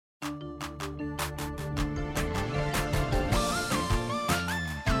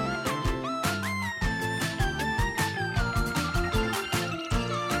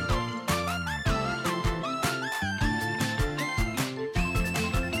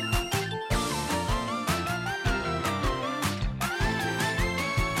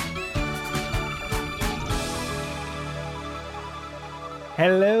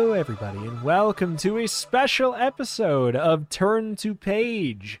Hello, everybody, and welcome to a special episode of Turn to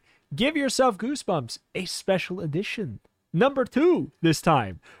Page. Give Yourself Goosebumps, a special edition. Number 2 this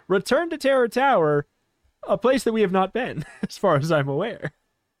time. Return to Terror Tower, a place that we have not been, as far as I'm aware,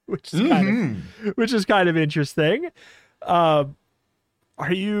 which is kind of interesting. Are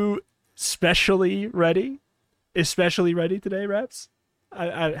you specially ready? Especially ready today, Raps?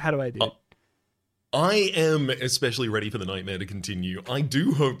 How do I do it? I am especially ready for the nightmare to continue. I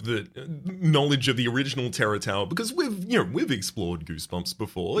do hope that knowledge of the original Terror Tower, because we've explored Goosebumps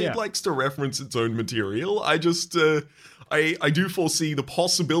before. Yeah. It likes to reference its own material. I just I do foresee the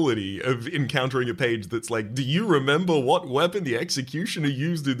possibility of encountering a page that's like, do you remember what weapon the Executioner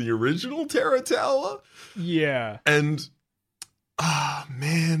used in the original Terror Tower? Yeah. And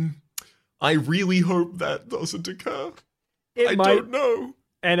man, I really hope that doesn't occur. I don't know.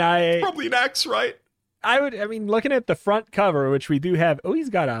 And it's probably an axe, right? I mean, looking at the front cover, which we do have. Oh, he's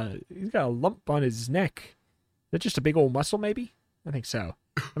got a lump on his neck. Is that just a big old muscle, maybe? I think so.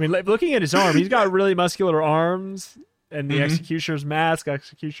 I mean, looking at his arm, he's got really muscular arms, and the Executioner's mask,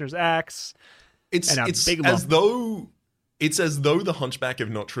 Executioner's axe. It's big lump. It's as though the Hunchback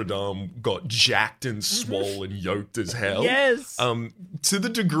of Notre Dame got jacked and swole and yoked as hell. Yes. To the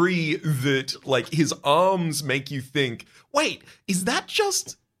degree that, like, his arms make you think, wait,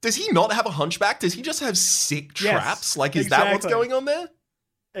 does he not have a hunchback? Does he just have sick traps? Like, is that what's going on there?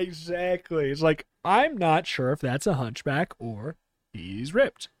 Exactly. It's like, I'm not sure if that's a hunchback or he's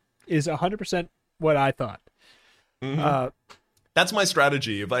ripped. Is 100% what I thought. Mm-hmm. That's my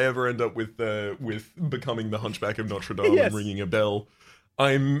strategy. If I ever end up with becoming the Hunchback of Notre Dame and ringing a bell,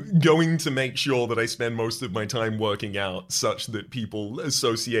 I'm going to make sure that I spend most of my time working out such that people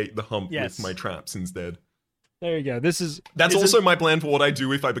associate the hump with my traps instead. There you go. That's also my plan for what I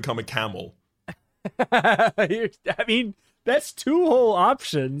do if I become a camel. I mean, that's 2 whole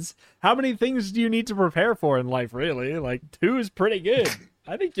options. How many things do you need to prepare for in life, really? Like, 2 is pretty good.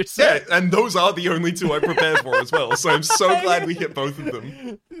 I think you're set. Yeah, and those are the only 2 I prepared for as well, so I'm so glad we hit both of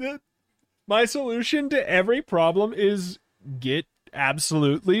them. My solution to every problem is get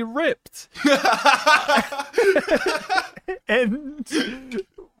absolutely ripped. And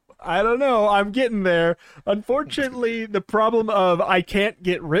I don't know, I'm getting there. Unfortunately, the problem of I can't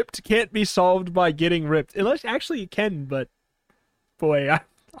get ripped can't be solved by getting ripped. Unless, actually, you can, but boy,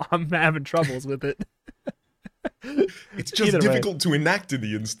 I'm having troubles with it. It's just difficult to enact in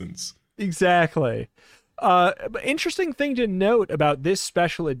the instance. Exactly. But interesting thing to note about this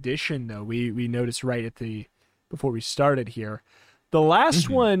special edition, though, we noticed right before we started here, the last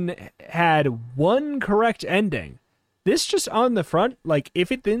one had 1 correct ending. This just on the front, like,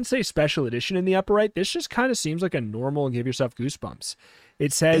 if it didn't say special edition in the upper right, this just kind of seems like a normal Give Yourself Goosebumps.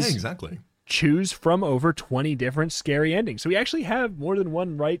 It says, exactly. Choose from over 20 different scary endings. So we actually have more than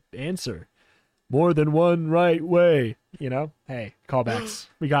 1 right answer. More than 1 right way. You know? Hey, callbacks.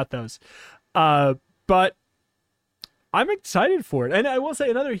 We got those. But I'm excited for it. And I will say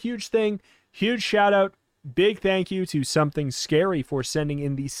another huge thing, huge shout out, big thank you to Something Scary for sending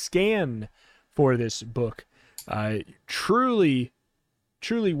in the scan for this book. Truly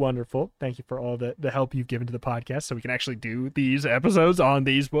wonderful. Thank you for all the help you've given to the podcast so we can actually do these episodes on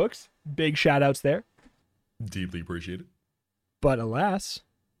these books. Big shout outs there. Deeply appreciated. But alas,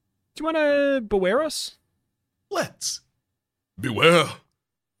 do you want to beware us? Let's beware.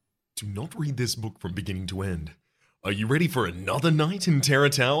 Do not read this book from beginning to end. Are you ready for another night in Terror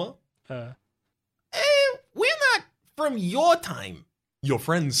Tower? We're not from your time. Your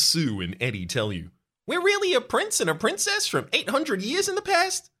friends Sue and Eddie tell you. We're really a prince and a princess from 800 years in the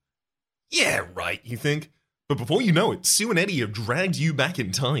past? Yeah, right, you think? But before you know it, Sue and Eddie have dragged you back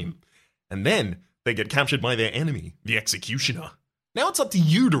in time. And then they get captured by their enemy, the Executioner. Now it's up to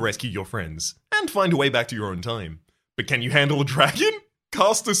you to rescue your friends and find a way back to your own time. But can you handle a dragon?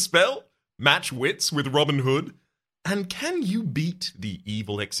 Cast a spell? Match wits with Robin Hood? And can you beat the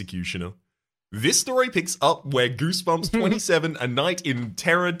evil Executioner? This story picks up where Goosebumps 27, A Night in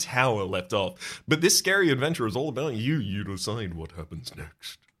Terror Tower left off. But this scary adventure is all about you. You decide what happens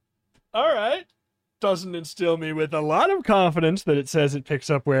next. All right. Doesn't instill me with a lot of confidence that it says it picks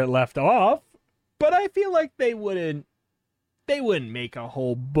up where it left off. But I feel like they wouldn't make a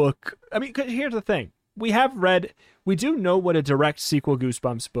whole book. I mean, 'cause here's the thing. We do know what a direct sequel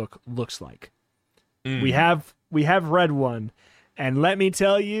Goosebumps book looks like. We have read one. And let me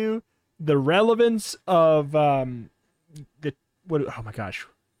tell you, the relevance of oh my gosh,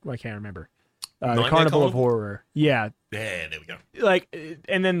 I can't remember. The Carnival of Horror. Yeah. Yeah, there we go. Like,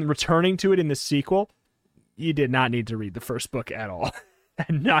 and then returning to it in the sequel, you did not need to read the first book at all.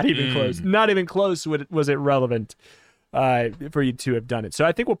 And not even close. Not even close was it relevant. for you to have done it. So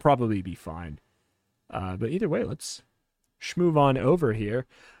I think we'll probably be fine. But either way, let's move on over here.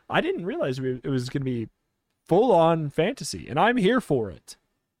 I didn't realize it was going to be full-on fantasy, and I'm here for it.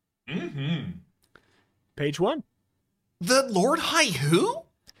 Mm-hmm. Page 1. The Lord High Who?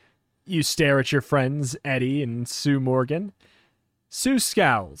 You stare at your friends, Eddie and Sue Morgan. Sue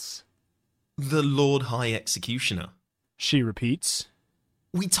scowls. The Lord High Executioner. She repeats.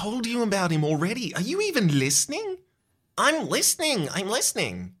 We told you about him already. Are you even listening? I'm listening.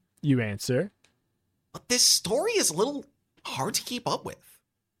 You answer. But this story is a little hard to keep up with.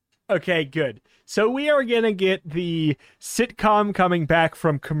 Okay, good. So we are going to get the sitcom coming back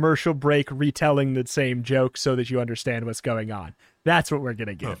from commercial break retelling the same joke so that you understand what's going on. That's what we're going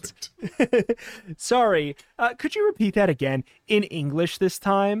to get. Perfect. Sorry, could you repeat that again in English this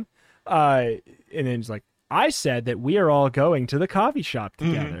time? And then it's like, I said that we are all going to the coffee shop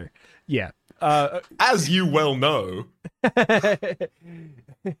together. Yeah. As you well know.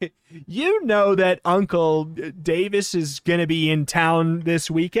 You know that Uncle Davis is going to be in town this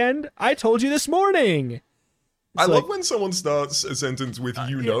weekend? I told you this morning. I love when someone starts a sentence with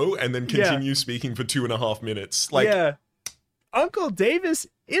you know and then continue speaking for 2.5 minutes. Like, yeah. Uncle Davis,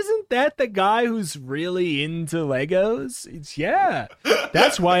 isn't that the guy who's really into Legos? Yeah.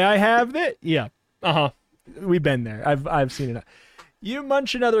 That's why I have it. Yeah. Uh-huh. We've been there. I've seen it. You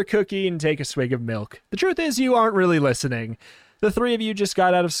munch another cookie and take a swig of milk. The truth is you aren't really listening. The three of you just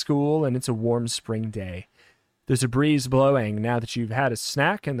got out of school and it's a warm spring day. There's a breeze blowing. Now that you've had a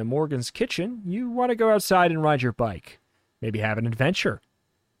snack in the Morgan's kitchen, you want to go outside and ride your bike. Maybe have an adventure.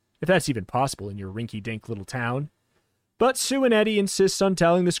 If that's even possible in your rinky-dink little town. But Sue and Eddie insist on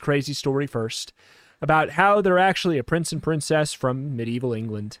telling this crazy story first, about how they're actually a prince and princess from medieval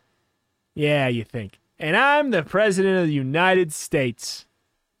England. Yeah, you think. And I'm the president of the United States.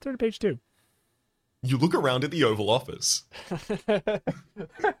 Turn to page 2. you look around at the Oval Office.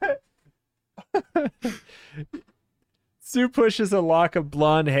 Sue pushes a lock of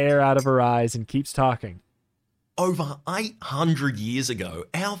blonde hair out of her eyes and keeps talking. Over 800 years ago,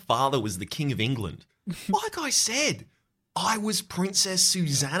 our father was the King of England. Like I said, I was Princess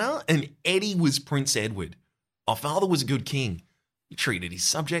Susanna and Eddie was Prince Edward. Our father was a good king. He treated his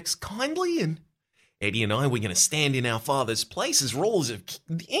subjects kindly, and Eddie and I were going to stand in our father's place as rulers of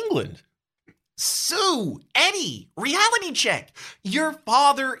England. Sue, Eddie, reality check. Your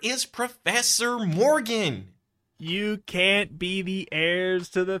father is Professor Morgan. You can't be the heirs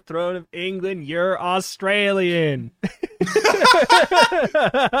to the throne of England. You're Australian.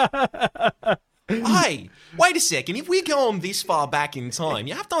 Hey, wait a second. If we're going this far back in time,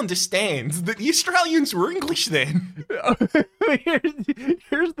 you have to understand that the Australians were English then.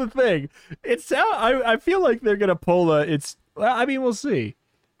 Here's the thing. I feel like they're gonna pull we'll see.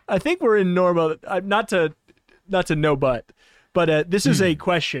 I think we're in normal. Not to know, but this is a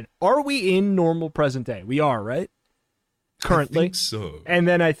question. Are we in normal present day? We are, right? Currently. I think so. And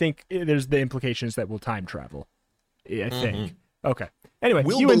then I think there's the implications that we'll time travel. I think. Okay. Anyway,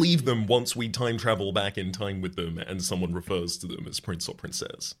 We'll believe them once we time travel back in time with them and someone refers to them as prince or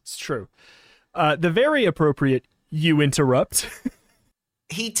princess. It's true. The very appropriate you interrupt.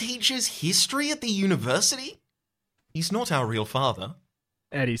 He teaches history at the university? He's not our real father.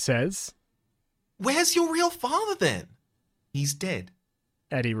 Eddie says. Where's your real father then? He's dead.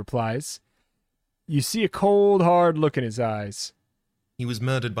 Eddie replies. You see a cold, hard look in his eyes. He was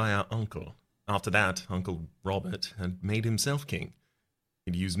murdered by our uncle. After that, Uncle Robert had made himself king.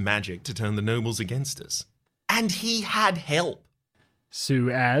 He'd used magic to turn the nobles against us. And he had help.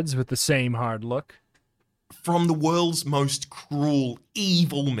 Sue adds with the same hard look. From the world's most cruel,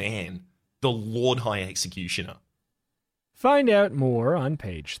 evil man, the Lord High Executioner. Find out more on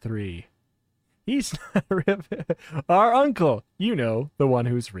page 3. He's not our uncle, the one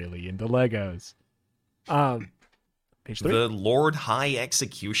who's really into Legos. Page 3. The Lord High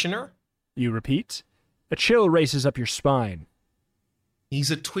Executioner? You repeat. A chill races up your spine.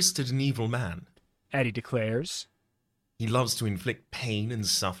 He's a twisted and evil man. Eddie declares. He loves to inflict pain and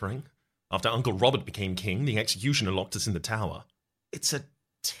suffering. After Uncle Robert became king, the executioner locked us in the tower. It's a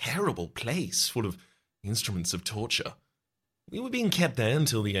terrible place. Full of instruments of torture. We were being kept there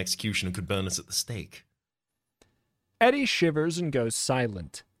until the executioner could burn us at the stake. Eddie shivers and goes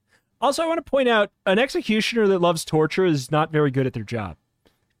silent. Also, I want to point out, an executioner that loves torture is not very good at their job.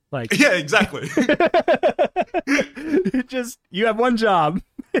 Yeah, exactly. You have one job.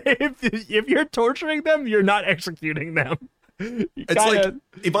 If you're torturing them, you're not executing them. It's like,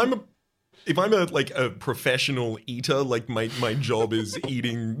 if I'm if I'm a professional eater, like my job is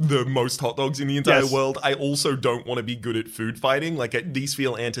eating the most hot dogs in the entire world, I also don't want to be good at food fighting. Like these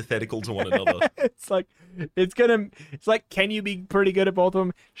feel antithetical to one another. It's like can you be pretty good at both of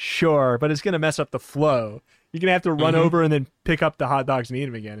them? Sure, but it's gonna mess up the flow. You're gonna have to run over and then pick up the hot dogs and eat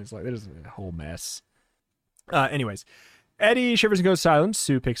them again. It's like there's a whole mess. Anyways, Eddie shivers and goes silent.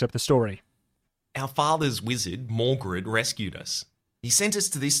 Sue picks up the story. Our father's wizard, Morgred, rescued us. He sent us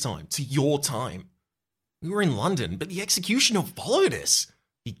to this time, to your time. We were in London, but the executioner followed us.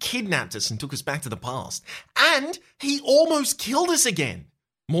 He kidnapped us and took us back to the past. And he almost killed us again.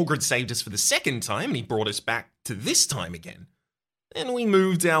 Morgred saved us for the second time, and he brought us back to this time again. Then we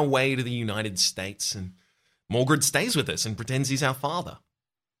moved our way to the United States, and Morgred stays with us and pretends he's our father.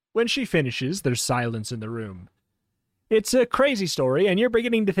 When she finishes, there's silence in the room. It's a crazy story, and you're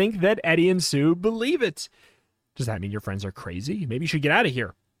beginning to think that Eddie and Sue believe it. Does that mean your friends are crazy? Maybe you should get out of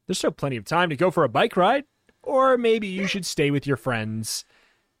here. There's still plenty of time to go for a bike ride. Or maybe you should stay with your friends.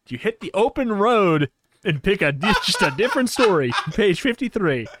 You hit the open road and pick just a different story. Page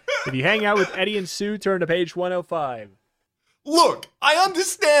 53. If you hang out with Eddie and Sue, turn to page 105. Look, I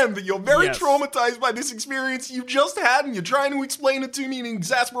understand that you're very traumatized by this experience you just had and you're trying to explain it to me in an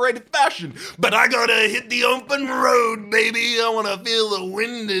exasperated fashion. But I gotta hit the open road, baby. I want to feel the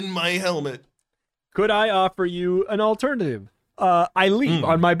wind in my helmet. Could I offer you an alternative? I leave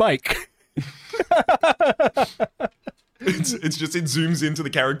on my bike. It's just, it zooms into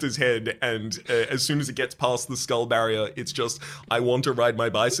the character's head, and as soon as it gets past the skull barrier, it's just, I want to ride my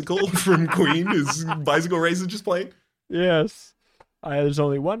bicycle from Queen. His bicycle race is just playing. Yes. There's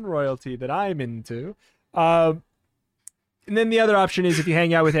only one royalty that I'm into. And then the other option is if you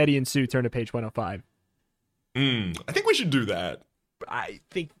hang out with Eddie and Sue, turn to page 105. I think we should do that. I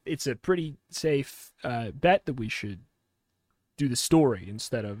think it's a pretty safe bet that we should do the story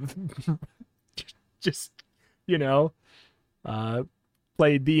instead of just,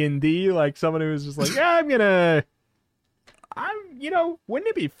 play D&D like someone who's just like, yeah, wouldn't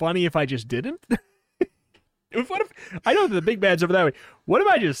it be funny if I just didn't? What if I know that the big bad's over that way? What if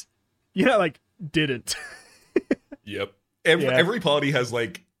I just, didn't? Yep. Every party has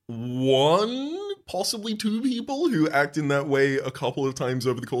one, possibly two people who act in that way a couple of times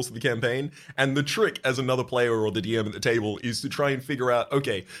over the course of the campaign. And the trick as another player or the DM at the table is to try and figure out,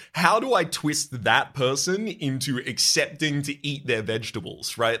 okay, how do I twist that person into accepting to eat their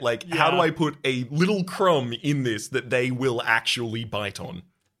vegetables, right? How do I put a little crumb in this that they will actually bite on?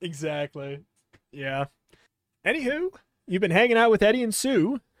 Exactly. Yeah. Anywho, you've been hanging out with Eddie and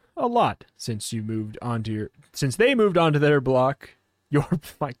Sue a lot since they moved onto their block.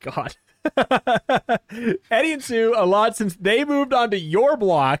 My God. Eddie and Sue a lot since they moved onto your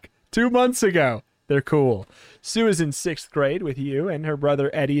block 2 months ago. They're cool. Sue is in 6th grade with you, and her brother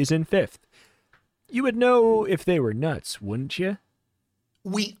Eddie is in 5th. You would know if they were nuts, wouldn't you?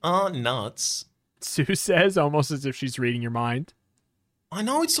 We aren't nuts, Sue says, almost as if she's reading your mind. I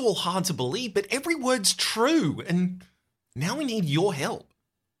know it's all hard to believe, but every word's true, and now we need your help.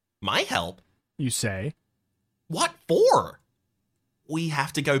 My help? You say. What for? We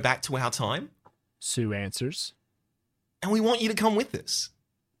have to go back to our time, Sue answers. And we want you to come with us.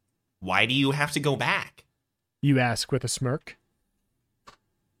 Why do you have to go back? You ask with a smirk.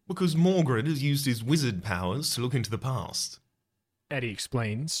 Because Morgred has used his wizard powers to look into the past. Eddie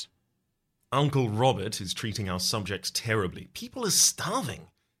explains. Uncle Robert is treating our subjects terribly. People are starving.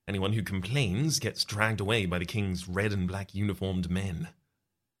 Anyone who complains gets dragged away by the king's red and black uniformed men.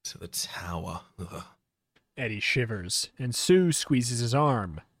 To the tower. Ugh. Eddie shivers, and Sue squeezes his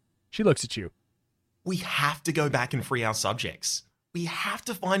arm. She looks at you. We have to go back and free our subjects. We have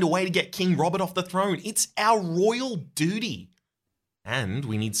to find a way to get King Robert off the throne. It's our royal duty. And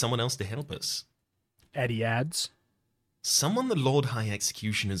we need someone else to help us. Eddie adds. Someone the Lord High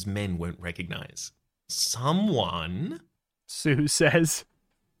Executioner's men won't recognize. Someone... Sue says.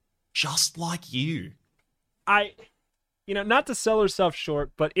 Just like you. Not to sell herself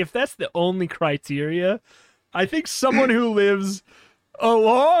short, but if that's the only criteria, I think someone who lives a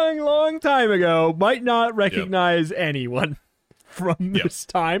long, long time ago might not recognize anyone from this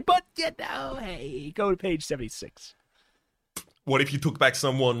time. But, hey, go to page 76. What if you took back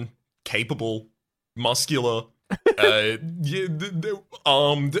someone capable, muscular,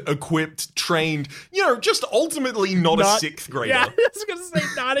 armed, equipped, trained, just ultimately not a 6th grader? Yeah, I was going to say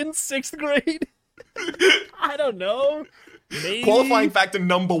not in 6th grade. I don't know. Maybe. Qualifying factor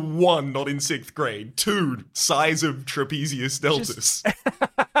number 1, not in 6th grade. 2, size of trapezius deltus.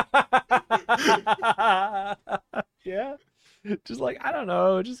 Yeah. Just I don't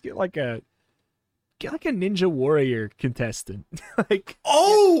know. Just get a ninja warrior contestant.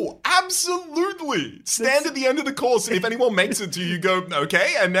 Oh, Absolutely. Stand at the end of the course, and if anyone makes it to you, you go,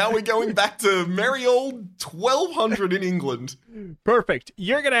 okay, and now we're going back to merry old 1200 in England. Perfect.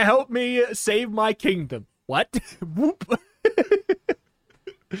 You're going to help me save my kingdom. What? Whoop.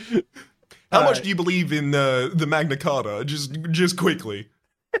 How much do you believe in the Magna Carta? Just quickly.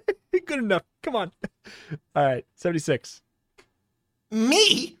 Good enough. Come on. All right, 76.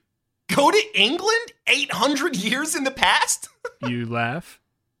 Me? Go to England 800 years in the past? You laugh.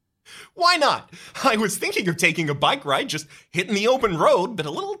 Why not? I was thinking of taking a bike ride, just hitting the open road, but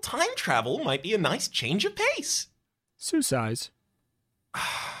a little time travel might be a nice change of pace. Sue sighs.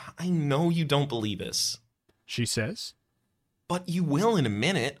 I know you don't believe this. She says. But you will in a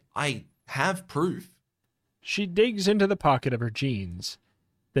minute. I have proof. She digs into the pocket of her jeans.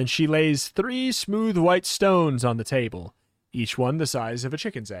 Then she lays 3 smooth white stones on the table, each one the size of a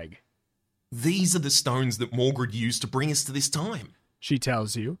chicken's egg. These are the stones that Morgred used to bring us to this time. She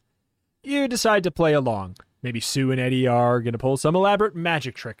tells you. You decide to play along. Maybe Sue and Eddie are going to pull some elaborate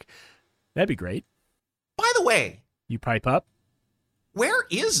magic trick. That'd be great. By the way, You pipe up. where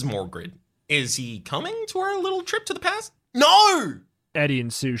is Morgred? Is he coming to our little trip to the past? No! Eddie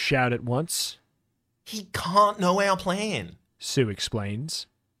and Sue shout at once. He can't know our plan. Sue explains.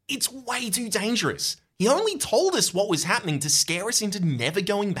 It's way too dangerous. He only told us what was happening to scare us into never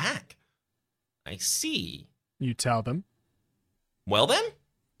going back. I see. You tell them. Well then,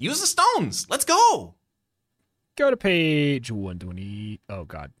 use the stones. Let's go. Go to page 120. Oh,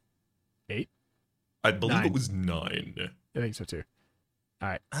 God. 8? I believe 9. it was 9. I think so, too. All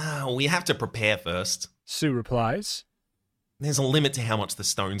right. We have to prepare first. Sue replies. There's a limit to how much the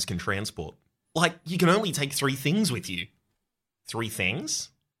stones can transport. Like, you can only take 3 things with you. 3 things?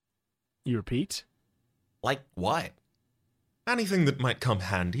 You repeat. Like what? Anything that might come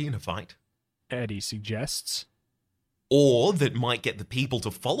handy in a fight. Eddie suggests. Or that might get the people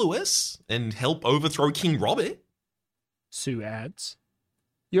to follow us and help overthrow King Robert. Sue adds.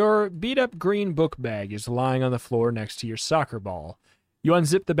 Your beat-up green book bag is lying on the floor next to your soccer ball. You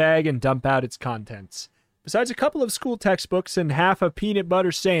unzip the bag and dump out its contents. Besides a couple of school textbooks and half a peanut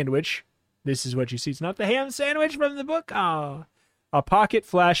butter sandwich, this is what you see. It's not the ham sandwich from the book. Ah. A pocket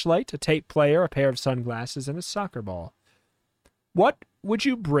flashlight, a tape player, a pair of sunglasses, and a soccer ball. What would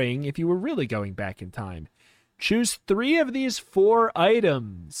you bring if you were really going back in time? Choose 3 of these 4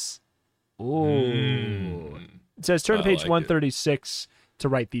 items. Ooh. It says turn to page 136 to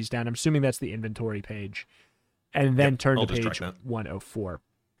write these down. I'm assuming that's the inventory page. And then turn to I'll just page track that. 104.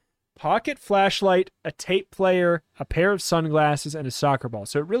 Pocket flashlight, a tape player, a pair of sunglasses, and a soccer ball.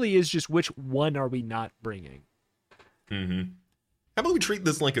 So it really is just which one are we not bringing? Mm-hmm. How about we treat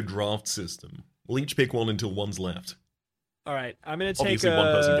this like a draft system? We'll each pick one until one's left. All right, I'm going to take Obviously, one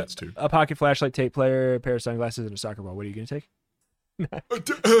person gets 2. a pocket flashlight, tape player, a pair of sunglasses, and a soccer ball. What are you going to take?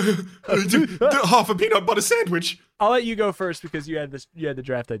 Half a peanut butter sandwich. I'll let you go first because you had the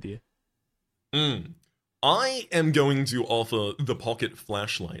draft idea. I am going to offer the pocket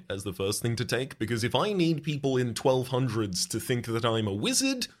flashlight as the first thing to take, because if I need people in 1200s to think that I'm a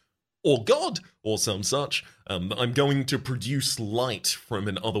wizard, or god, or some such, I'm going to produce light from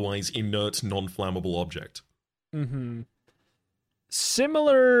an otherwise inert, non-flammable object. Mm-hmm.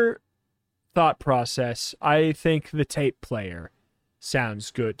 Similar thought process. I think the tape player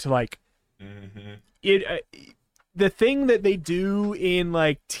sounds good to like it. The thing that they do in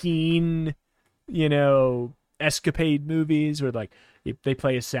like teen, escapade movies where like if they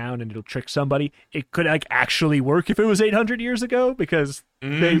play a sound and it'll trick somebody, it could like actually work if it was 800 years ago because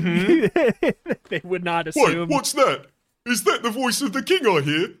they they would not assume. What's that? Is that the voice of the king I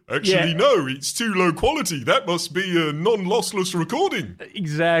hear? Actually, Yeah. no, it's too low quality. That must be a non-lossless recording.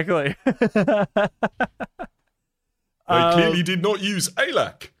 Exactly. They clearly did not use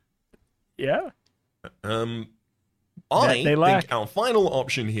ALAC. Yeah. I they lack. think our final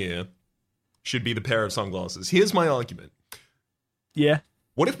option here should be the pair of sunglasses. Here's my argument. Yeah.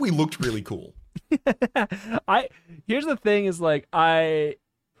 What if we looked really cool? Here's the thing is like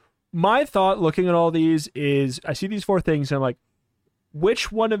my thought looking at all these is I see these 4 things and I'm like,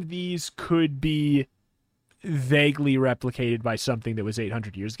 which one of these could be vaguely replicated by something that was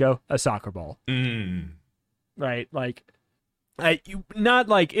 800 years ago? A soccer ball. Right? Like not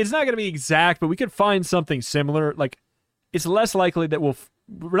like it's not going to be exact, but we could find something similar. Like it's less likely that we're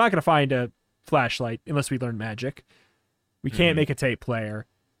not going to find a flashlight unless we learn magic. We can't make a tape player.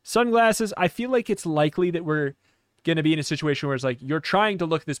 Sunglasses, I feel like it's likely that we're going to be in a situation where it's like you're trying to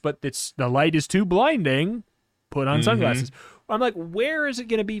look at this, but the light is too blinding. Put on sunglasses. I'm like, where is it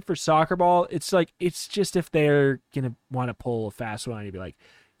going to be for soccer ball? It's like it's just if they're going to want to pull a fast one, you'd be like,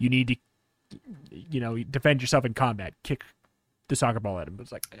 you need to, defend yourself in combat, kick the soccer ball at him. But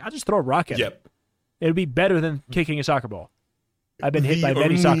it's like, I'll just throw a rock at him. Yep. It would be better than kicking a soccer ball. I've been hit by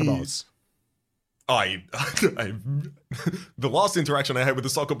many soccer balls. The last interaction I had with the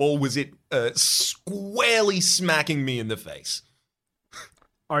soccer ball was it squarely smacking me in the face.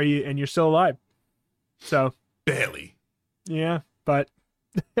 And you're still alive. So. Barely. Yeah, but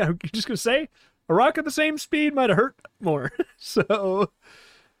I'm just going to say, a rock at the same speed might have hurt more. So.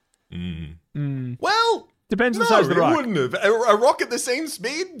 Well. Depends on the size of the rock. It wouldn't have. A rock at the same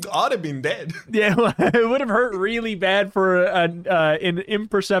speed, I'd have been dead. Yeah, well, it would have hurt really bad for an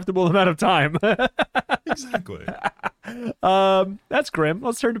imperceptible amount of time. Exactly. That's grim.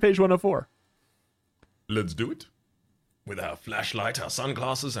 Let's turn to page 104. Let's do it. With our flashlight, our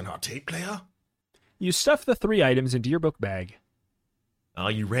sunglasses, and our tape player. You stuff the 3 items into your book bag. Are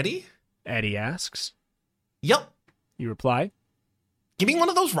you ready? Eddie asks. Yup. You reply. Give me one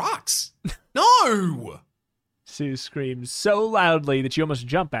of those rocks. No! Sue screams so loudly that you almost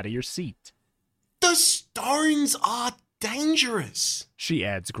jump out of your seat. The stones are dangerous. She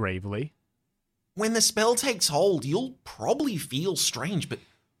adds gravely. When the spell takes hold, you'll probably feel strange, but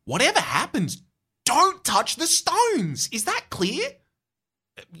whatever happens, don't touch the stones. Is that clear?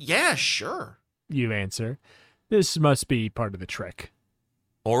 Yeah, sure. You answer. This must be part of the trick.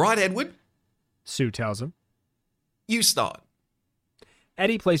 All right, Edward. Sue tells him. You start.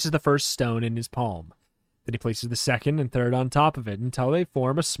 Eddie places the first stone in his palm. Then he places the second and third on top of it until they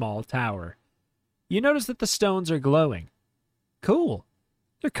form a small tower. You notice that the stones are glowing. Cool.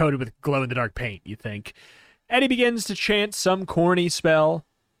 They're coated with glow-in-the-dark paint, you think. Eddie begins to chant some corny spell.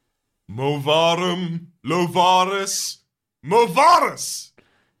 Movarum, Lovaris, Movaris!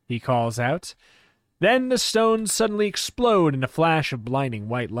 He calls out. Then the stones suddenly explode in a flash of blinding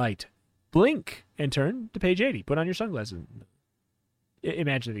white light. Blink and turn to page 80. Put on your sunglasses.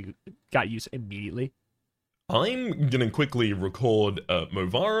 Imagine they got use immediately. I'm going to quickly record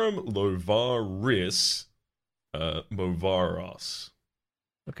Movarum, Lovaris, Movaros.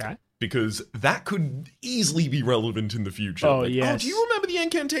 Okay. Because that could easily be relevant in the future. Oh, yes. Do you remember the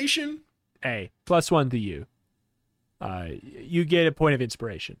incantation? A. +1 to you. You get a point of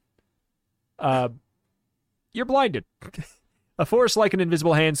inspiration. You're blinded. A force like an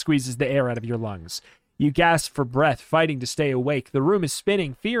invisible hand squeezes the air out of your lungs. You gasp for breath, fighting to stay awake. The room is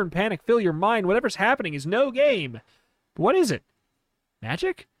spinning. Fear and panic fill your mind. Whatever's happening is no game. But what is it?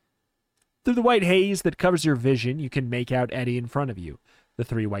 Magic? Through the white haze that covers your vision, you can make out Eddie in front of you. The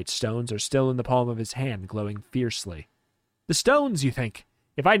 3 white stones are still in the palm of his hand, glowing fiercely. The stones, you think.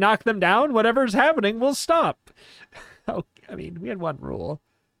 If I knock them down, whatever's happening will stop. We had one rule.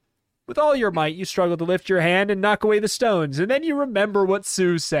 With all your might, you struggle to lift your hand and knock away the stones, and then you remember what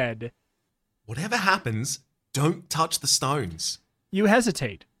Sue said. Whatever happens, don't touch the stones. You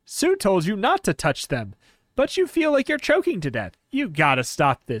hesitate. Sue told you not to touch them, but you feel like you're choking to death. You gotta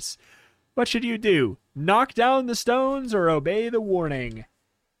stop this. What should you do? Knock down the stones or obey the warning?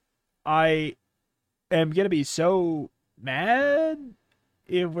 I am gonna be so mad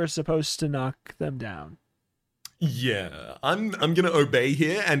if we're supposed to knock them down. Yeah, I'm going to obey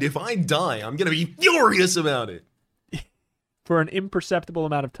here, and if I die, I'm going to be furious about it. For an imperceptible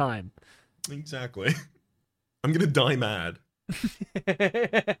amount of time. Exactly. I'm going to die mad.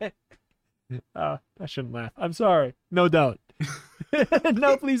 I shouldn't laugh. I'm sorry. No, don't.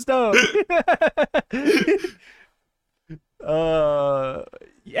 No, please don't.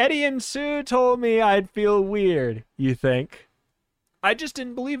 Eddie and Sue told me I'd feel weird, you think. I just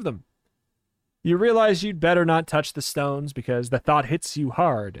didn't believe them. You realize you'd better not touch the stones because the thought hits you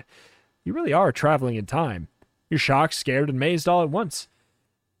hard. You really are traveling in time. You're shocked, scared, and amazed all at once.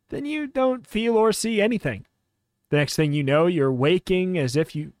 Then you don't feel or see anything. The next thing you know, you're waking as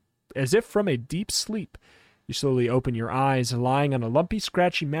if from a deep sleep. You slowly open your eyes, lying on a lumpy,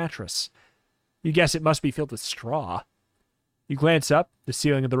 scratchy mattress. You guess it must be filled with straw. You glance up. The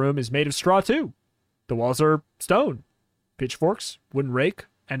ceiling of the room is made of straw, too. The walls are stone. Pitchforks, wooden rake,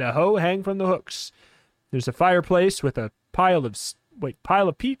 and a hoe hang from the hooks. There's a fireplace with a pile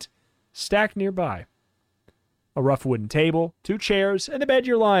of peat stacked nearby. A rough wooden table, 2 chairs, and the bed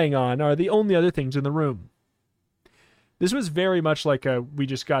you're lying on are the only other things in the room. This was very much like we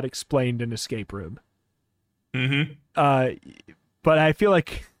just got explained an escape room. Mm-hmm. But I feel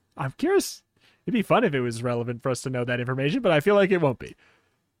like, I'm curious, it'd be fun if it was relevant for us to know that information, but I feel like it won't be.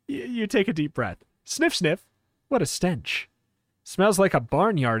 You take a deep breath. Sniff, sniff. What a stench. Smells like a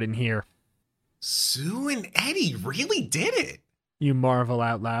barnyard in here. Sue and Eddie really did it. You marvel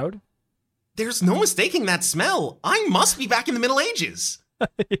out loud. There's no mistaking that smell. I must be back in the Middle Ages.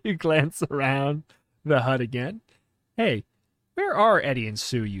 You glance around the hut again. Hey, where are Eddie and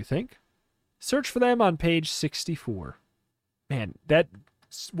Sue, you think? Search for them on page 64. Man,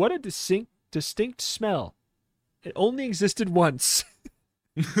 what a distinct smell. It only existed once.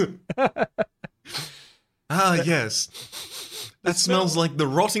 Ah, yes. That smells like the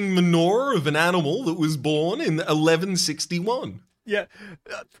rotting manure of an animal that was born in 1161. Yeah.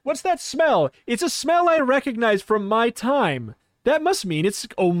 What's that smell? It's a smell I recognize from my time. That must mean it's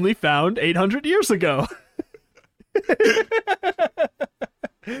only found 800 years ago.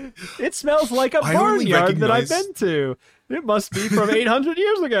 It smells like a barnyard that I've been to. It must be from 800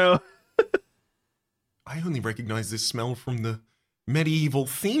 years ago. I only recognize this smell from the medieval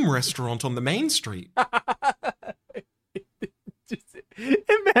theme restaurant on the main street.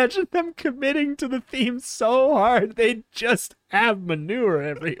 Imagine them committing to the theme so hard they just have manure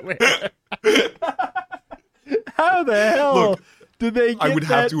everywhere. How the hell did they get that I would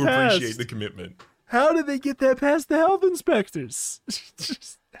have to past? appreciate the commitment. How did they get that past the health inspectors?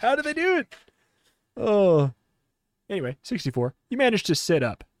 How did they do it? Oh. Anyway, 64. You managed to sit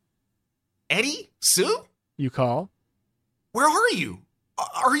up. Eddie? Sue? You call. Where are you?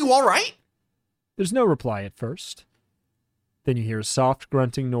 Are you all right? There's no reply at first. Then you hear a soft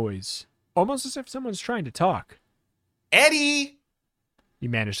grunting noise, almost as if someone's trying to talk. Eddie? You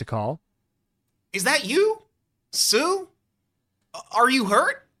manage to call. Is that you? Sue? Are you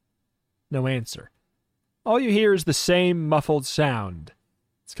hurt? No answer. All you hear is the same muffled sound.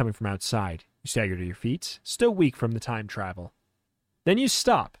 It's coming from outside. You stagger to your feet, still weak from the time travel. Then you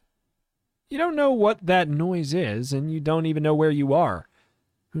stop. You don't know what that noise is, and you don't even know where you are.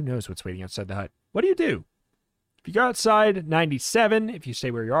 Who knows what's waiting outside the hut? What do? If you go outside, 97. If you stay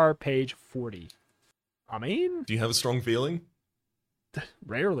where you are, page 40. I mean... Do you have a strong feeling?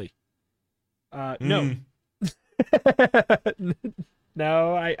 Rarely. No.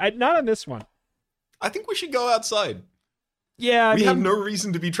 No, I not on this one. I think we should go outside. Yeah, we have no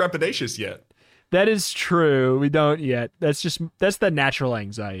reason to be trepidatious yet. That is true. We don't yet. That's the natural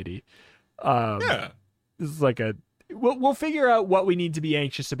anxiety. Yeah. This is like we'll figure out what we need to be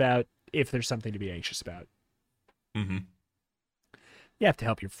anxious about if there's something to be anxious about. Mm-hmm. You have to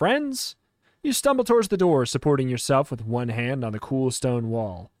help your friends. You stumble towards the door, supporting yourself with one hand on the cool stone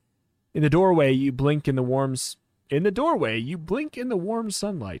wall. In the doorway, you blink in the warm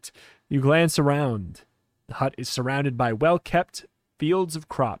sunlight. You glance around. The hut is surrounded by well-kept fields of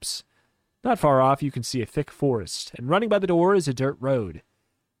crops. Not far off, you can see a thick forest, and running by the door is a dirt road.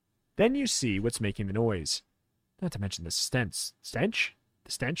 Then you see what's making the noise. Not to mention the stench. Stench?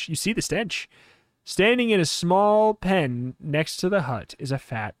 The stench? You see the stench. Standing in a small pen next to the hut is a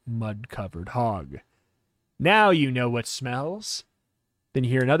fat, mud-covered hog. Now you know what smells. Then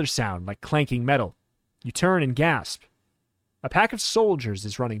you hear another sound, like clanking metal. You turn and gasp. A pack of soldiers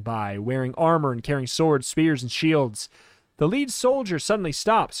is running by, wearing armor and carrying swords, spears, and shields. The lead soldier suddenly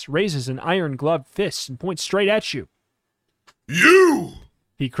stops, raises an iron-gloved fist, and points straight at you. You!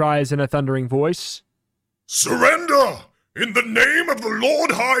 He cries in a thundering voice. Surrender! In the name of the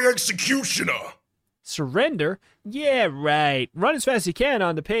Lord High Executioner! Surrender? Yeah, right. Run as fast as you can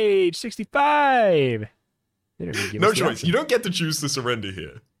on to page 65. No choice. You don't get to choose to surrender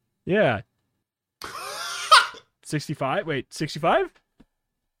here. Yeah. 65? Wait, 65?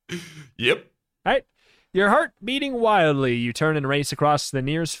 Yep. All right. Your heart beating wildly, you turn and race across the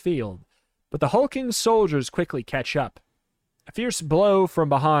nearest field. But the hulking soldiers quickly catch up. A fierce blow from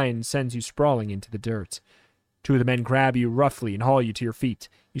behind sends you sprawling into the dirt. Two of the men grab you roughly and haul you to your feet.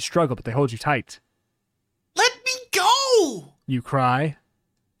 You struggle, but they hold you tight. Let me go! You cry.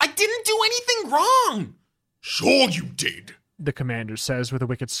 I didn't do anything wrong! Sure you did, the commander says with a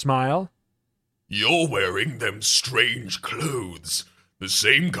wicked smile. You're wearing them strange clothes. The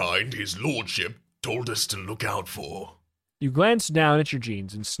same kind his lordship told us to look out for. You glance down at your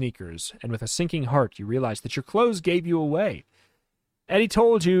jeans and sneakers, and with a sinking heart you realize that your clothes gave you away. Eddie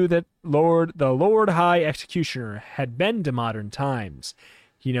told you that the Lord High Executioner had been to modern times.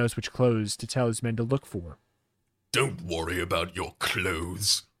 He knows which clothes to tell his men to look for. Don't worry about your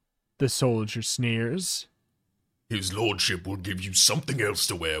clothes, the soldier sneers. His lordship will give you something else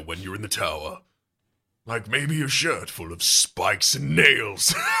to wear when you're in the tower. Like maybe a shirt full of spikes and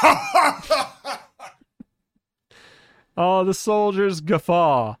nails. Oh, the soldiers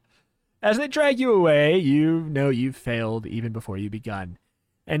guffaw. As they drag you away, you know you've failed even before you begun.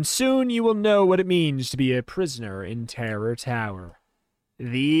 And soon you will know what it means to be a prisoner in Terror Tower.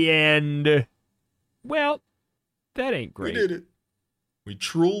 The end. Well, that ain't great. We did it. We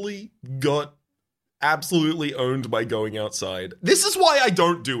truly got absolutely owned by going outside. This is why I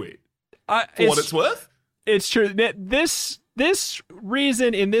don't do it. For what it's worth. It's true. This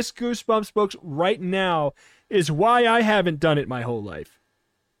reason in this Goosebumps books right now is why I haven't done it my whole life.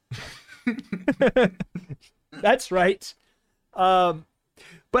 That's right.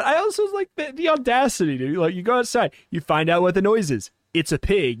 But I also like the audacity, dude. Like, you go outside, you find out what the noise is. It's a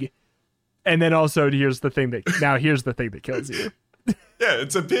pig. And then also, here's the thing that kills you. Yeah,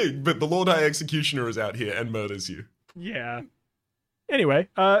 it's a pig, but the Lord High Executioner is out here and murders you. Yeah. Anyway,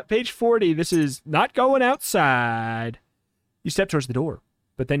 page 40, this is not going outside. You step towards the door,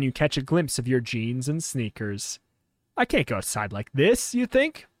 but then you catch a glimpse of your jeans and sneakers. I can't go outside like this, you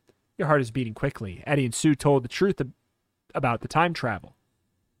think? Your heart is beating quickly. Eddie and Sue told the truth about the time travel.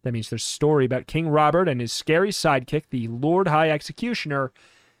 That means their story about King Robert and his scary sidekick, the Lord High Executioner,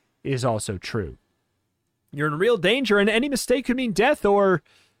 is also true. You're in real danger, and any mistake could mean death or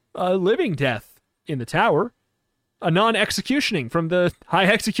a living death in the tower. A non-executioning from the High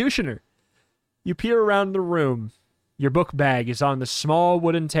Executioner. You peer around the room. Your book bag is on the small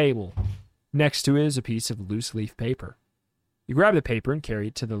wooden table. Next to it is a piece of loose leaf paper. You grab the paper and carry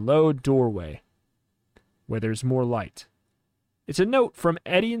it to the low doorway, where there's more light. It's a note from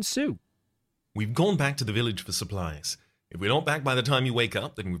Eddie and Sue. We've gone back to the village for supplies. If we're not back by the time you wake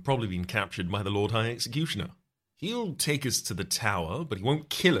up, then we've probably been captured by the Lord High Executioner. He'll take us to the tower, but he won't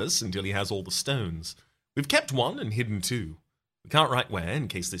kill us until he has all the stones. We've kept one and hidden two. We can't write where, in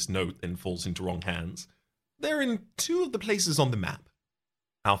case this note then falls into wrong hands. They're in two of the places on the map.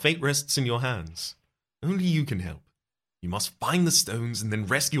 Our fate rests in your hands. Only you can help. You must find the stones and then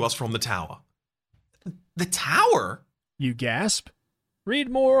rescue us from the tower. The tower? You gasp. Read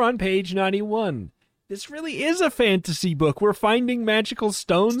more on page 91. This really is a fantasy book. We're finding magical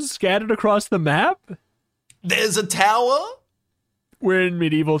stones scattered across the map. There's a tower? We're in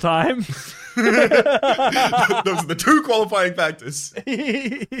medieval time. Those are the two qualifying factors.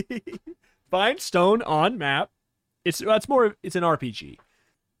 Find stone on map. It's an RPG.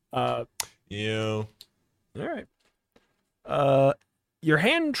 Yeah. All right. Your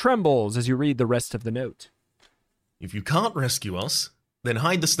hand trembles as you read the rest of the note. If you can't rescue us, then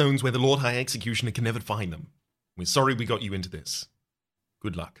hide the stones where the Lord High Executioner can never find them. We're sorry we got you into this.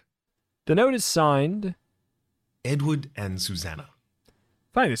 Good luck. The note is signed Edward and Susanna.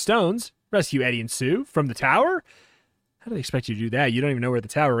 Find the stones. Rescue Eddie and Sue from the tower? How do they expect you to do that? You don't even know where the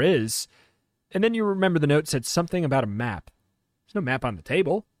tower is. And then you remember the note said something about a map. There's no map on the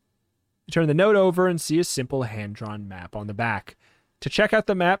table. You turn the note over and see a simple hand-drawn map on the back. To check out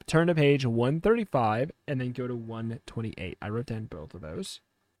the map, turn to page 135 and then go to 128. I wrote down both of those.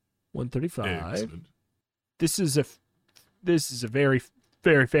 135. Excellent. This is a very,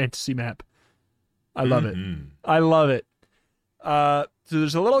 very fantasy map. I love it. I love it. So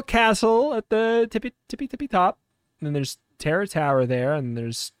there's a little castle at the tippy top, and then there's Terra Tower there, and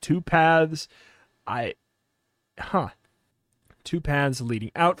there's two paths. Two paths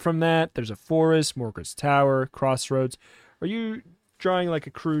leading out from that. There's a forest, Morgoth's Tower, crossroads. Are you drawing like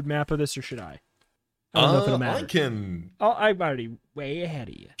a crude map of this, or should I? I don't know if it'll matter. I can... Oh, I'm already way ahead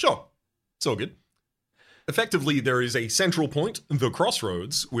of you. Sure. It's all good. Effectively, there is a central point, the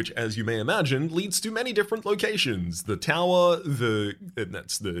crossroads, which, as you may imagine, leads to many different locations. The tower,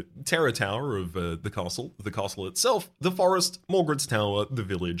 that's the Terra Tower of the castle itself, the forest, Morgoth's Tower, the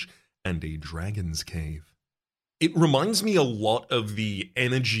village, and a dragon's cave. It reminds me a lot of the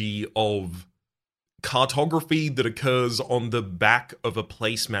energy of cartography that occurs on the back of a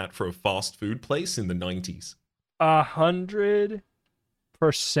placemat for a fast food place in the 90s.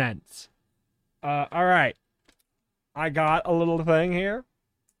 100%. All right. I got a little thing here.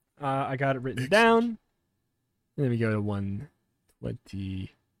 I got it written down. And then we go to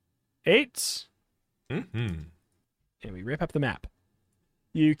 128. And we rip up the map.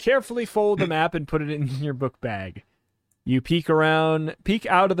 You carefully fold the map and put it in your book bag. You peek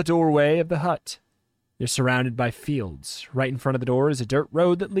out of the doorway of the hut. You're surrounded by fields. Right in front of the door is a dirt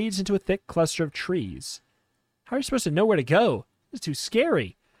road that leads into a thick cluster of trees. How are you supposed to know where to go? This is too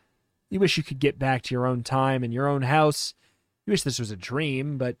scary. You wish you could get back to your own time and your own house. You wish this was a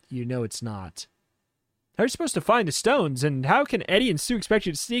dream, but you know it's not. How are you supposed to find the stones, and how can Eddie and Sue expect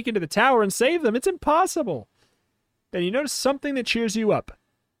you to sneak into the tower and save them? It's impossible. Then you notice something that cheers you up.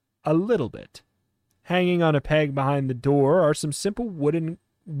 A little bit. Hanging on a peg behind the door are some simple wooden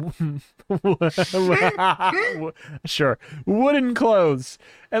clothes.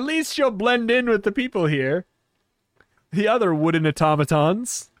 At least you'll blend in with the people here. The other wooden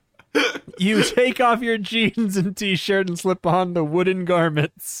automatons. You take off your jeans and t-shirt and slip on the wooden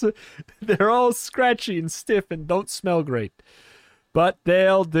garments. They're all scratchy and stiff and don't smell great. But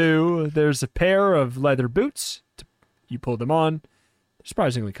they'll do. There's a pair of leather boots. You pull them on. They're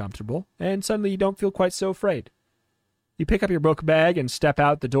surprisingly comfortable. And suddenly you don't feel quite so afraid. You pick up your book bag and step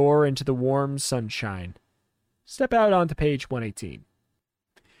out the door into the warm sunshine. Step out onto page 118.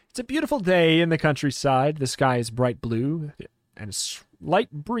 It's a beautiful day in the countryside. The sky is bright blue. and a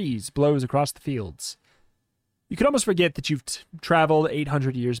light breeze blows across the fields. You can almost forget that you've traveled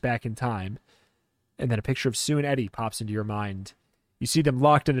 800 years back in time, and then a picture of Sue and Eddie pops into your mind. You see them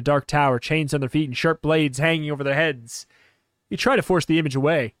locked in a dark tower, chains on their feet and sharp blades hanging over their heads. You try to force the image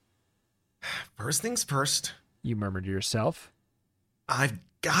away. First things first, You murmur to yourself. I've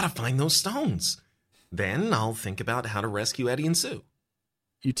got to find those stones. Then I'll think about how to rescue Eddie and Sue.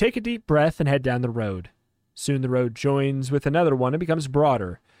 You take a deep breath and head down the road. Soon the road joins with another one and becomes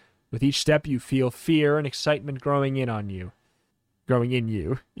broader. With each step you feel fear and excitement growing in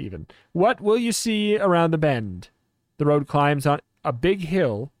you, even. What will you see around the bend? The road climbs on a big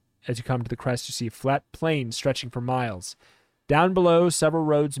hill. As you come to the crest, you see a flat plain stretching for miles. Down below, several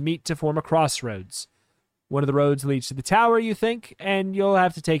roads meet to form a crossroads. One of the roads leads to the tower, you think, and you'll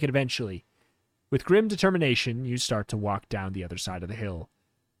have to take it eventually. With grim determination, you start to walk down the other side of the hill.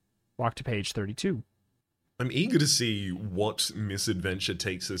 Walk to page 32. I'm eager to see what misadventure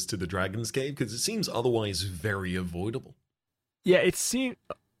takes us to the Dragon's Cave, because it seems otherwise very avoidable. Yeah, it seems...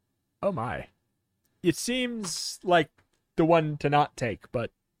 Oh my. It seems like the one to not take,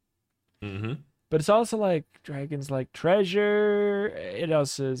 but... Mm-hmm. But it's also like dragons like treasure. It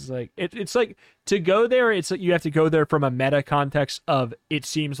also is like... It's like to go there, it's like you have to go there from a meta context of it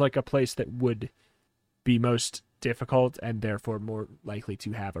seems like a place that would be most difficult and therefore more likely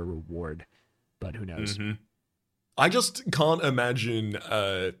to have a reward. But who knows? Mm-hmm. I just can't imagine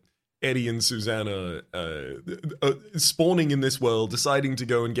Eddie and Susanna spawning in this world, deciding to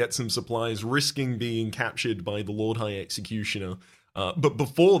go and get some supplies, risking being captured by the Lord High Executioner. But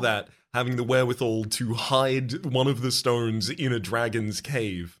before that, having the wherewithal to hide one of the stones in a dragon's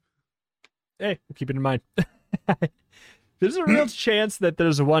cave. Hey, keep it in mind. There's a real chance that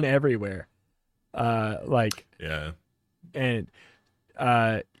there's one everywhere. Yeah. And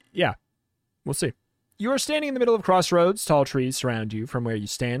yeah, we'll see. You are standing in the middle of crossroads. Tall trees surround you from where you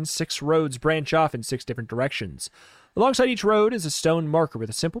stand. 6 roads branch off in 6 different directions. Alongside each road is a stone marker with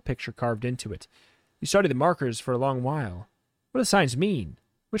a simple picture carved into it. You study the markers for a long while. What do the signs mean?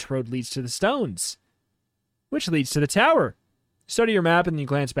 Which road leads to the stones? Which leads to the tower? You study your map and you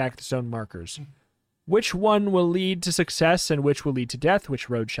glance back at the stone markers. Which one will lead to success and which will lead to death? Which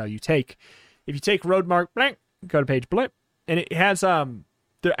road shall you take? If you take road mark blank, go to page blank, and it has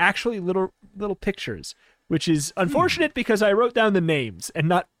they're actually little pictures, which is unfortunate because I wrote down the names and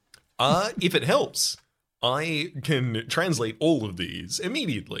not. If it helps, I can translate all of these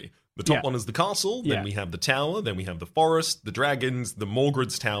immediately. The top one is the castle, then we have the tower, then we have the forest, the dragons, the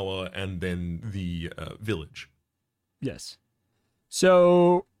Morgred's tower, and then the village. Yes.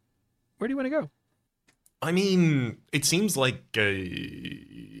 So, where do you want to go? I mean, it seems like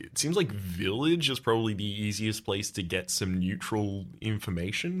village is probably the easiest place to get some neutral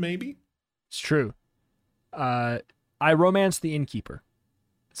information, maybe? It's true. I romanced the innkeeper.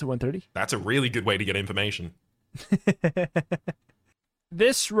 It's at 1:30. That's a really good way to get information.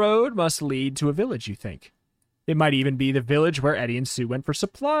 This road must lead to a village, you think. It might even be the village where Eddie and Sue went for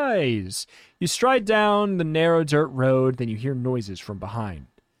supplies. You stride down the narrow dirt road, then you hear noises from behind.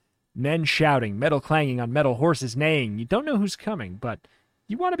 Men shouting, metal clanging on metal, horses neighing. You don't know who's coming, but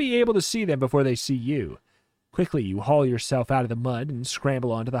you want to be able to see them before they see you. Quickly, you haul yourself out of the mud and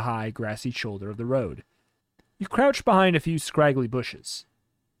scramble onto the high, grassy shoulder of the road. You crouch behind a few scraggly bushes.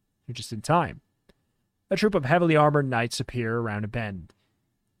 You're just in time. A troop of heavily armored knights appear around a bend.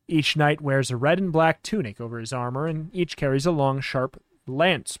 Each knight wears a red and black tunic over his armor, and each carries a long, sharp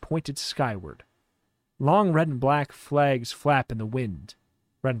lance pointed skyward. Long red and black flags flap in the wind.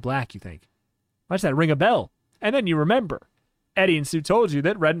 Red and black, you think. Why does that ring a bell? And then you remember. Eddie and Sue told you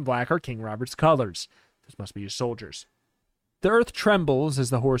that red and black are King Robert's colors. Those must be his soldiers. The earth trembles as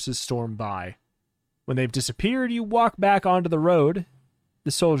the horses storm by. When they've disappeared, you walk back onto the road.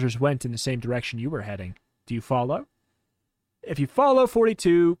 The soldiers went in the same direction you were heading. Do you follow? If you follow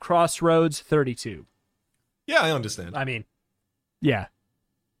 42, crossroads 32. Yeah, I understand. I mean, yeah.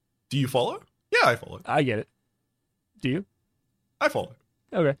 Do you follow? Yeah, I follow. I get it. Do you? I follow.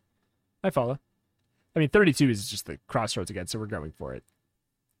 Okay. I follow. I mean, 32 is just the crossroads again, so we're going for it.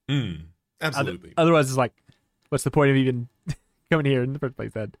 Absolutely. Otherwise, it's like, what's the point of even coming here in the first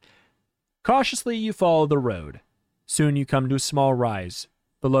place then? Cautiously, you follow the road. Soon you come to a small rise.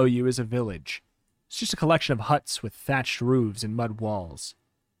 Below you is a village. It's just a collection of huts with thatched roofs and mud walls.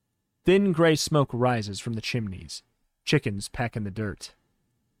 Thin gray smoke rises from the chimneys. Chickens peck in the dirt.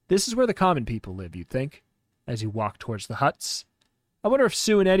 This is where the common people live, you'd think, as you walk towards the huts. I wonder if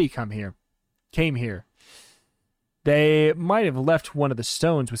Sue and Eddie came here. They might have left one of the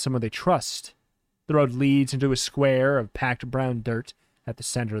stones with someone they trust. The road leads into a square of packed brown dirt at the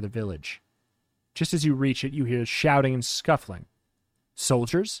center of the village. Just as you reach it, you hear shouting and scuffling.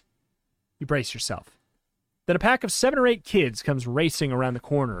 Soldiers? You brace yourself. Then a pack of 7 or 8 kids comes racing around the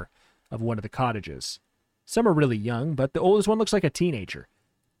corner of one of the cottages. Some are really young, but the oldest one looks like a teenager.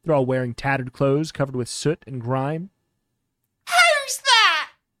 They're all wearing tattered clothes covered with soot and grime. Who's that?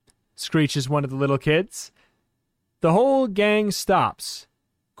 Screeches one of the little kids. The whole gang stops.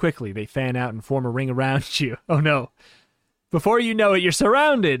 Quickly, they fan out and form a ring around you. Oh no. Before you know it, you're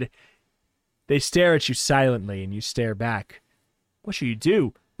surrounded. They stare at you silently, and you stare back. What should you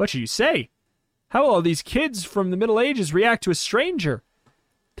do? What should you say? How will all these kids from the Middle Ages react to a stranger?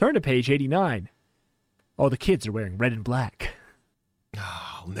 Turn to page 89. All the kids are wearing red and black.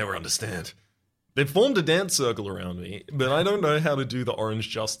 I'll never understand. They've formed a dance circle around me, but I don't know how to do the orange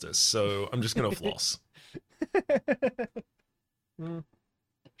justice, so I'm just gonna floss.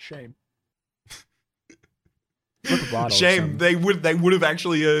 Shame. Shame. They would have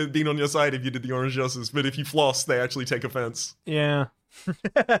actually been on your side if you did the orange justice, but if you floss, they actually take offense. Yeah. What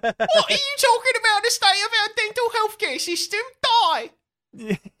are you talking about? The state of our dental healthcare system?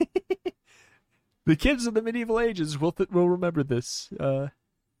 Die! The kids of the medieval ages will remember this.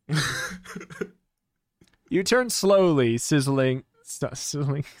 You turn slowly, sizing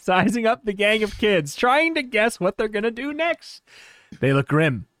up the gang of kids, trying to guess what they're gonna do next. They look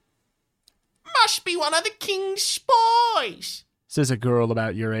grim. Must be one of the king's spies, Says a girl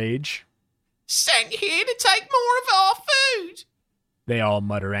about your age. sent here to take more of our food. They all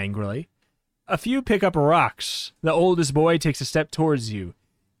mutter angrily. A few pick up rocks. The oldest boy takes a step towards you.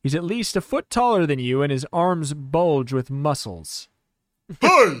 He's at least a foot taller than you, and his arms bulge with muscles.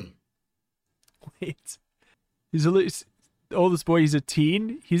 Hey! Wait. The oldest boy, he's a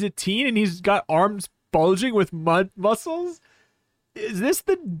teen? He's a teen, and he's got arms bulging with muscles? Is this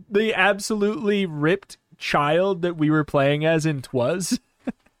the absolutely ripped child that we were playing as in Twas?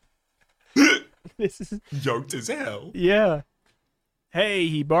 This is Yoked as hell. Yeah. Hey,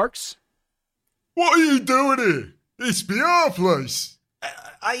 he barks. What are you doing here? It's be our place.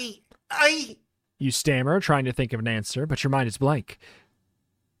 You stammer, trying to think of an answer, but your mind is blank.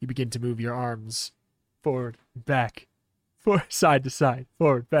 You begin to move your arms forward, back, side to side,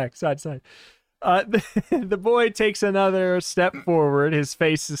 forward, back, side to side. The boy takes another step forward. His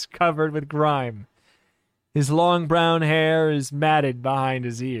face is covered with grime. His long brown hair is matted behind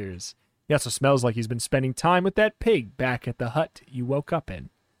his ears. He also smells like he's been spending time with that pig back at the hut you woke up in.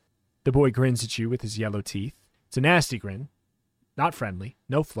 The boy grins at you with his yellow teeth. It's a nasty grin. Not friendly.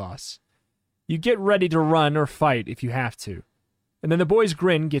 No floss. You get ready to run or fight if you have to. And then the boy's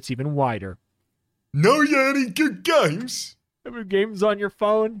grin gets even wider. Know you any good games? Ever games on your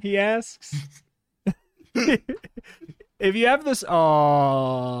phone? He asks. If you have this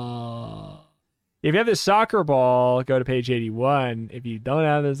soccer ball, go to page 81. If you don't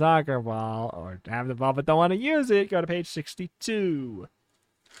have the soccer ball or have the ball but don't want to use it, go to page 62.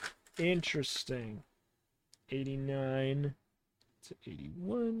 Interesting. 89 to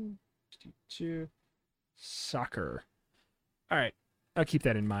 81, 62. Soccer. All right. I'll keep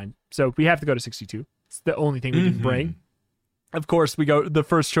that in mind. So we have to go to 62. It's the only thing we can bring. Of course, the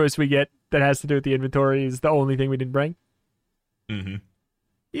first choice we get that has to do with the inventory is the only thing we didn't bring. Mm-hmm.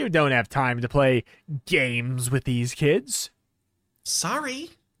 You don't have time to play games with these kids.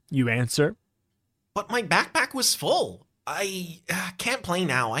 Sorry, You answer. but my backpack was full. I can't play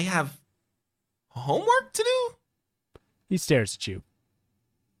now. I have homework to do. He stares at you.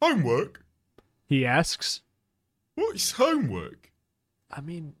 Homework? He asks. What is homework? I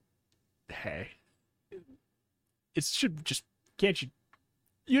mean, hey. It should just, can't you?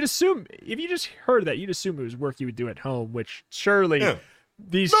 You'd assume, if you just heard that, you'd assume it was work you would do at home, which surely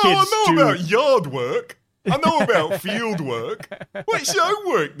these kids I know do. about yard work. I know about field work. What's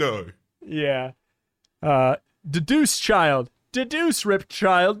homework, though? Yeah. Deduce, child. Deduce, ripped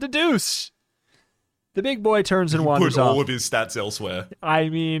child. Deduce. The big boy turns and wanders Put off. all of his stats elsewhere. I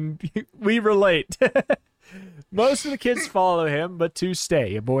mean, we relate. Most of the kids follow him, but 2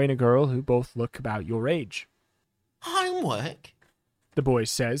 stay, a boy and a girl who both look about your age. Homework? The boy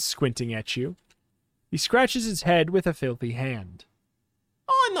says, squinting at you. He scratches his head with a filthy hand.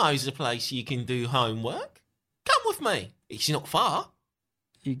 I knows a place you can do homework. Come with me. It's not far.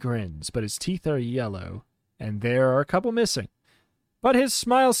 He grins, but his teeth are yellow, and there are a couple missing. But his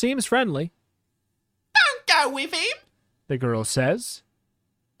smile seems friendly, Don't go with him. the girl says.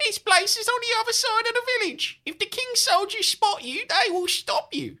 His place is on the other side of the village. If the king's soldiers spot you, they will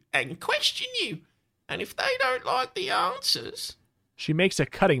stop you and question you. And if they don't like the answers... She makes a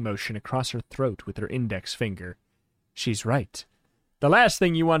cutting motion across her throat with her index finger. She's right. The last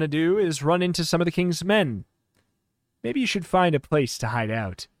thing you want to do is run into some of the king's men. Maybe you should find a place to hide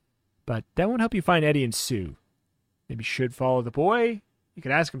out. But that won't help you find Eddie and Sue. Maybe you should follow the boy. You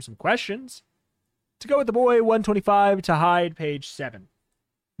could ask him some questions. To go with the boy, 125. To hide, page 7.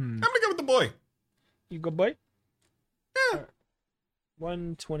 I'm gonna go with the boy. You go, boy? Yeah.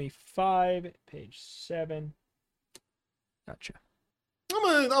 125, page 7. Gotcha.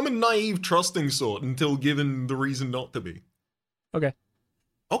 I'm a naive, trusting sort until given the reason not to be. Okay.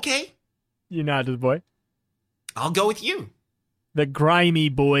 Okay. You nod to the boy. I'll go with you. The grimy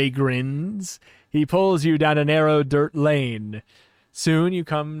boy grins. He pulls you down a narrow dirt lane. Soon you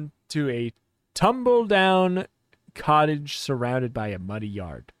come to a tumble-down cottage surrounded by a muddy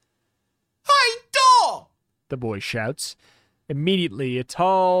yard. Hey, door! The boy shouts. Immediately, a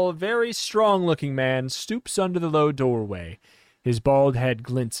tall, very strong-looking man stoops under the low doorway. His bald head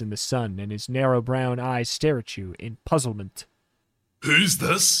glints in the sun, and his narrow brown eyes stare at you in puzzlement. Who's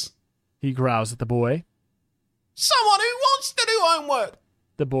this? He growls at the boy. Someone who wants to do homework.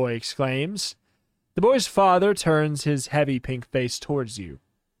 The boy exclaims. The boy's father turns his heavy pink face towards you.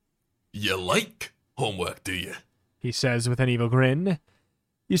 You like homework, do you? He says with an evil grin.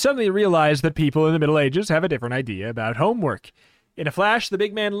 You suddenly realize that people in the Middle Ages have a different idea about homework. In a flash, the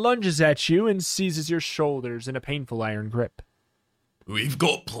big man lunges at you and seizes your shoulders in a painful iron grip. We've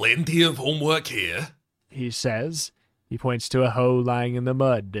got plenty of homework here. He says. He points to a hoe lying in the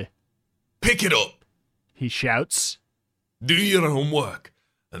mud. Pick it up. He shouts. Do your homework,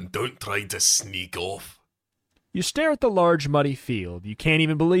 and don't try to sneak off. You stare at the large muddy field. You can't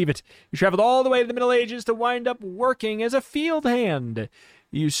even believe it. You traveled all the way to the Middle Ages to wind up working as a field hand.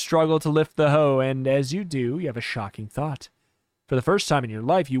 You struggle to lift the hoe, and as you do, you have a shocking thought. For the first time in your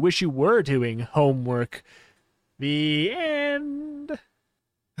life, you wish you were doing homework. The end.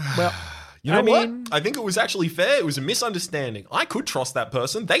 Well, You know I what? mean, I think it was actually fair. It was a misunderstanding. I could trust that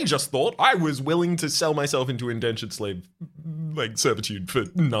person. They just thought I was willing to sell myself into indentured slave, servitude for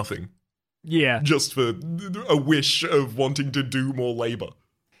nothing. yeah. Just for a wish of wanting to do more labor.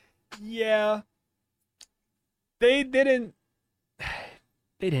 Yeah. They didn't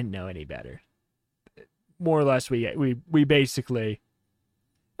know any better. More or less, we basically.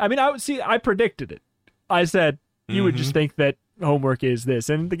 I mean, I predicted it. I said you would just think that homework is this,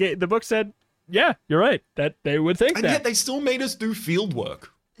 and the book said, yeah, you're right, that they would think And that. yet they still made us do field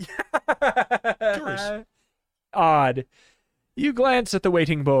work. Curious. Odd. You glance at the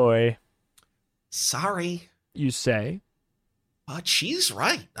waiting boy. Sorry, You say. but she's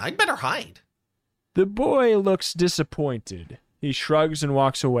right. I'd better hide. The boy looks disappointed. He shrugs and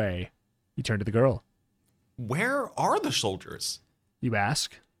walks away. You turn to the girl. Where are the soldiers? You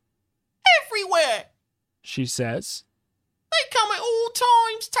ask. Everywhere. She says. They come at all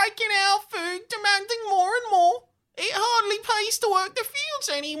times, taking our food, demanding more and more. It hardly pays to work the fields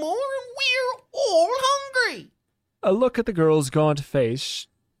anymore, and we're all hungry. A look at the girl's gaunt face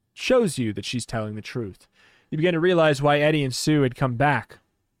shows you that she's telling the truth. You begin to realize why Eddie and Sue had come back.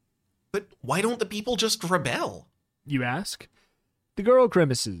 But why don't the people just rebel? You ask. The girl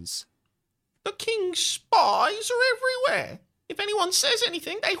grimaces. The king's spies are everywhere. If anyone says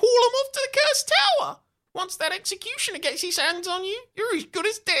anything, they haul them off to the cursed tower. Once that executioner gets his hands on you, you're as good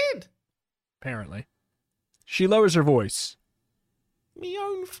as dead. Apparently. She lowers her voice. Me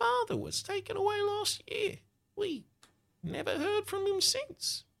own father was taken away last year. We never heard from him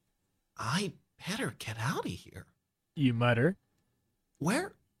since. I better get out of here. You mutter.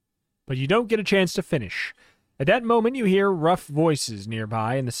 Where? But you don't get a chance to finish. At that moment, you hear rough voices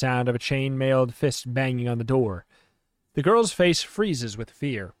nearby and the sound of a chain-mailed fist banging on the door. The girl's face freezes with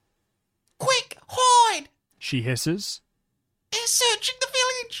fear. Quick, hide! She hisses. They're searching the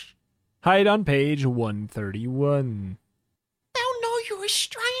village. Hide on page 131. They'll know you're a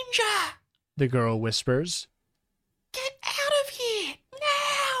stranger. The girl whispers. Get out of here,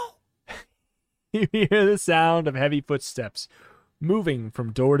 now! You hear the sound of heavy footsteps moving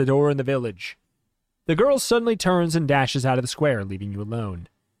from door to door in the village. The girl suddenly turns and dashes out of the square, leaving you alone.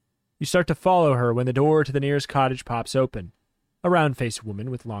 You start to follow her when the door to the nearest cottage pops open. A round-faced woman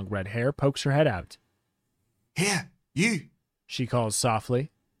with long red hair pokes her head out. Here, you. She calls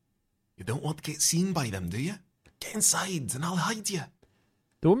softly. You don't want to get seen by them, do you? Get inside and I'll hide you.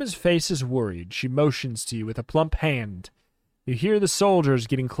 The woman's face is worried. She motions to you with a plump hand. You hear the soldiers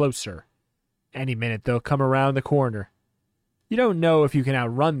getting closer. Any minute they'll come around the corner. You don't know if you can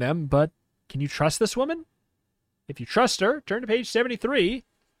outrun them, but can you trust this woman? If you trust her, turn to page 73.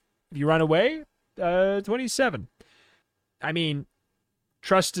 If you run away, 27. I mean,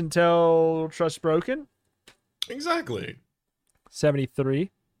 trust until trust broken? Exactly.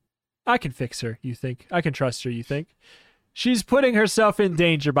 73. I can fix her, you think. I can trust her, you think. She's putting herself in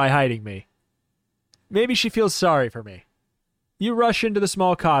danger by hiding me. Maybe she feels sorry for me. You rush into the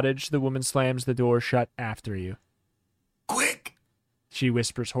small cottage. The woman slams the door shut after you. Quick! She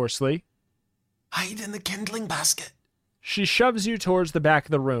whispers hoarsely. Hide in the kindling basket. She shoves you towards the back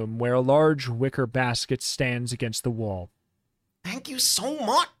of the room, where a large wicker basket stands against the wall. Thank you so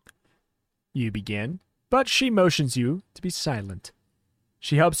much. You begin, but she motions you to be silent.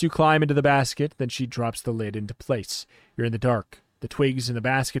 She helps you climb into the basket, then she drops the lid into place. You're in the dark. The twigs in the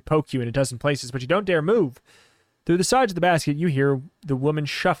basket poke you in a dozen places, but you don't dare move. Through the sides of the basket, you hear the woman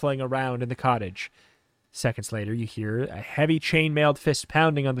shuffling around in the cottage. Seconds later, you hear a heavy chain-mailed fist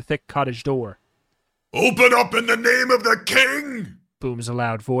pounding on the thick cottage door. Open up in the name of the king! Booms a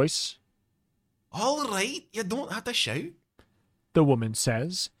loud voice. All right, you don't have to shout. The woman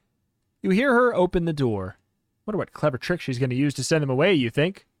says. You hear her open the door. Wonder what clever trick she's going to use to send them away, you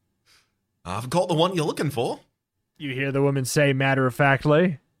think? I've got the one you're looking for. You hear the woman say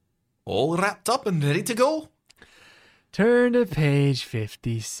matter-of-factly. All wrapped up and ready to go. Turn to page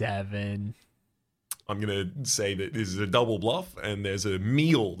 57. I'm going to say that this is a double bluff and there's a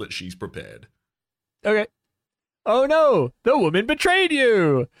meal that she's prepared. Okay. Oh no! The woman betrayed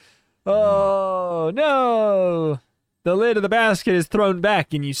you! Oh no! The lid of the basket is thrown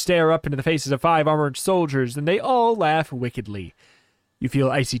back and you stare up into the faces of 5 armored soldiers and they all laugh wickedly. You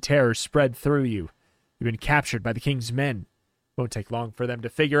feel icy terror spread through you. You've been captured by the king's men. Won't take long for them to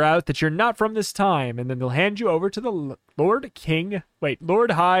figure out that you're not from this time, and then they'll hand you over to the Lord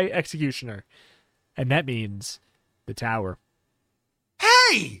High Executioner. And that means the tower.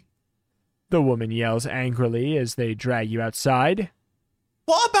 Hey! The woman yells angrily as they drag you outside.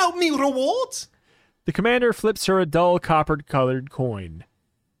 What about me rewards? The commander flips her a dull copper-colored coin.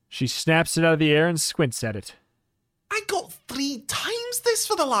 She snaps it out of the air and squints at it. I got 3 times this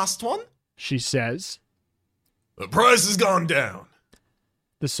for the last one, she says. The price has gone down.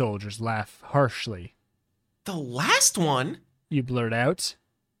 The soldiers laugh harshly. The last one? You blurt out.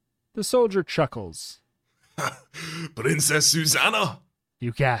 The soldier chuckles. Princess Susanna.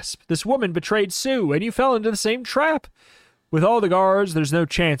 You gasp. This woman betrayed Sue, and you fell into the same trap. With all the guards, there's no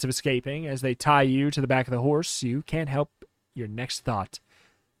chance of escaping. As they tie you to the back of the horse, you can't help your next thought.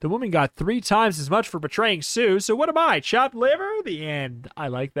 The woman got 3 times as much for betraying Sue, so what am I, chopped liver? The end. I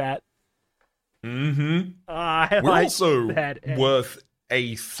like that. Mm-hmm. I We're like also that end. worth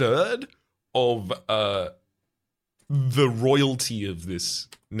a third of the royalty of this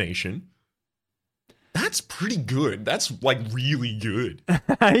nation. That's pretty good. That's like really good.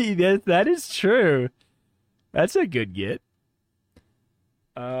 That is true. That's a good get.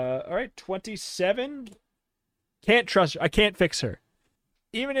 All right, 27. Can't trust her. I can't fix her.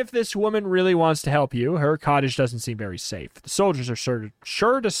 Even if this woman really wants to help you, her cottage doesn't seem very safe. The soldiers are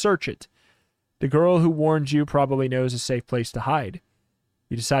sure to search it. The girl who warned you probably knows a safe place to hide.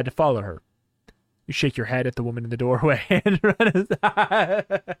 You decide to follow her. You shake your head at the woman in the doorway and run aside.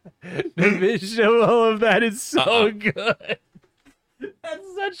 The visual of that is so good.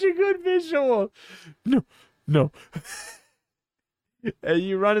 That's such a good visual. No. And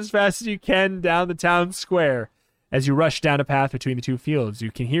you run as fast as you can down the town square. As you rush down a path between the 2 fields,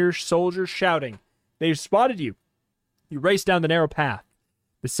 you can hear soldiers shouting. They've spotted you. You race down the narrow path.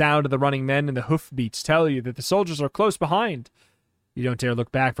 The sound of the running men and the hoofbeats tell you that the soldiers are close behind. You don't dare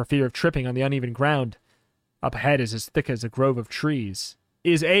look back for fear of tripping on the uneven ground. Up ahead is as thick as a grove of trees.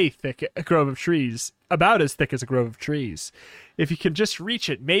 About as thick as a grove of trees. If you can just reach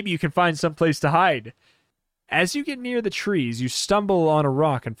it, maybe you can find some place to hide. As you get near the trees, you stumble on a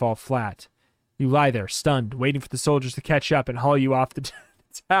rock and fall flat. You lie there, stunned, waiting for the soldiers to catch up and haul you off the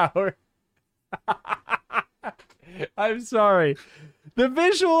tower. I'm sorry. The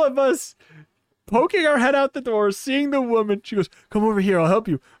visual of us poking our head out the door, seeing the woman, she goes, "Come over here, I'll help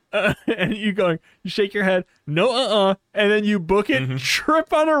you." And you shake your head, "No, and then you book it,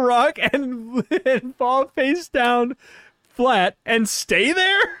 trip on a rock, and fall face down flat, and stay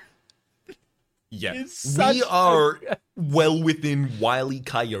there? Yeah, we are well within Wile E.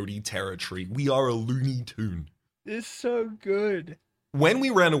 Coyote territory. We are a Looney Tune. It's so good. When we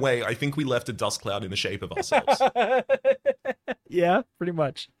ran away, I think we left a dust cloud in the shape of ourselves. Yeah, pretty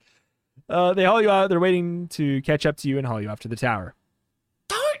much. They haul you out. They're waiting to catch up to you and haul you off to the tower.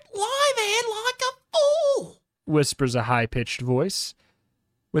 Don't lie there like a fool, Whispers a high-pitched voice.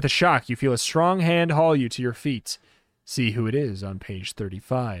 With a shock, you feel a strong hand haul you to your feet. See who it is on page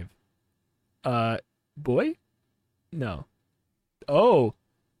 35. Boy? No. Oh.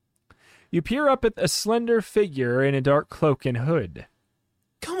 You peer up at a slender figure in a dark cloak and hood.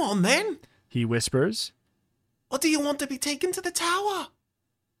 Come on, then. He whispers. Or do you want to be taken to the tower?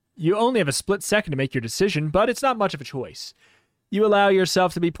 You only have a split second to make your decision, but it's not much of a choice. You allow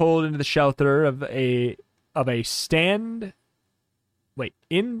yourself to be pulled into the shelter of a stand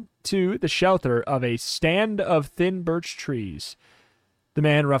into the shelter of a stand of thin birch trees. The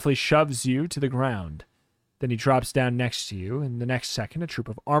man roughly shoves you to the ground. Then he drops down next to you, and the next second a troop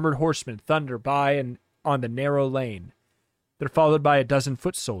of armored horsemen thunder by and on the narrow lane. They're followed by a dozen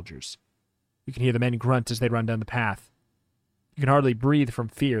foot soldiers. You can hear the men grunt as they run down the path. You can hardly breathe from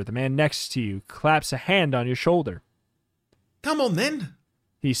fear. The man next to you claps a hand on your shoulder. Come on then,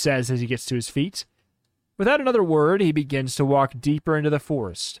 He says as he gets to his feet. Without another word, he begins to walk deeper into the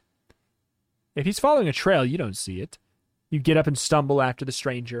forest. If he's following a trail, you don't see it. You get up and stumble after the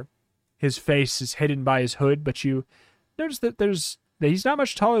stranger. His face is hidden by his hood, but you notice that he's not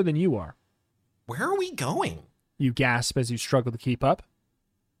much taller than you are. Where are we going? You gasp as you struggle to keep up,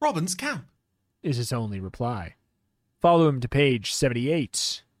 Robin's camp. is his only reply. Follow him to page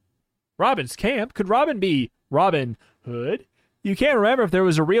 78. Robin's camp? Could Robin be Robin Hood? You can't remember if there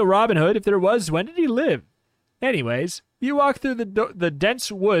was a real Robin Hood. If there was, when did he live? Anyways, you walk through the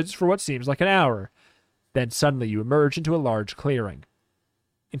dense woods for what seems like an hour. Then suddenly you emerge into a large clearing.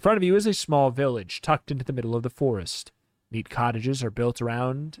 In front of you is a small village tucked into the middle of the forest. Neat cottages are built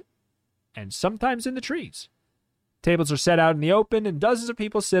around and sometimes in the trees. Tables are set out in the open, and dozens of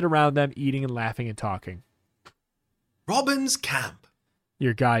people sit around them, eating and laughing and talking. Robin's camp.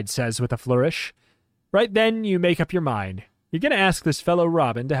 Your guide says with a flourish. Right then, you make up your mind. You're going to ask this fellow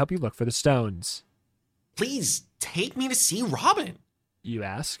Robin to help you look for the stones. Please take me to see Robin. You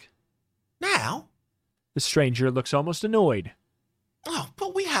ask. Now? The stranger looks almost annoyed. Oh,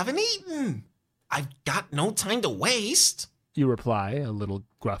 but we haven't eaten. I've got no time to waste. You reply, a little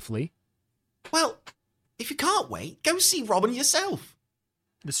gruffly. Well, if you can't wait, go see Robin yourself.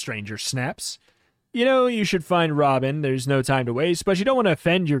 The stranger snaps. You know, you should find Robin. There's no time to waste, but you don't want to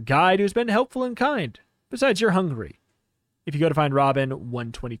offend your guide who's been helpful and kind. Besides, you're hungry. If you go to find Robin,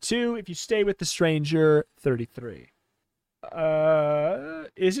 122. If you stay with the stranger, 33.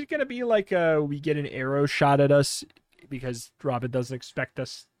 Is it going to be like we get an arrow shot at us because Robin doesn't expect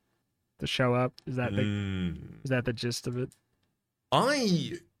us to show up? Is that the gist of it?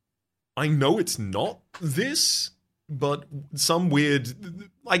 I know it's not this, but some weird,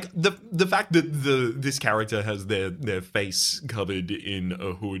 like the fact that this character has their face covered in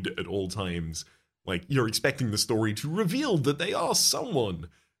a hood at all times, like you're expecting the story to reveal that they are someone.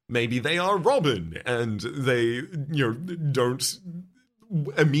 Maybe they are Robin, and they don't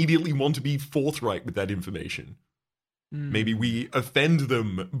immediately want to be forthright with that information. Maybe we offend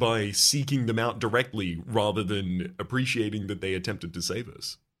them by seeking them out directly rather than appreciating that they attempted to save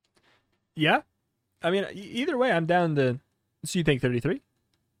us. Yeah. I mean, either way, I'm down to... So you think 33?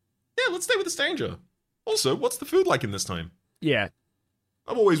 Yeah, let's stay with the stranger. Also, what's the food like in this time? Yeah.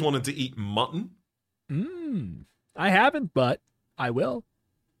 I've always wanted to eat mutton. I haven't, but I will.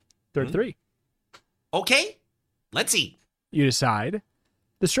 33. Okay, let's eat. You decide.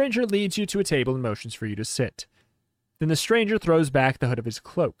 The stranger leads you to a table and motions for you to sit. Then the stranger throws back the hood of his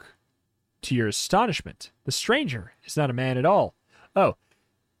cloak. To your astonishment, the stranger is not a man at all. Oh,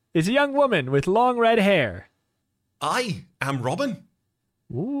 it's a young woman with long red hair. I am Robin.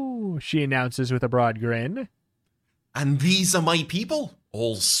 Ooh, she announces with a broad grin. And these are my people,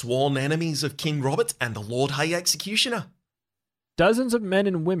 all sworn enemies of King Robert and the Lord High Executioner. Dozens of men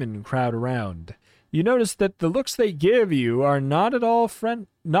and women crowd around. You notice that the looks they give you are not all friendly.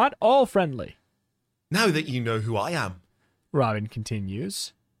 Now that you know who I am, Robin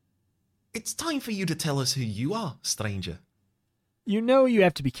continues. It's time for you to tell us who you are, stranger. You know you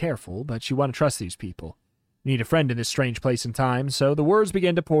have to be careful, but you want to trust these people. You need a friend in this strange place and time, so the words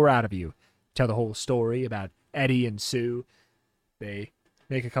begin to pour out of you. Tell the whole story about Eddie and Sue. They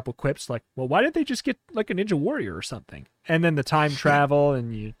make a couple quips like, well, why didn't they just get like a ninja warrior or something? And then the time travel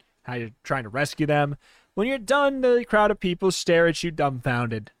and how you're trying to rescue them. When you're done, the crowd of people stare at you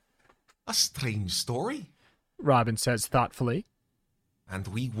dumbfounded. A strange story, Robin says thoughtfully. And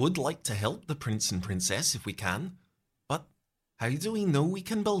we would like to help the prince and princess if we can. But how do we know we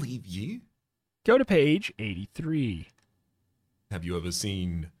can believe you? Go to page 83. Have you ever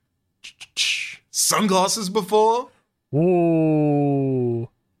seen sunglasses before?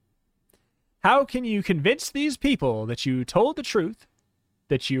 Whoa. How can you convince these people that you told the truth,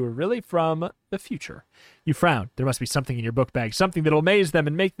 that you were really from the future? You frown. There must be something in your book bag, something that'll amaze them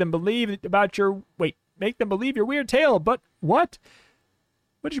and make them believe make them believe your weird tale. But what?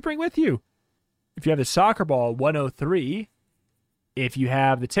 What did you bring with you? If you have the soccer ball, 103. If you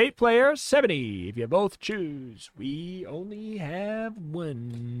have the tape player, 70. If you both choose, we only have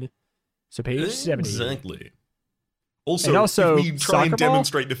one. So page 70. Exactly. Also, and also if we try and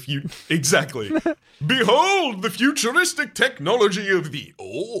demonstrate the future. Exactly. Behold the futuristic technology of the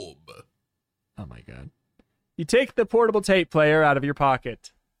orb. Oh my god. You take the portable tape player out of your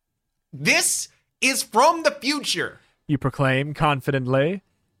pocket. This is from the future. You proclaim confidently.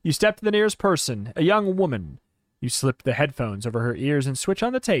 You step to the nearest person, a young woman. You slip the headphones over her ears and switch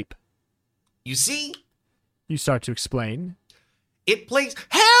on the tape. You see? You start to explain. It plays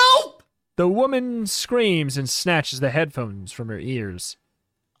help! The woman screams and snatches the headphones from her ears.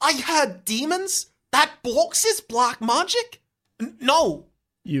 I heard demons? That box is black magic? No.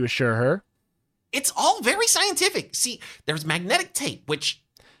 You assure her. It's all very scientific. See, there's magnetic tape, which...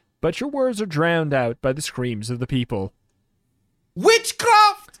 But your words are drowned out by the screams of the people.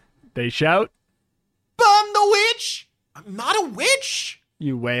 Witchcraft! They shout. Burn the witch! I'm not a witch!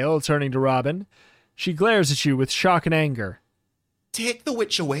 You wail, turning to Robin. She glares at you with shock and anger. Take the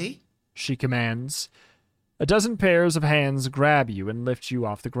witch away. She commands. A dozen pairs of hands grab you and lift you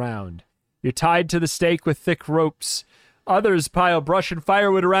off the ground. You're tied to the stake with thick ropes. Others pile brush and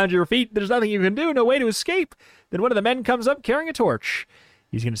firewood around your feet. There's nothing you can do, no way to escape. Then one of the men comes up carrying a torch.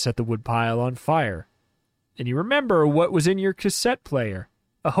 He's going to set the wood pile on fire. And you remember what was in your cassette player.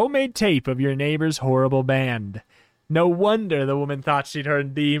 A homemade tape of your neighbor's horrible band. No wonder the woman thought she'd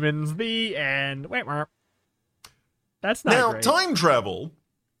heard demons. The end. Wait, that's not Now, great. time travel,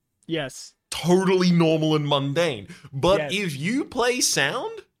 Yes. totally normal and mundane. But Yes. if you play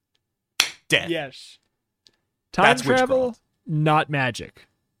sound, death. Yes. Time That's travel, witchcraft. not magic.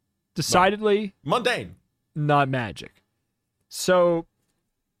 Decidedly Mundane. not magic. So,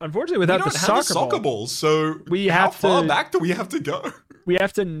 unfortunately, We without don't the have a soccer soccer ball, ball, so we how have far to- back do we have to go? we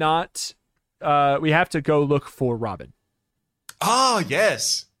have to not. We have to go look for Robin. Ah,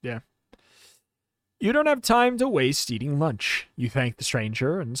 yes. Yeah. You don't have time to waste eating lunch. You thank the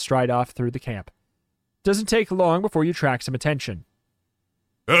stranger and stride off through the camp. Doesn't take long before you attract some attention.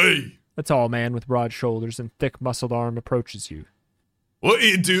 Hey, A tall man with broad shoulders and thick muscled arm approaches you. what are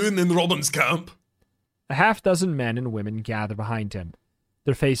you doing in Robin's camp? A half-dozen men and women gather behind him.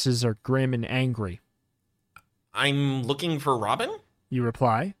 Their faces are grim and angry. I'm looking for Robin? You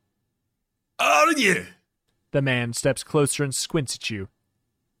reply. Are you? The man steps closer and squints at you.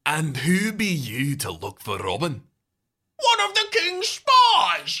 And who be you to look for Robin? One of the king's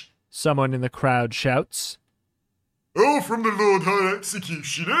spies! Someone in the crowd shouts. Oh, from the Lord High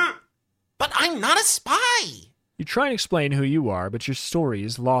Executioner. But I'm not a spy! You try and explain who you are, but your story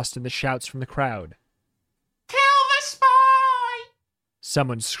is lost in the shouts from the crowd. Kill the spy!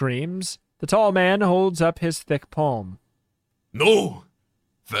 Someone screams. The tall man holds up his thick palm. No.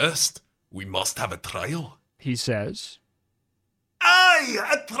 First, we must have a trial. He says. Aye,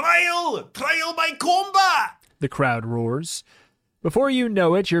 a trial! Trial by combat! The crowd roars. Before you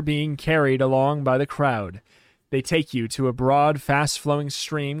know it, you're being carried along by the crowd. They take you to a broad, fast-flowing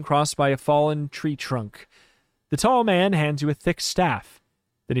stream crossed by a fallen tree trunk. The tall man hands you a thick staff.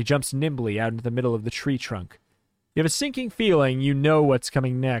 Then he jumps nimbly out into the middle of the tree trunk. You have a sinking feeling you know what's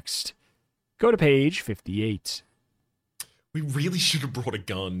coming next. Go to page 58. We really should have brought a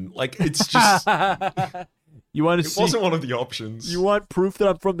gun. Like, it's just... You want to It see... wasn't one of the options. You want proof that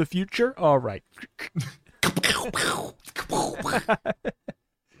I'm from the future? All right.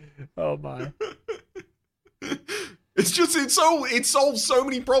 Oh, my. It's just it solves so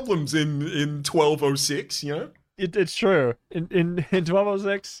many problems in 1206, you know? It's true. In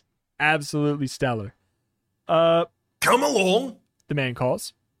 1206, absolutely stellar. Come along, The man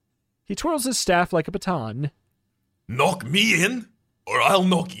calls. He twirls his staff like a baton. knock me in, or I'll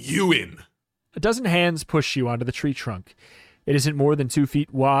knock you in. A dozen hands push you onto the tree trunk. It isn't more than 2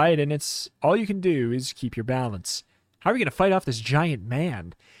 feet wide, and it's all you can do is keep your balance. How are you going to fight off this giant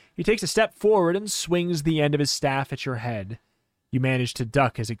man? He takes a step forward and swings the end of his staff at your head. You manage to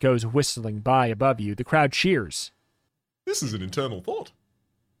duck as it goes whistling by above you. The crowd cheers. This is an internal thought.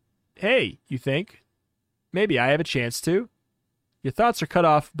 Hey, you think? Maybe I have a chance to. Your thoughts are cut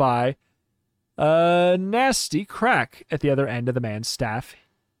off by a nasty crack at the other end of the man's staff.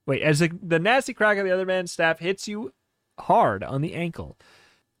 Wait, as the nasty crack at the other man's staff hits you hard on the ankle.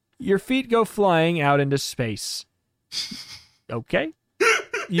 Your feet go flying out into space. Okay.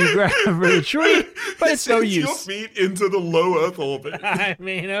 You grab a tree, but it's no Sends use. your feet into the low Earth orbit. I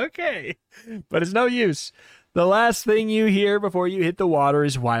mean, okay. But it's no use. The last thing you hear before you hit the water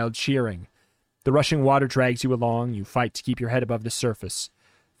is wild cheering. The rushing water drags you along. You fight to keep your head above the surface.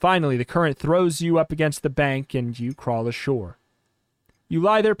 Finally, the current throws you up against the bank and you crawl ashore. You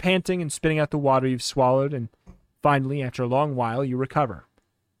lie there panting and spitting out the water you've swallowed, and finally, after a long while, you recover.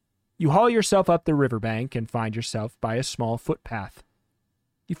 You haul yourself up the riverbank and find yourself by a small footpath.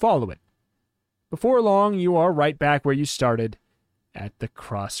 You follow it. Before long, you are right back where you started, at the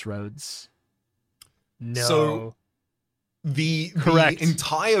crossroads. No. So, Correct. The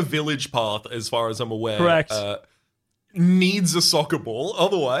entire village path, as far as I'm aware, Correct. Needs a soccer ball.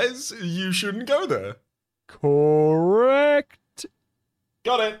 Otherwise, you shouldn't go there. Correct.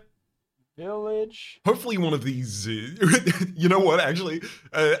 Got it. Village. Hopefully one of these... you know what, actually?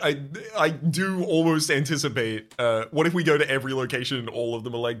 I do almost anticipate... what if we go to every location and all of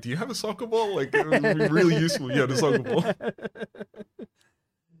them are like, do you have a soccer ball? Like, it would be really useful if you had a soccer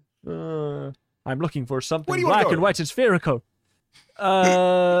ball. I'm looking for something Where do you wanna black go? and white and spherical.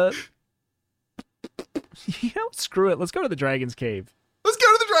 You know, screw it. Let's go to the Dragon's Cave. Let's go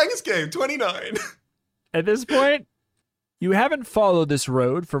to the Dragon's Cave, 29. At this point, you haven't followed this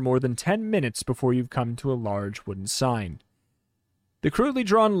road for more than 10 minutes before you've come to a large wooden sign. The crudely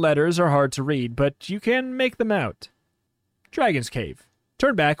drawn letters are hard to read, but you can make them out. Dragon's Cave.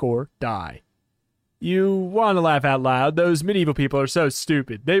 Turn back or die. You want to laugh out loud. Those medieval people are so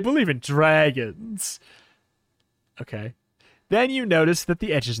stupid. They believe in dragons. Okay. Then you notice that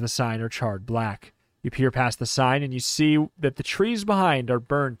the edges of the sign are charred black. You peer past the sign and you see that the trees behind are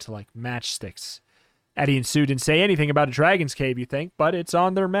burnt like matchsticks. Eddie and Sue didn't say anything about a Dragon's Cave, you think, but it's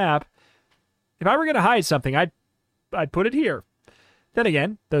on their map. If I were going to hide something, I'd put it here. Then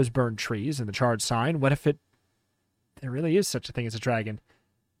again, those burned trees and the charred sign, what if there really is such a thing as a dragon?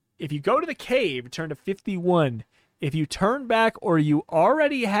 If you go to the cave, turn to 51. If you turn back or you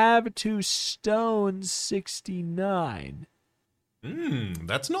already have to stone 69.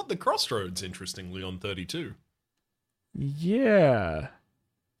 That's not the crossroads, interestingly, on 32. Yeah.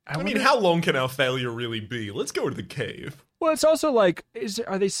 I mean, how long can our failure really be? Let's go to the cave. Well, it's also like,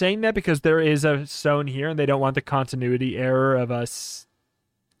 are they saying that because there is a stone here and they don't want the continuity error of us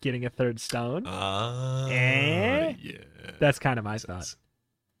getting a third stone? Yeah. That's kind of my thought.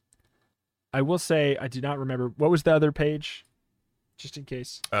 I will say, I do not remember. What was the other page? Just in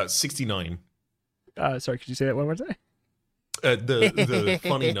case. 69. Sorry, could you say that one more time? The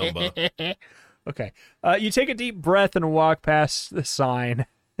funny number. Okay. You take a deep breath and walk past the sign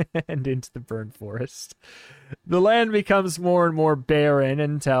and into the burned forest. The land becomes more and more barren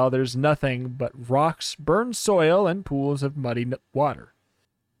until there's nothing but rocks, burned soil, and pools of muddy water.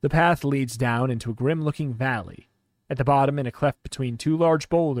 The path leads down into a grim-looking valley. At the bottom, in a cleft between two large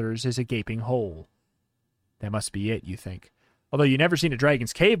boulders, is a gaping hole. That must be it, you think. Although you've never seen a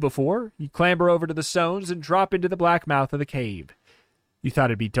dragon's cave before, you clamber over to the stones and drop into the black mouth of the cave. You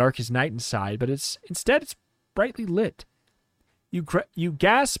thought it'd be dark as night inside, but instead it's brightly lit. You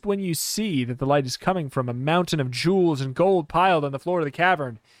gasp when you see that the light is coming from a mountain of jewels and gold piled on the floor of the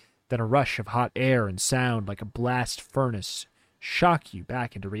cavern. Then a rush of hot air and sound like a blast furnace shock you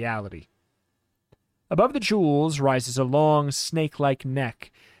back into reality. Above the jewels rises a long, snake-like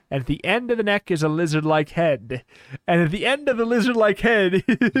neck, and at the end of the neck is a lizard-like head. And at the end of the lizard-like head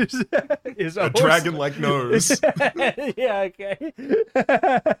is a dragon-like nose. Yeah, okay.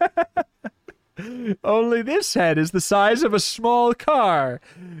 Only this head is the size of a small car.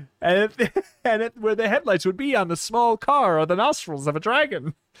 And where the headlights would be on the small car are the nostrils of a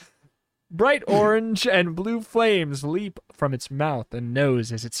dragon. Bright orange and blue flames leap from its mouth and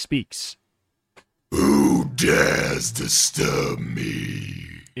nose as it speaks. Who dares disturb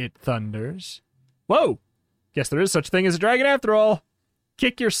me? It thunders. Whoa! Guess there is such a thing as a dragon after all.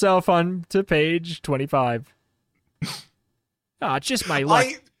 Kick yourself on to page 25. Just my luck.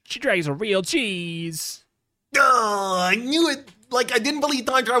 She drags a real cheese. I knew it. Like, I didn't believe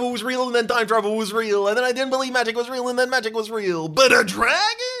time travel was real, and then time travel was real, and then I didn't believe magic was real, and then magic was real. But a dragon?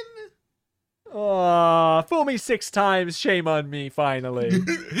 Fool me 6 times, shame on me, finally.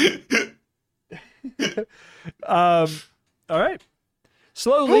 All right.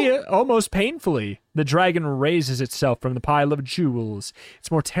 Slowly, almost painfully, the dragon raises itself from the pile of jewels.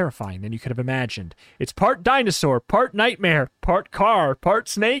 It's more terrifying than you could have imagined. It's part dinosaur, part nightmare, part car, part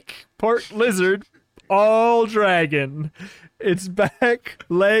snake, part lizard, all dragon. Its back,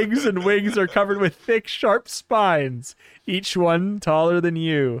 legs, and wings are covered with thick, sharp spines, each one taller than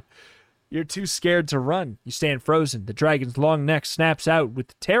you. You're too scared to run. You stand frozen. The dragon's long neck snaps out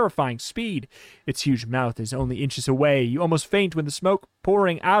with terrifying speed. Its huge mouth is only inches away. You almost faint when the smoke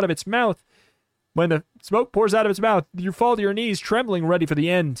pouring out of its mouth. When the smoke pours out of its mouth, you fall to your knees, trembling, ready for the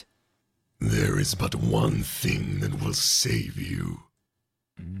end. There is but one thing that will save you.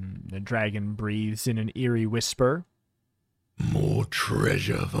 The dragon breathes in an eerie whisper. More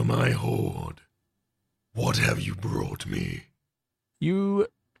treasure for my hoard. What have you brought me? You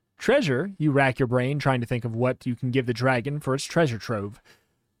rack your brain trying to think of what you can give the dragon for its treasure trove.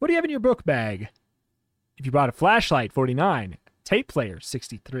 What do you have in your book bag? If you brought a flashlight, 49. Tape player,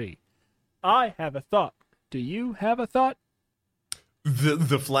 63. I have a thought. Do you have a thought?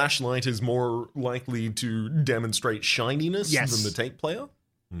 The flashlight is more likely to demonstrate shininess Yes. than the tape player?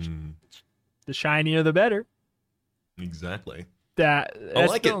 The shinier, the better. Exactly. That's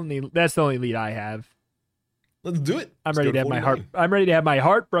like the it. That's the only lead I have. Let's do it. I'm Let's ready go to have my 49. I'm ready to have my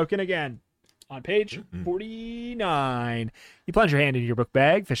heart broken again. On page 49, you plunge your hand into your book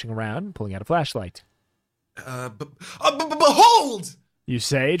bag, fishing around, pulling out a flashlight. Behold! You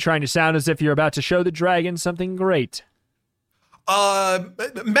say, trying to sound as if you're about to show the dragon something great.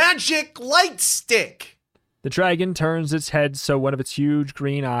 Magic light stick! The dragon turns its head so one of its huge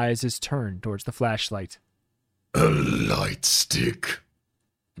green eyes is turned towards the flashlight. A light stick.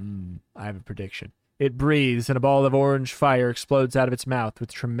 I have a prediction. It breathes, and a ball of orange fire explodes out of its mouth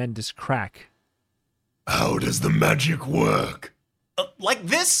with tremendous crack. How does the magic work? Like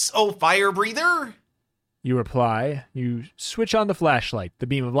this, oh fire breather? You reply. You switch on the flashlight. The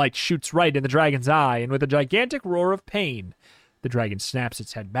beam of light shoots right in the dragon's eye, and with a gigantic roar of pain, the dragon snaps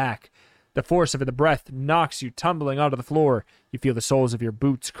its head back. The force of the breath knocks you tumbling onto the floor. You feel the soles of your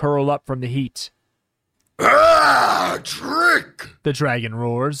boots curl up from the heat. Ah, trick! The dragon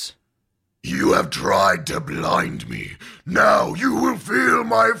roars. You have tried to blind me. Now you will feel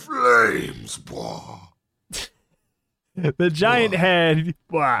my flames. Blah. The giant head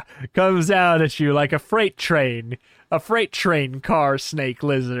comes out at you like a freight train car snake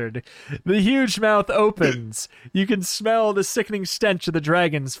lizard. The huge mouth opens. You can smell the sickening stench of the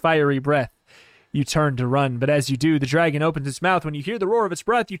dragon's fiery breath. You turn to run, but as you do, the dragon opens its mouth. When you hear the roar of its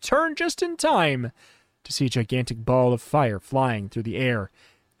breath, you turn just in time to see a gigantic ball of fire flying through the air,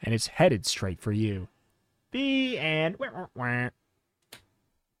 and it's headed straight for you. The end.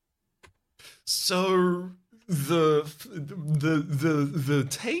 So the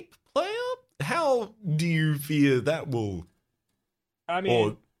tape player? How do you fear that will, I mean,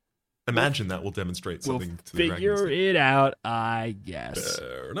 or imagine that will demonstrate we'll something to the figure dragon? it out, I guess.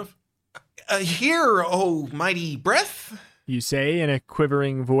 Fair enough. Here, oh mighty breath. You say in a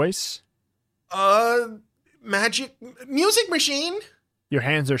quivering voice. Magic music machine. Your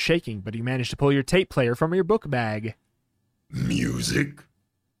hands are shaking, but you manage to pull your tape player from your book bag. Music?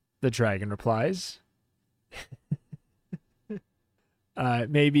 The dragon replies.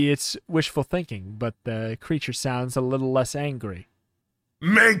 Maybe it's wishful thinking, but the creature sounds a little less angry.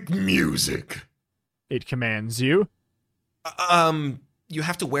 Make music. It commands you. You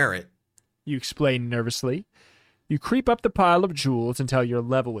have to wear it. You explain nervously. You creep up the pile of jewels until you're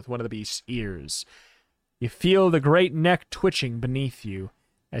level with one of the beast's ears. You feel the great neck twitching beneath you.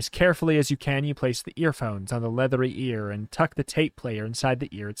 As carefully as you can, you place the earphones on the leathery ear and tuck the tape player inside the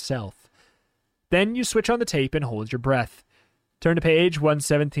ear itself. Then you switch on the tape and hold your breath. Turn to page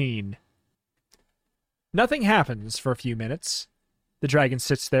 117. Nothing happens for a few minutes. The dragon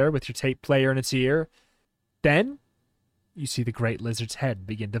sits there with your tape player in its ear. Then, you see the great lizard's head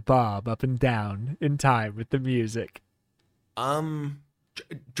begin to bob up and down in time with the music.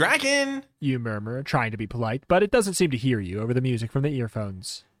 Dragon! You murmur, trying to be polite, but it doesn't seem to hear you over the music from the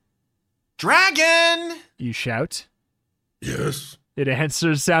earphones. Dragon! You shout. Yes? It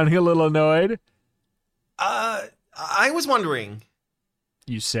answers, sounding a little annoyed. I was wondering,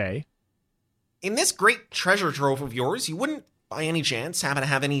 You say. in this great treasure trove of yours, you wouldn't, by any chance, happen to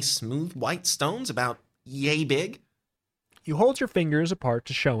have any smooth white stones about yay big? You hold your fingers apart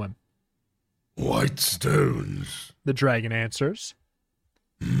to show him. White stones. The dragon answers.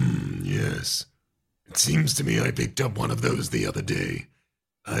 Yes. It seems to me I picked up one of those the other day.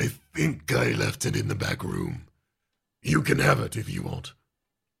 I think I left it in the back room. You can have it if you want.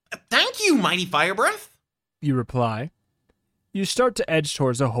 Thank you, mighty fire breath. You reply. You start to edge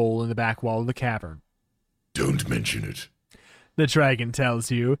towards a hole in the back wall of the cavern. Don't mention it. The dragon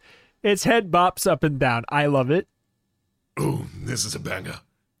tells you. Its head bops up and down. I love it. Oh, this is a banger.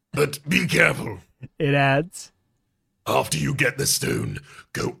 But be careful. It adds. After you get the stone,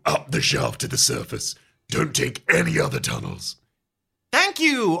 go up the shaft to the surface. Don't take any other tunnels. Thank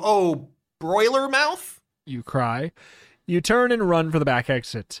you, oh broiler mouth. You cry. You turn and run for the back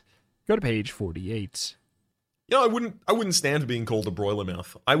exit. Go to page 48. You know, I wouldn't stand being called a broiler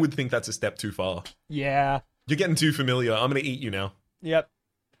mouth. I would think that's a step too far. Yeah. You're getting too familiar. I'm gonna eat you now. Yep.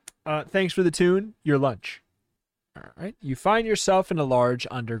 Thanks for the tune. Your lunch. All right. You find yourself in a large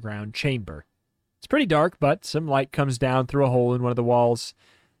underground chamber. It's pretty dark, but some light comes down through a hole in one of the walls.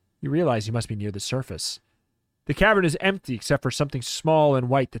 You realize you must be near the surface. The cavern is empty except for something small and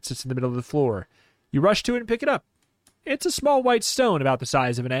white that sits in the middle of the floor. You rush to it and pick it up. It's a small white stone about the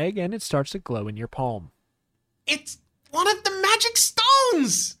size of an egg, and it starts to glow in your palm. It's one of the magic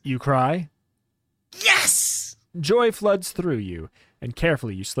stones. You cry. Yes. Joy floods through you, and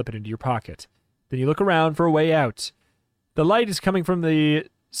carefully you slip it into your pocket. Then you look around for a way out. The light is coming from a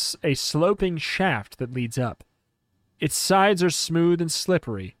sloping shaft that leads up. Its sides are smooth and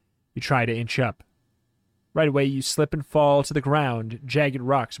slippery. You try to inch up. Right away, you slip and fall to the ground. Jagged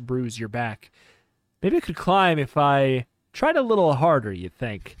rocks bruise your back. Maybe I could climb if I tried a little harder, you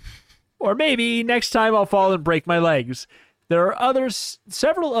think. Or maybe next time I'll fall and break my legs. There are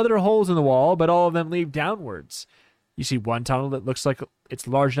several other holes in the wall, but all of them lead downwards. You see one tunnel that looks like it's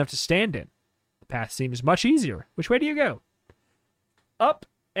large enough to stand in. The path seems much easier. Which way do you go? Up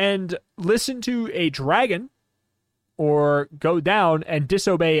and listen to a dragon, or go down and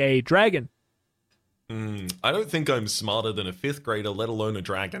disobey a dragon? I don't think I'm smarter than a 5th grader, let alone a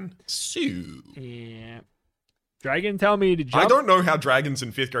dragon. Sue. Yeah. Dragon, tell me to jump. I don't know how dragons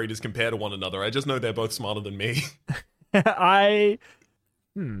and 5th graders compare to one another. I just know they're both smarter than me. I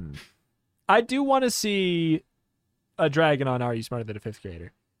do want to see a dragon on Are You Smarter Than a 5th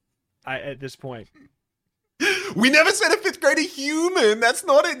Grader? At this point. We never said a 5th grader human. That's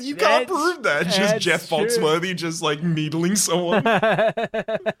not it. You can't prove that. Just Jeff Foxworthy just like needling someone.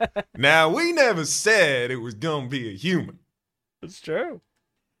 Now, we never said it was going to be a human. It's true.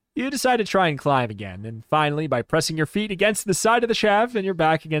 You decide to try and climb again, and finally, by pressing your feet against the side of the shaft and your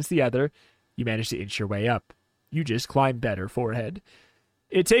back against the other, you manage to inch your way up. You just climb better, forehead.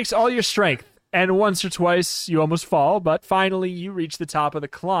 It takes all your strength, and once or twice you almost fall, but finally you reach the top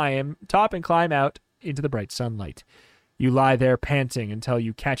and climb out into the bright sunlight. You lie there panting until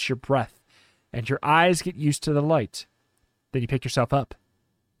you catch your breath, and your eyes get used to the light. Then you pick yourself up.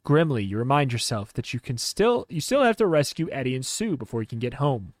 Grimly, you remind yourself that you still have to rescue Eddie and Sue before you can get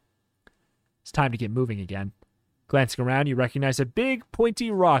home. It's time to get moving again. Glancing around, you recognize a big, pointy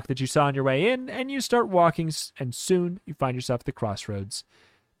rock that you saw on your way in, and you start walking, and soon you find yourself at the crossroads.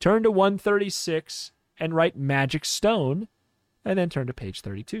 Turn to 136 and write Magic Stone, and then turn to page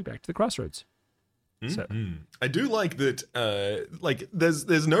 32, back to the crossroads. So. I do like that,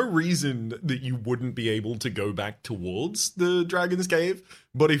 there's no reason that you wouldn't be able to go back towards the dragon's cave,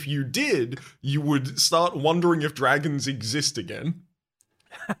 but if you did, you would start wondering if dragons exist again.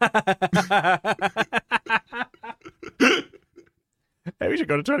 Hey, we should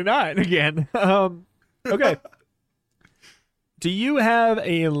go to 29 again. Okay. Do you have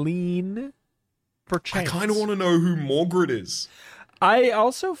a lean for chance? I kind of want to know who Morgred is. I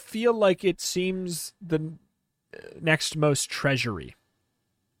also feel like it seems the next most treasury.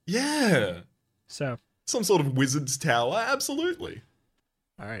 Yeah. So. Some sort of wizard's tower, absolutely.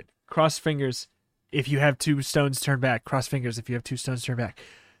 All right. Cross fingers if you have 2 stones, turn back. Cross fingers if you have 2 stones, turn back.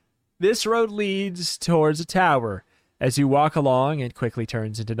 This road leads towards a tower. As you walk along, it quickly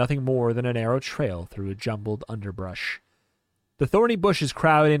turns into nothing more than a narrow trail through a jumbled underbrush. The thorny bushes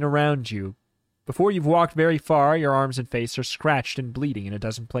crowd in around you. Before you've walked very far, your arms and face are scratched and bleeding in a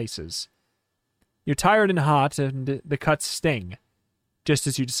dozen places. You're tired and hot, and the cuts sting. Just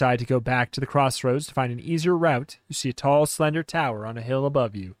as you decide to go back to the crossroads to find an easier route, you see a tall, slender tower on a hill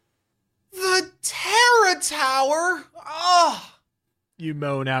above you. The Terror Tower? Oh! You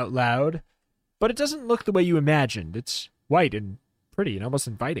moan out loud. But it doesn't look the way you imagined. It's white and pretty and almost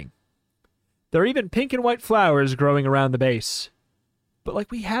inviting. There are even pink and white flowers growing around the base. But like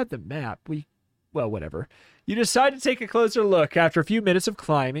we had the map, well, whatever. You decide to take a closer look. After a few minutes of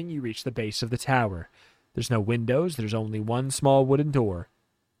climbing, you reach the base of the tower. There's no windows. There's only one small wooden door.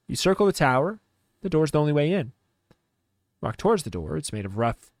 You circle the tower. The door's the only way in. Walk towards the door. It's made of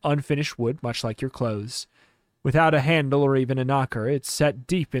rough, unfinished wood, much like your clothes. Without a handle or even a knocker, it's set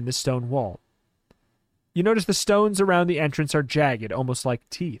deep in the stone wall. You notice the stones around the entrance are jagged, almost like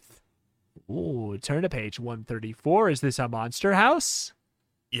teeth. Ooh, turn to page 134. Is this a monster house?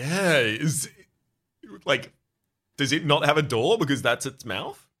 Yeah, does it not have a door because that's its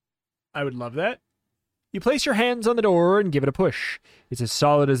mouth? I would love that. You place your hands on the door and give it a push. It's as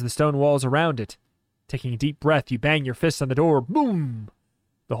solid as the stone walls around it. Taking a deep breath, you bang your fist on the door. Boom!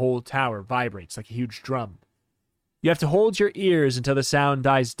 The whole tower vibrates like a huge drum. You have to hold your ears until the sound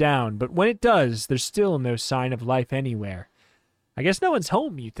dies down, but when it does, there's still no sign of life anywhere. I guess no one's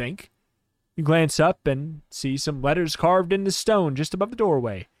home, you think. You glance up and see some letters carved into stone just above the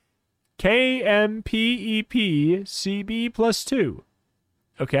doorway. KMPEPCB+2.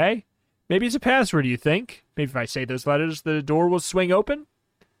 Okay. Maybe it's a password, you think? Maybe if I say those letters, the door will swing open?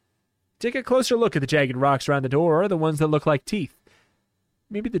 Take a closer look at the jagged rocks around the door, the ones that look like teeth.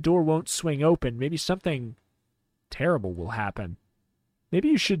 Maybe the door won't swing open. Maybe something terrible will happen. Maybe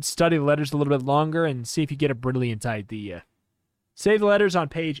you should study the letters a little bit longer and see if you get a brilliant idea. Save the letters on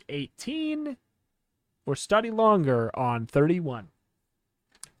page 18, or study longer on 31.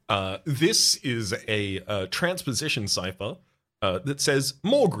 This is a transposition cipher that says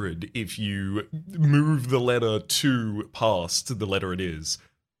Morgrid if you move the letter 2 past the letter it is.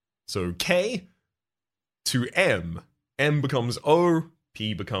 So K to M. M becomes O,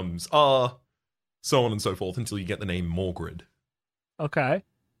 P becomes R, so on and so forth until you get the name Morgrid. Okay.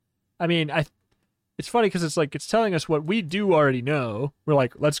 I mean, it's funny because it's telling us what we do already know. We're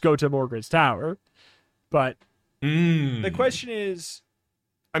like, let's go to Morgrid's Tower. But the question is...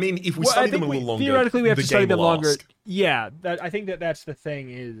 I mean, if we study them a little longer, theoretically we have to study them longer. Ask. Yeah, I think that's the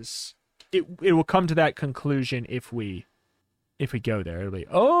thing is it will come to that conclusion if we go there. It'll be,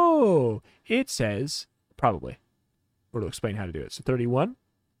 it says probably. Or to explain how to do it. So 31.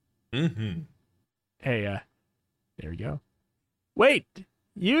 Mm-hmm. Hey, there we go. Wait,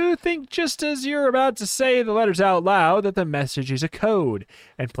 you think just as you're about to say the letters out loud that the message is a code,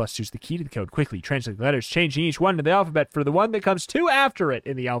 and +2 is the key to the code. Quickly translate the letters, changing each one to the alphabet. For the one that comes 2 after it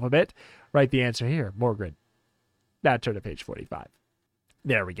in the alphabet, write the answer here, Morgrid. Now turn to page 45.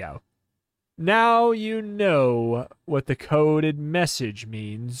 There we go. Now you know what the coded message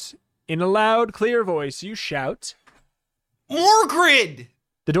means. In a loud, clear voice, you shout, Morgrid!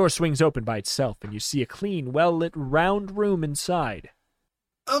 The door swings open by itself, and you see a clean, well-lit, round room inside.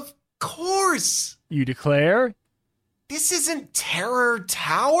 Of course! You declare. This isn't Terror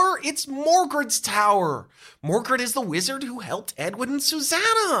Tower, it's Morgrid's Tower. Morgrid is the wizard who helped Edward and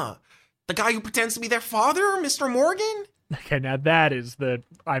Susanna. The guy who pretends to be their father, Mr. Morgan? Okay, now that is the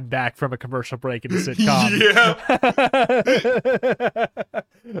I'm back from a commercial break in the sitcom.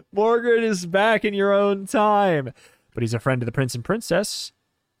 Yeah. Morgrid is back in your own time. But he's a friend of the prince and princess.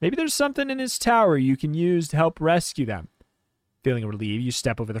 Maybe there's something in his tower you can use to help rescue them. Feeling relieved, you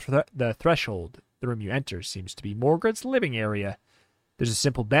step over the threshold. The room you enter seems to be Morgrid's living area. There's a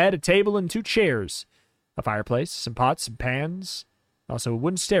simple bed, a table, and 2 chairs. A fireplace, some pots and pans. Also a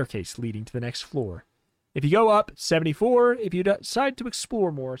wooden staircase leading to the next floor. If you go up, 74. If you decide to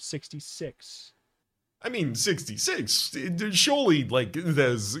explore more, 66. I mean, 66. Surely,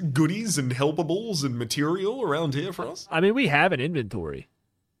 there's goodies and helpables and material around here for us? I mean, we have an inventory.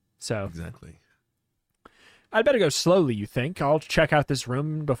 So Exactly. I'd better go slowly, you think. I'll check out this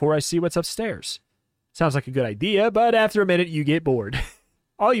room before I see what's upstairs. Sounds like a good idea, but after a minute, you get bored.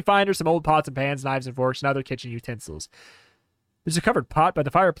 All you find are some old pots and pans, knives and forks, and other kitchen utensils. There's a covered pot by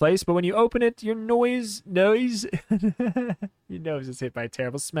the fireplace, but when you open it, your nose is hit by a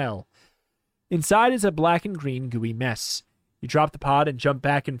terrible smell. Inside is a black and green gooey mess. You drop the pot and jump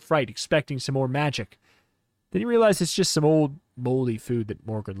back in fright, expecting some more magic. Then you realize it's just some old, moldy food that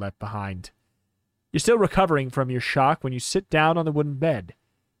Morgrid left behind. You're still recovering from your shock when you sit down on the wooden bed.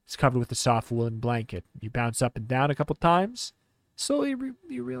 It's covered with a soft woolen blanket. You bounce up and down a couple times. Slowly,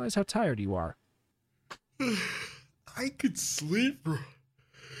 you realize how tired you are. I could sleep for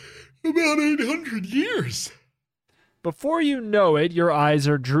about 800 years. Before you know it, your eyes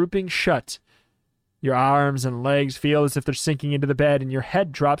are drooping shut. Your arms and legs feel as if they're sinking into the bed, and your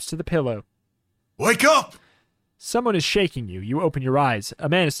head drops to the pillow. Wake up! Someone is shaking you. You open your eyes. A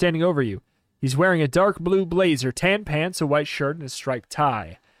man is standing over you. He's wearing a dark blue blazer, tan pants, a white shirt, and a striped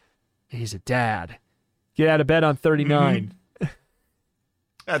tie. He's a dad. Get out of bed on 39.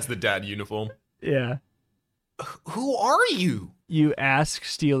 That's the dad uniform. Yeah. Who are you? You ask,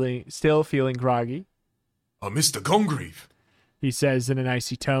 still feeling groggy. Mr. Congreve. He says in an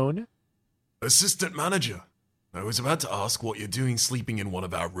icy tone. Assistant manager. I was about to ask what you're doing sleeping in one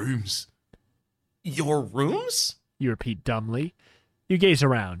of our rooms. Your rooms? You repeat dumbly. You gaze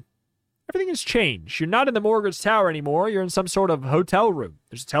around. Everything has changed. You're not in the Morgrid's Tower anymore. You're in some sort of hotel room.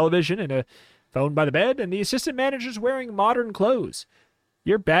 There's a television and a phone by the bed, and the assistant manager's wearing modern clothes.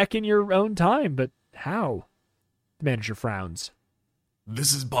 You're back in your own time, but how? The manager frowns.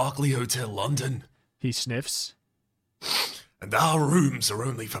 This is Berkeley Hotel London. He sniffs. And our rooms are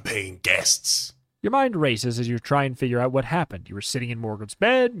only for paying guests. Your mind races as you try and figure out what happened. You were sitting in Morgrid's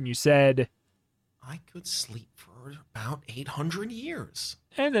bed, and you said... I could sleep for about 800 years.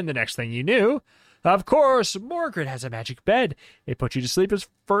 And then the next thing you knew, of course, Morgrid has a magic bed. It put you to sleep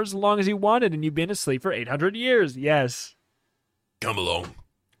for as long as you wanted, and you've been asleep for 800 years. Yes. Come along,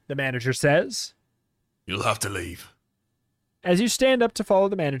 The manager says. You'll have to leave. As you stand up to follow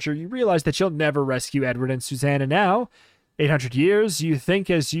the manager, you realize that you'll never rescue Edward and Susanna now. 800 years, you think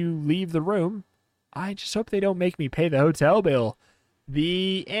as you leave the room. I just hope they don't make me pay the hotel bill.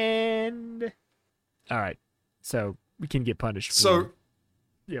 The end. All right. So we can get punished.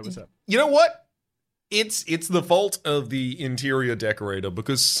 Yeah, what's up? You know what? It's the fault of the interior decorator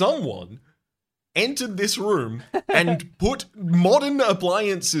because someone entered this room and put modern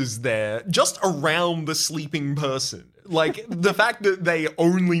appliances there just around the sleeping person. Like, the fact that they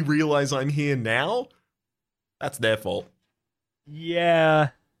only realize I'm here now, that's their fault. Yeah,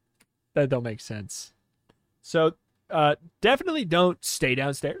 that don't make sense. So, definitely don't stay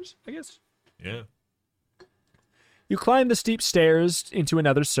downstairs, I guess. Yeah. You climb the steep stairs into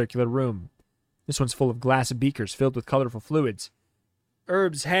another circular room. This one's full of glass beakers filled with colorful fluids.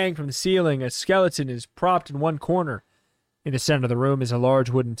 Herbs hang from the ceiling. A skeleton is propped in one corner. In the center of the room is a large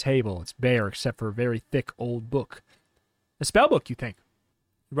wooden table. It's bare except for a very thick old book. A spell book, you think.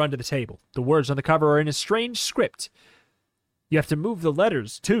 You run to the table. The words on the cover are in a strange script. You have to move the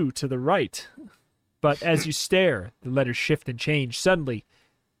letters, too, to the right. But as you stare, the letters shift and change. Suddenly,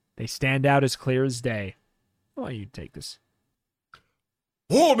 they stand out as clear as day. Why don't you take this?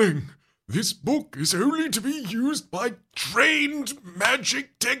 Warning! This book is only to be used by trained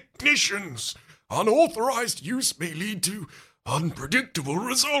magic technicians. Unauthorized use may lead to unpredictable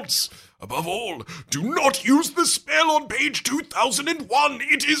results. Above all, do not use the spell on page 2001.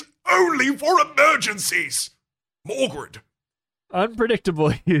 It is only for emergencies. Margaret.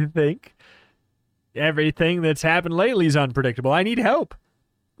 Unpredictable, you think? Everything that's happened lately is unpredictable. I need help.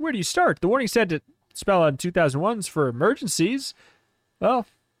 Where do you start? The warning said to spell on 2001's for emergencies. Well,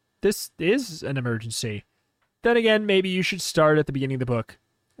 this is an emergency. Then again, maybe you should start at the beginning of the book.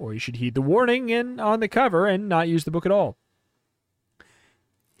 Or you should heed the warning on the cover and not use the book at all.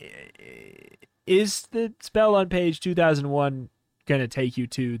 Is the spell on page 2001 going to take you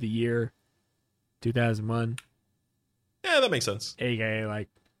to the year 2001? Yeah, that makes sense. AKA, like,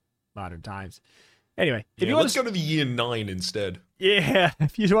 modern times. Anyway, if Yeah, you want let's go to the year 9 instead. Yeah,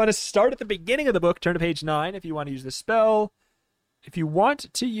 if you want to start at the beginning of the book, turn to page 9. If you want to use the spell, go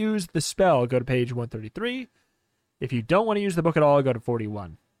to page 133. If you don't want to use the book at all, go to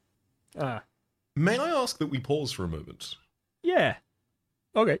 41. May I ask that we pause for a moment? Yeah.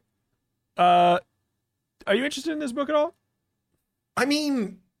 Okay. Are you interested in this book at all? I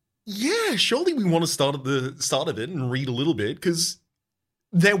mean, yeah, surely we want to start at the start of it and read a little bit, because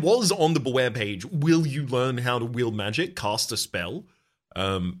there was on the Beware page, will you learn how to wield magic, cast a spell?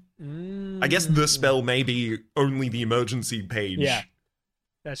 I guess the spell may be only the emergency page. Yeah,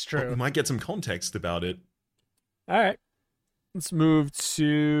 that's But we true. might get some context about it. All right. Let's move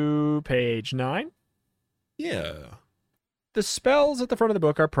to page 9. Yeah. The spells at the front of the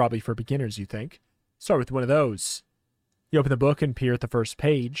book are probably for beginners, you think. Start with one of those. You open the book and peer at the first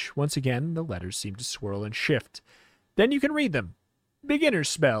page. Once again, the letters seem to swirl and shift. Then you can read them. Beginner's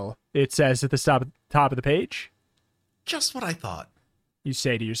spell, it says at the top of the page. Just what I thought. You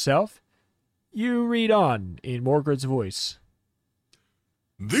say to yourself. You read on in Morgred's voice.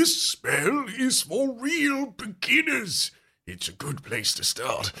 This spell is for real beginners. It's a good place to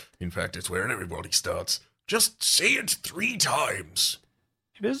start. In fact, it's where everybody starts. Just say it 3 times.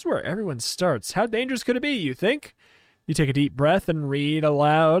 This is where everyone starts. How dangerous could it be, you think? You take a deep breath and read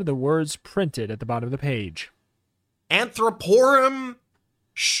aloud the words printed at the bottom of the page. Anthroporum,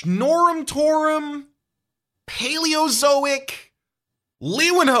 Schnorumtorum, Paleozoic,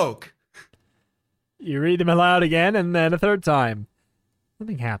 Leeuwenhoek. You read them aloud again, and then a third time.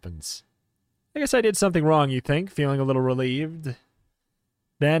 Nothing happens. I guess I did something wrong, you think, feeling a little relieved.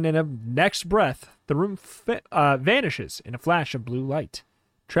 Then, in a next breath, the room vanishes in a flash of blue light.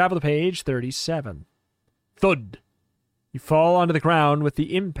 Travel to page 37. Thud! You fall onto the ground with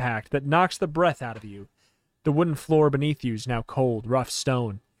the impact that knocks the breath out of you. The wooden floor beneath you is now cold, rough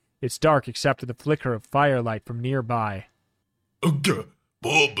stone. It's dark except for the flicker of firelight from nearby. Ugh,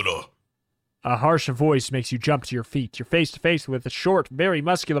 Barbara. A harsh voice makes you jump to your feet. You're face to face with a short, very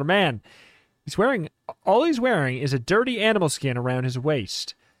muscular man. All he's wearing is a dirty animal skin around his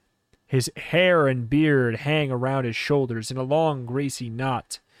waist. His hair and beard hang around his shoulders in a long, greasy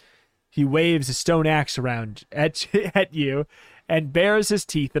knot. He waves a stone axe around at you and bares his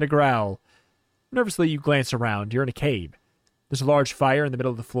teeth in a growl. Nervously, you glance around. You're in a cave. There's a large fire in the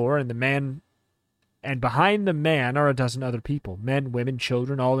middle of the floor, and behind the man are a dozen other people, men, women,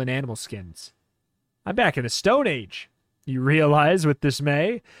 children, all in animal skins. I'm back in the Stone Age, you realize with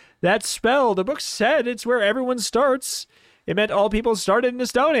dismay. That spell, the book said it's where everyone starts. It meant all people started in the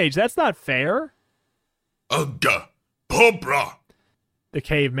Stone Age. That's not fair. Ugh, Barbara. The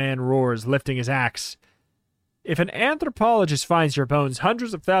caveman roars, lifting his axe. If an anthropologist finds your bones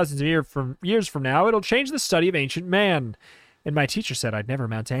hundreds of thousands of years from now, it'll change the study of ancient man. And my teacher said I'd never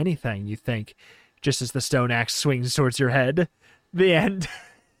amount to anything, you think, just as the stone axe swings towards your head. The end.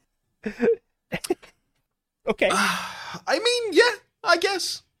 Okay. I mean, yeah, I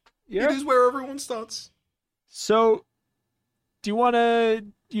guess. Yeah. It is where everyone starts. So, do you want to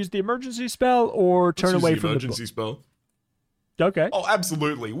use the emergency spell or turn Let's away use the from emergency the spell. book? Okay. Oh,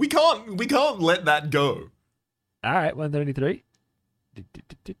 absolutely. We can't let that go. All right, 133.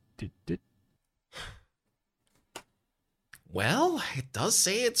 Well, it does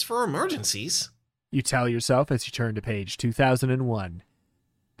say it's for emergencies. You tell yourself as you turn to page 2001.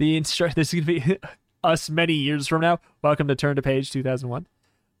 This is going to be us many years from now. Welcome to Turn to Page 2001.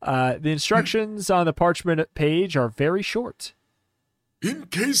 The instructions on the parchment page are very short. In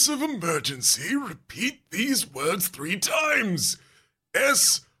case of emergency, repeat these words 3 times.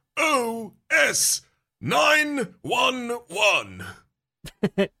 SOS 911.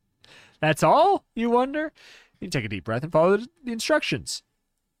 That's all, you wonder? You take a deep breath and follow the instructions.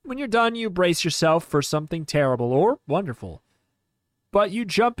 When you're done, you brace yourself for something terrible or wonderful. But you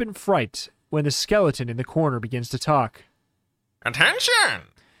jump in fright when the skeleton in the corner begins to talk. Attention!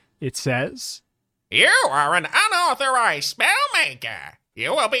 It says, You are an unauthorized spellmaker.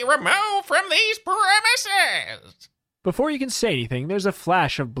 You will be removed from these premises. Before you can say anything, there's a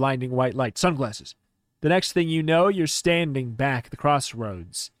flash of blinding white light. Sunglasses. The next thing you know, you're standing back at the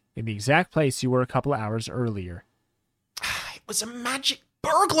crossroads, in the exact place you were a couple hours earlier. It was a magic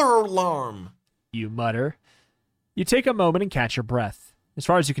burglar alarm. You mutter. You take a moment and catch your breath. As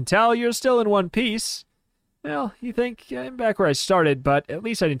far as you can tell, you're still in one piece. Well, you think, I'm back where I started, but at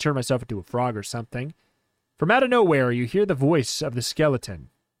least I didn't turn myself into a frog or something. From out of nowhere, you hear the voice of the skeleton.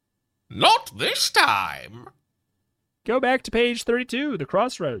 Not this time. Go back to page 32, the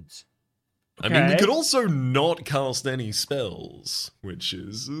crossroads. I mean, we could also not cast any spells, which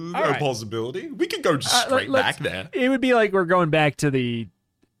is a possibility. We could go just straight back there. It would be like we're going back to the...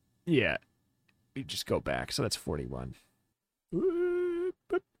 Yeah. We just go back, so that's 41. You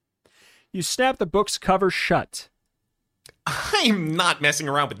snap the book's cover shut. I'm not messing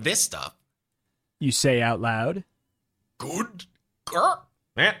around with this stuff. You say out loud. Good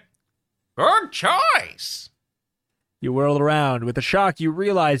choice. You whirl around. With a shock, you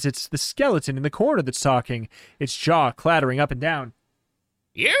realize it's the skeleton in the corner that's talking, its jaw clattering up and down.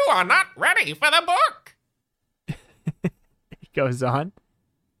 You are not ready for the book. It goes on.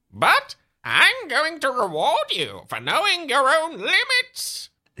 But I'm going to reward you for knowing your own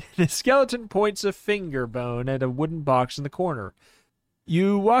limits. The skeleton points a finger bone at a wooden box in the corner.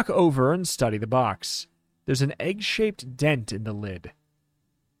 You walk over and study the box. There's an egg-shaped dent in the lid.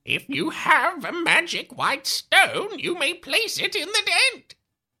 If you have a magic white stone, you may place it in the dent.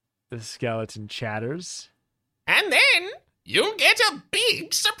 The skeleton chatters. And then you'll get a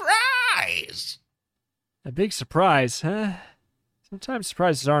big surprise. A big surprise, huh? Sometimes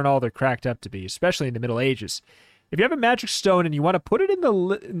surprises aren't all they're cracked up to be, especially in the Middle Ages. If you have a magic stone and you want to put it in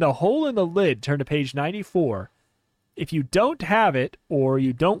the hole in the lid, turn to page 94. If you don't have it or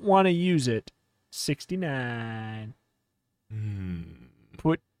you don't want to use it, 69.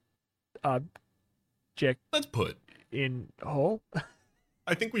 Put object. Let's put in hole.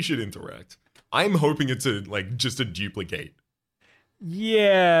 I think we should interact. I'm hoping it's just a duplicate.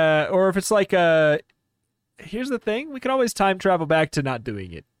 Yeah, or if it's like a... Here's the thing, we can always time travel back to not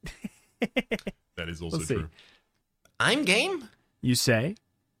doing it. That is also Let's see. true. I'm game. You say.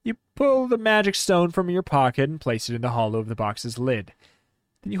 You pull the magic stone from your pocket and place it in the hollow of the box's lid.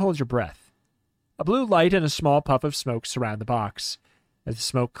 Then you hold your breath. A blue light and a small puff of smoke surround the box. As the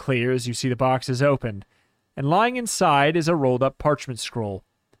smoke clears, you see the box is open, and lying inside is a rolled-up parchment scroll.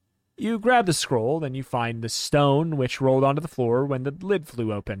 You grab the scroll, then you find the stone which rolled onto the floor when the lid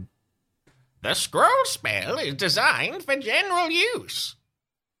flew open. The scroll spell is designed for general use.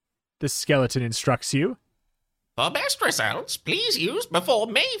 The skeleton instructs you. For best results, please use before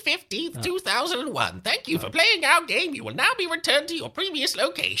May 15th, 2001. Thank you for playing our game. You will now be returned to your previous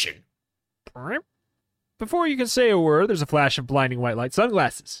location. Before you can say a word, there's a flash of blinding white light.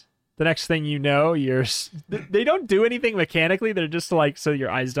 Sunglasses. The next thing you know, they don't do anything mechanically. They're just like so your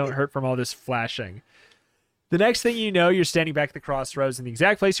eyes don't hurt from all this flashing. The next thing you know, you're standing back at the crossroads in the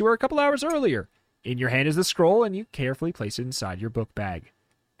exact place you were a couple hours earlier. In your hand is the scroll, and you carefully place it inside your book bag.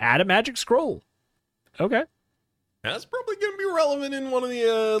 Add a magic scroll. Okay. That's probably going to be relevant in one of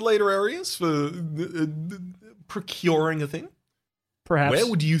the later areas for procuring a thing. Perhaps. Where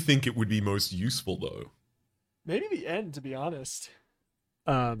would you think it would be most useful, though? Maybe the end, to be honest.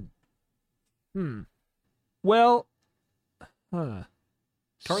 Well,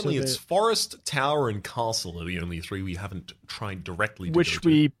 Currently, it's Forest, Tower, and Castle are the only three we haven't tried directly to which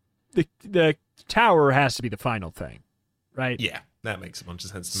go to. the tower has to be the final thing, right? Yeah, that makes a bunch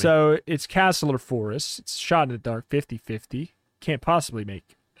of sense to me. So it's Castle or Forest. It's shot in the dark, 50-50. Can't possibly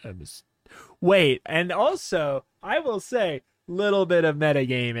make a mistake. Wait, and also, I will say, little bit of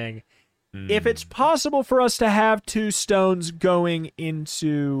metagaming. If it's possible for us to have two stones going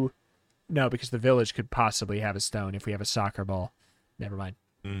into... No, because the village could possibly have a stone if we have a soccer ball. Never mind.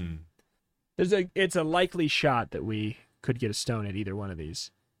 It's a likely shot that we could get a stone at either one of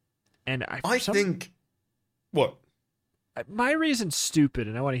these. And I think... What? My reason's stupid,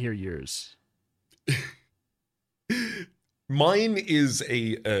 and I want to hear yours. Mine is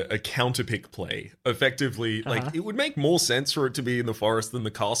a counterpick play. Effectively, like, it would make more sense for it to be in the forest than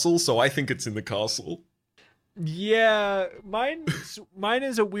the castle, so I think it's in the castle. Yeah, mine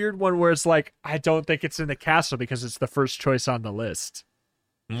is a weird one where it's like, I don't think it's in the castle because it's the first choice on the list.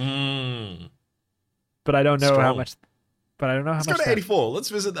 But I don't know how much. But I don't know how much. Let's go to 84. Let's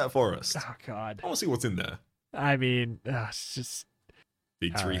visit that forest. Oh, God. I want to see what's in there. I mean, it's just...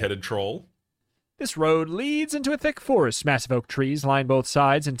 Big three-headed troll. This road leads into a thick forest. Massive oak trees line both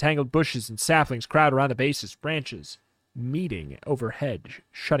sides, and tangled bushes and saplings crowd around the bases, branches meeting overhead,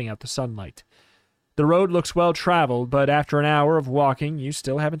 shutting out the sunlight. The road looks well-traveled, but after an hour of walking, you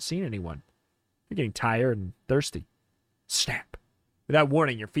still haven't seen anyone. You're getting tired and thirsty. Snap. Without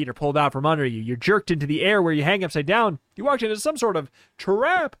warning, your feet are pulled out from under you. You're jerked into the air where you hang upside down. You walked into some sort of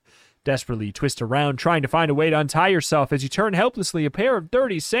trap. Desperately, you twist around, trying to find a way to untie yourself as you turn helplessly. A pair of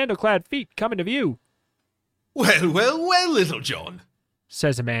dirty, sandal-clad feet come into view. Well, well, well, Little John,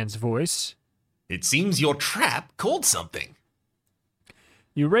 says a man's voice. It seems your trap caught something.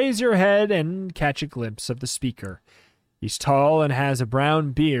 You raise your head and catch a glimpse of the speaker. He's tall and has a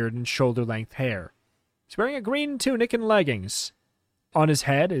brown beard and shoulder-length hair. He's wearing a green tunic and leggings. On his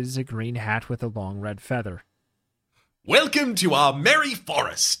head is a green hat with a long red feather. Welcome to our merry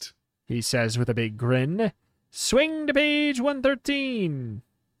forest, he says with a big grin. Swing to page 113.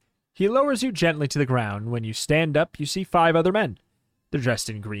 He lowers you gently to the ground. When you stand up, you see 5 other men. They're dressed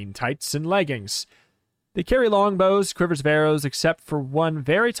in green tights and leggings. They carry longbows, quivers of arrows, except for one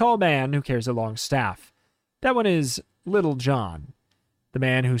very tall man who carries a long staff. That one is Little John. The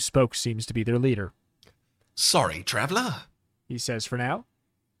man who spoke seems to be their leader. Sorry, traveler, he says for now.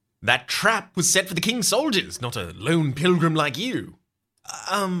 That trap was set for the king's soldiers, not a lone pilgrim like you.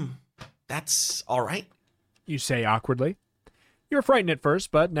 That's all right, you say awkwardly. You were frightened at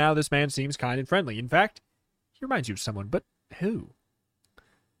first, but now this man seems kind and friendly. In fact, he reminds you of someone, but who?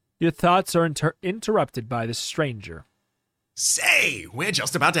 Your thoughts are interrupted by the stranger. Say, we're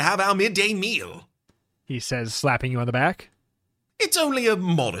just about to have our midday meal, he says, slapping you on the back. It's only a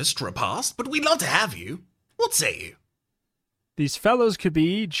modest repast, but we'd love to have you. What say you? These fellows could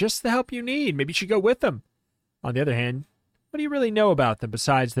be just the help you need. Maybe you should go with them. On the other hand, what do you really know about them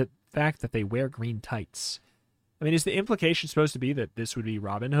besides the fact that they wear green tights? I mean, is the implication supposed to be that this would be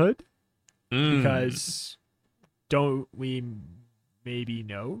Robin Hood? Because don't we maybe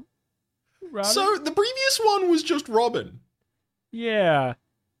know Robin? So the previous one was just Robin. Yeah,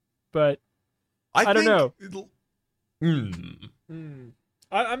 but I don't know.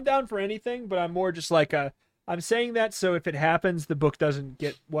 I'm down for anything, but I'm more just like I'm saying that so if it happens, the book doesn't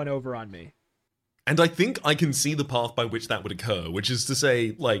get one over on me. And I think I can see the path by which that would occur, which is to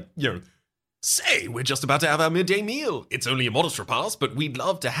say, like, you know, say, we're just about to have our midday meal. It's only a modest repast, but we'd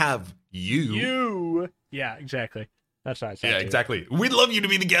love to have you. You. Yeah, exactly. That's right. Yeah, exactly. We'd love you to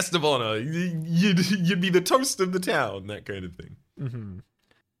be the guest of honor. You'd be the toast of the town, that kind of thing.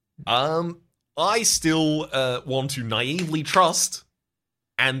 Mm-hmm. I still want to naively trust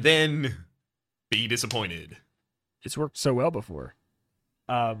and then be disappointed. It's worked so well before.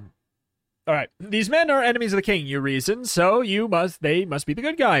 All right. These men are enemies of the king, you reason, so they must be the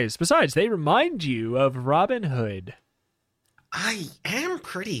good guys. Besides, they remind you of Robin Hood. I am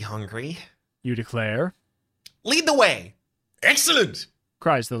pretty hungry, you declare. Lead the way. Excellent,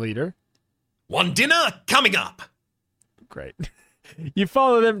 cries the leader. One dinner coming up. Great. You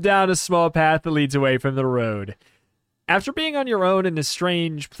follow them down a small path that leads away from the road. After being on your own in a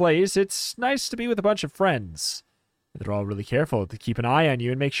strange place, it's nice to be with a bunch of friends. They're all really careful to keep an eye on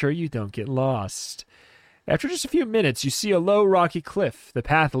you and make sure you don't get lost. After just a few minutes, you see a low rocky cliff. The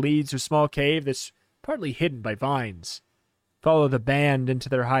path leads to a small cave that's partly hidden by vines. Follow the band into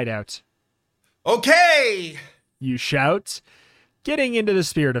their hideout. Okay, you shout, getting into the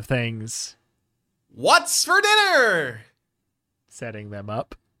spirit of things. What's for dinner? Setting them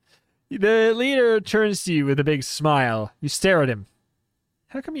up. The leader turns to you with a big smile. You stare at him.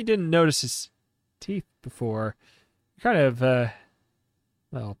 How come you didn't notice his teeth before? You're kind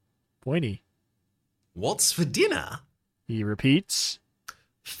of, pointy. What's for dinner? He repeats.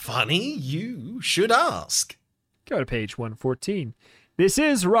 Funny you should ask. Go to page 114. This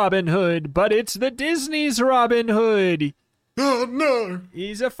is Robin Hood, but it's the Disney's Robin Hood. Oh, no.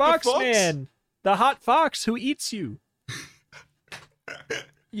 He's a fox man. The hot fox who eats you.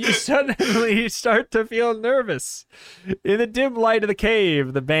 You suddenly start to feel nervous. In the dim light of the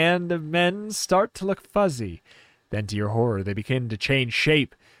cave, the band of men start to look fuzzy. Then, to your horror, they begin to change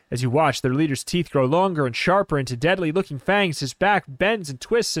shape. As you watch, their leader's teeth grow longer and sharper into deadly-looking fangs. His back bends and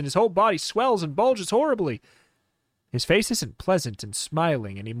twists, and his whole body swells and bulges horribly. His face isn't pleasant and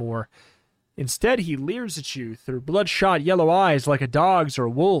smiling anymore. Instead, he leers at you through bloodshot yellow eyes like a dog's or a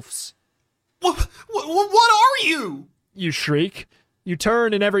wolf's. What are you? You shriek. You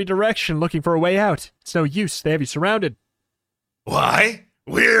turn in every direction looking for a way out. It's no use. They have you surrounded. Why?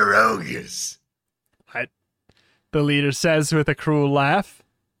 We're ogres. What? The leader says with a cruel laugh.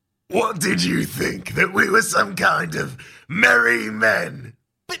 What did you think? That we were some kind of merry men?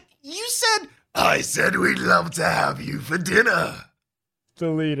 But you said... I said we'd love to have you for dinner. The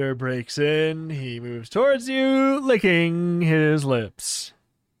leader breaks in. He moves towards you, licking his lips.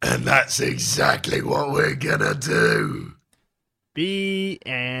 And that's exactly what we're gonna do. The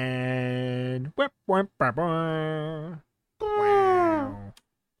end.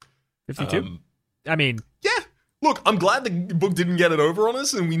 52? I mean... Yeah. Look, I'm glad the book didn't get it over on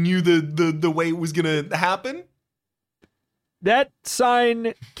us and we knew the way it was going to happen. That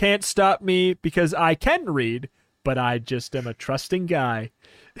sign can't stop me because I can read, but I just am a trusting guy.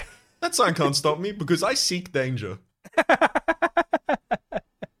 That sign can't stop me because I seek danger.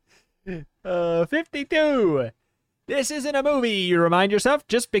 52. This isn't a movie, you remind yourself.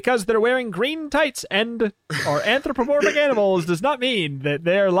 Just because they're wearing green tights and are anthropomorphic animals does not mean that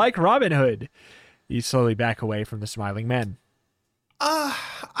they're like Robin Hood. You slowly back away from the smiling men.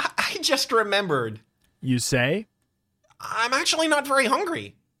 I just remembered. You say? I'm actually not very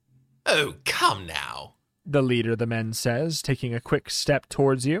hungry. Oh, come now. The leader of the men says, taking a quick step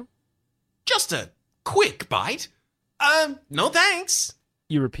towards you. Just a quick bite? No thanks.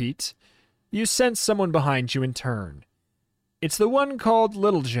 You repeat. You sense someone behind you and turn. It's the one called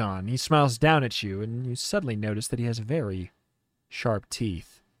Little John. He smiles down at you, and you suddenly notice that he has very sharp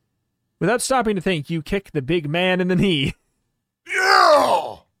teeth. Without stopping to think, you kick the big man in the knee.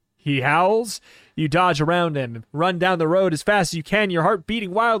 Yeah! He howls. You dodge around him, run down the road as fast as you can, your heart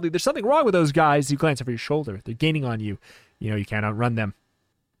beating wildly. There's something wrong with those guys. You glance over your shoulder. They're gaining on you. You know you can't outrun them.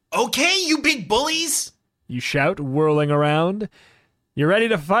 Okay, you big bullies! You shout, whirling around. You're ready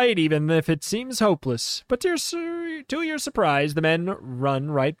to fight, even if it seems hopeless. But to your surprise, the men run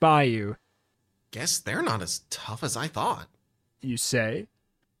right by you. Guess they're not as tough as I thought. You say.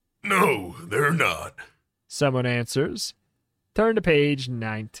 No, they're not. Someone answers. Turn to page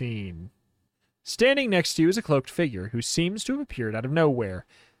 19. Standing next to you is a cloaked figure who seems to have appeared out of nowhere.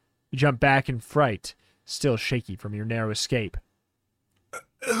 You jump back in fright, still shaky from your narrow escape.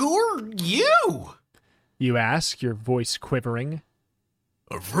 Who are you? You ask, your voice quivering.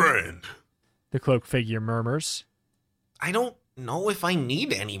 A friend. The cloaked figure murmurs. I don't know if I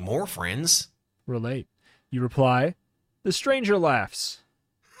need any more friends. Relate. You reply. The stranger laughs.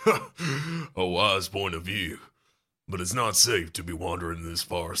 A wise point of view, but it's not safe to be wandering in this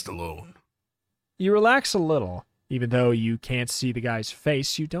forest alone. You relax a little. Even though you can't see the guy's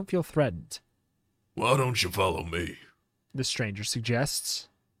face, you don't feel threatened. Why don't you follow me? The stranger suggests.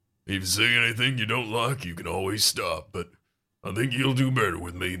 If you see anything you don't like, you can always stop, but I think you'll do better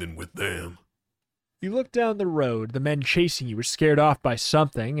with me than with them. You look down the road. The men chasing you were scared off by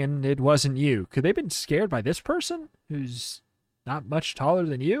something, and it wasn't you. Could they have been scared by this person, who's not much taller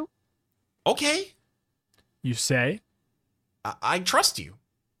than you? Okay. You say. I trust you.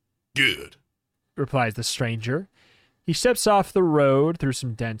 Good. Replies the stranger. He steps off the road through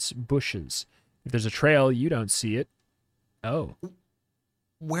some dense bushes. If there's a trail, you don't see it. Oh.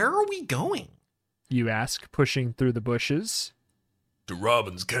 Where are we going? You ask, pushing through the bushes. To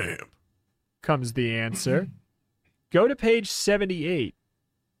Robin's camp. Comes the answer. Go to page 78.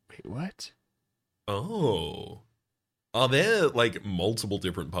 Wait, what? Oh. Are there, like, multiple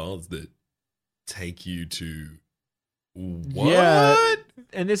different paths that take you to... What? Yeah.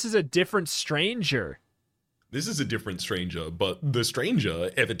 And this is a different stranger. This is a different stranger, but the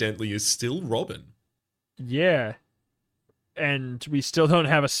stranger evidently is still Robin. Yeah. And we still don't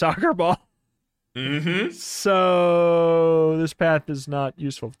have a soccer ball. Mm-hmm. So this path is not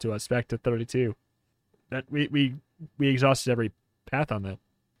useful to us. Back to 32. That we exhausted every path on that.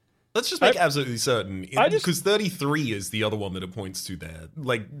 Let's just make absolutely certain, because 33 is the other one that it points to there.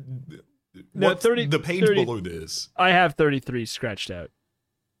 Like, no, 30, the page 30, below this? I have 33 scratched out.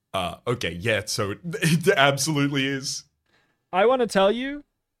 Okay, yeah, so it absolutely is. I want to tell you,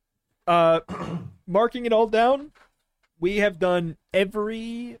 marking it all down, we have done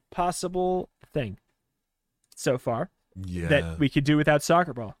every possible thing so far that we could do without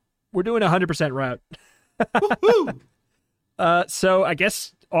soccer ball. We're doing 100% route. So I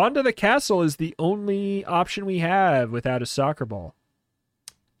guess onto the castle is the only option we have without a soccer ball.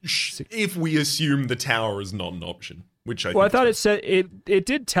 If we assume the tower is not an option, which I I thought it said it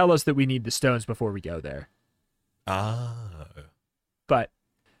did tell us that we need the stones before we go there. Ah. But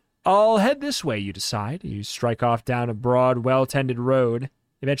I'll head this way, you decide. You strike off down a broad, well-tended road.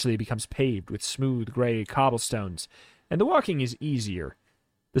 Eventually it becomes paved with smooth gray cobblestones, and the walking is easier.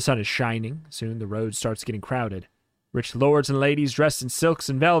 The sun is shining. Soon the road starts getting crowded. Rich lords and ladies dressed in silks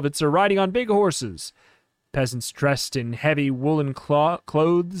and velvets are riding on big horses. Peasants dressed in heavy woolen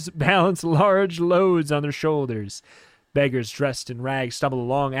clothes balance large loads on their shoulders. Beggars dressed in rags stumble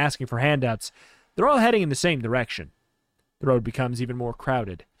along asking for handouts. They're all heading in the same direction. The road becomes even more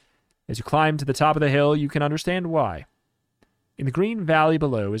crowded. As you climb to the top of the hill, you can understand why. In the green valley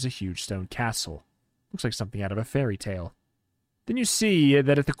below is a huge stone castle. Looks like something out of a fairy tale. Then you see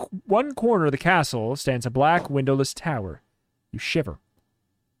that at the one corner of the castle stands a black windowless tower. You shiver.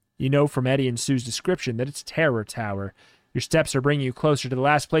 You know from Eddie and Sue's description that it's Terror Tower. Your steps are bringing you closer to the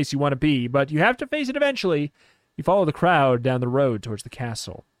last place you want to be, but you have to face it eventually. You follow the crowd down the road towards the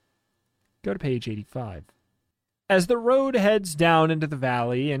castle. Go to page 85. As the road heads down into the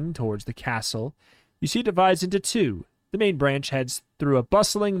valley and towards the castle, you see it divides into two. The main branch heads through a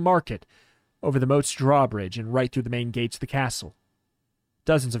bustling market, over the moat's drawbridge, and right through the main gates of the castle.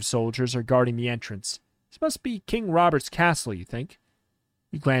 Dozens of soldiers are guarding the entrance. This must be King Robert's castle, you think.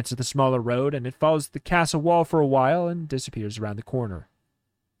 You glance at the smaller road, and it follows the castle wall for a while and disappears around the corner.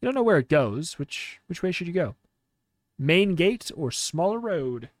 You don't know where it goes. Which way should you go? Main gate or smaller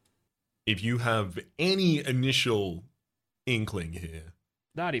road? If you have any initial inkling here.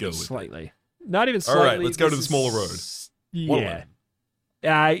 Not even slightly. Not even slightly. All right, let's go to the smaller road. Yeah.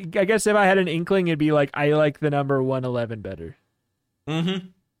 I guess if I had an inkling, it'd be like, I like the number 111 better. Mm-hmm.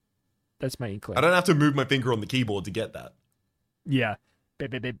 That's my inkling. I don't have to move my finger on the keyboard to get that. Yeah.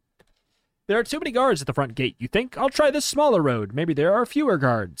 Beep, beep, beep. There are too many guards at the front gate, you think? I'll try this smaller road. Maybe there are fewer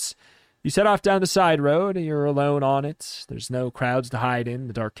guards. You set off down the side road, and you're alone on it. There's no crowds to hide in,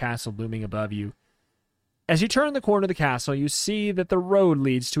 the dark castle looming above you. As you turn the corner of the castle, you see that the road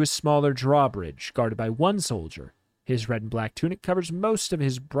leads to a smaller drawbridge, guarded by one soldier. His red and black tunic covers most of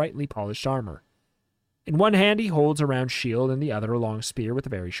his brightly polished armor. In one hand he holds a round shield, and the other a long spear with a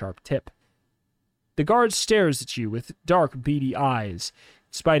very sharp tip. The guard stares at you with dark, beady eyes.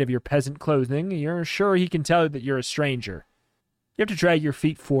 In spite of your peasant clothing, you're sure he can tell that you're a stranger. You have to drag your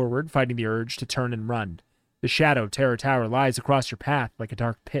feet forward, fighting the urge to turn and run. The shadow of Terror Tower lies across your path like a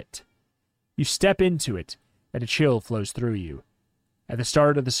dark pit. You step into it, and a chill flows through you. At the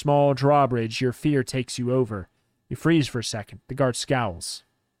start of the small drawbridge, your fear takes you over. You freeze for a second. The guard scowls.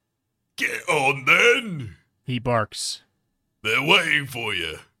 Get on then! He barks. They're waiting for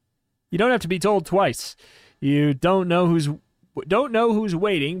you. You don't have to be told twice. You don't know who's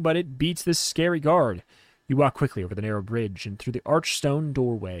waiting, but it beats this scary guard. You walk quickly over the narrow bridge and through the arched stone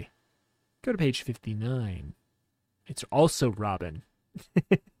doorway. Go to page 59. It's also Robin.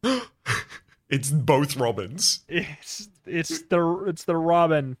 It's both Robins. It's the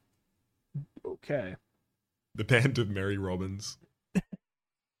Robin. Okay. The band of Merry Robins.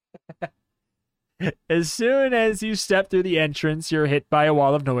 As soon as you step through the entrance, you're hit by a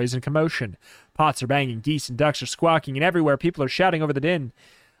wall of noise and commotion. Pots are banging, geese and ducks are squawking, and everywhere people are shouting over the din.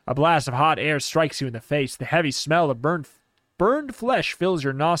 A blast of hot air strikes you in the face. The heavy smell of burned flesh fills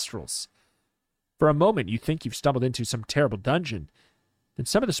your nostrils. For a moment, you think you've stumbled into some terrible dungeon. Then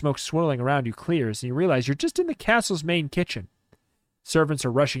some of the smoke swirling around you clears, and you realize you're just in the castle's main kitchen. Servants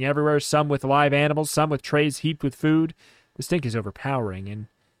are rushing everywhere, some with live animals, some with trays heaped with food. The stink is overpowering, and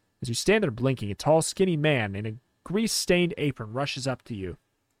as you stand there blinking, a tall, skinny man in a grease-stained apron rushes up to you.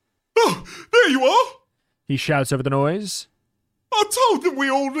 Oh, there you are! He shouts over the noise. I told them we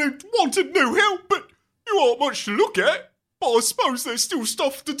all wanted new help, but you aren't much to look at. But I suppose there's still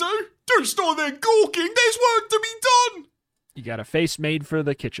stuff to do. Don't stand there gawking, there's work to be done! You got a face made for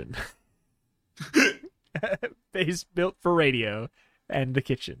the kitchen. Face built for radio and the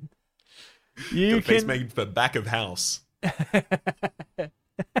kitchen. You Face made for back of house. Do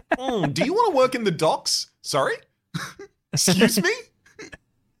you want to work in the docks? Sorry? Excuse me?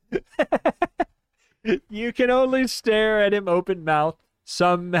 You can only stare at him open mouthed.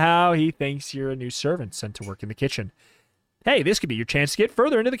 Somehow he thinks you're a new servant sent to work in the kitchen. Hey, this could be your chance to get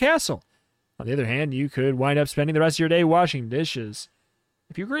further into the castle. On the other hand, you could wind up spending the rest of your day washing dishes.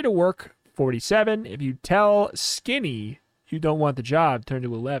 If you agree to work 47, if you tell Skinny you don't want the job, turn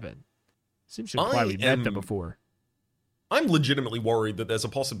to 11. Seems to imply we met them before. I'm legitimately worried that there's a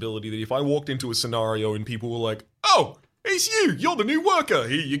possibility that if I walked into a scenario and people were like, oh, it's you, you're the new worker,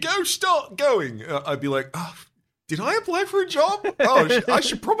 here you go, start going. I'd be like, oh, did I apply for a job? Oh, I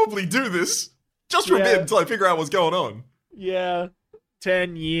should probably do this. Just for a bit until I figure out what's going on. Yeah.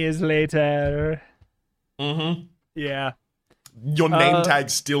 10 years later. Mm-hmm. Yeah. Your name tag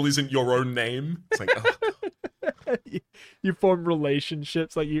still isn't your own name. It's like, oh. You form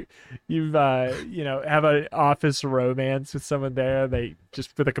relationships, like you've have an office romance with someone there. They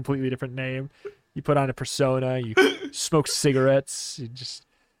just with a completely different name. You put on a persona. You smoke cigarettes. You just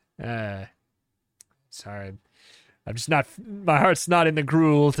sorry, I'm just not. My heart's not in the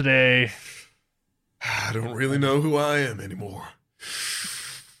gruel today. I don't really know who I am anymore.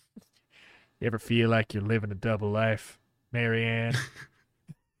 You ever feel like you're living a double life, Marianne?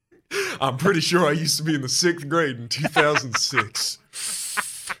 I'm pretty sure I used to be in the 6th grade in 2006.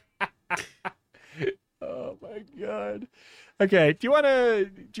 Oh my god. Okay, do you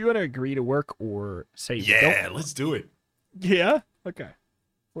wanna agree to work or say Yeah, don't? let's do it. Yeah? Okay.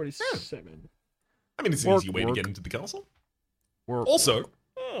 47. I mean, it's an Work, easy way to work. get into the castle. Work. Also,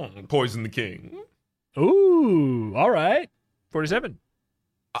 poison the king. Ooh, all right. 47.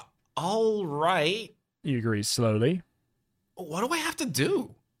 All right. You agree slowly. What do I have to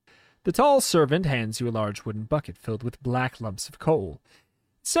do? The tall servant hands you a large wooden bucket filled with black lumps of coal.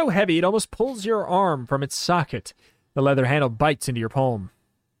 It's so heavy it almost pulls your arm from its socket. The leather handle bites into your palm.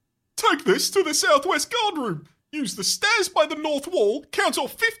 Take this to the southwest guard room. Use the stairs by the north wall, count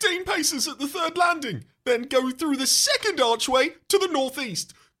off 15 paces at the 3rd landing, then go through the 2nd archway to the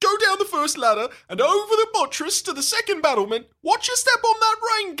northeast. Go down the 1st ladder and over the buttress to the 2nd battlement. Watch your step on that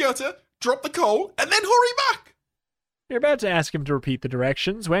rain gutter, drop the coal, and then hurry back. You're about to ask him to repeat the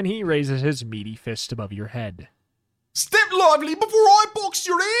directions when he raises his meaty fist above your head. Step lively before I box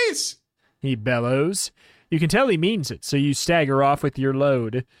your ears. He bellows. You can tell he means it, so you stagger off with your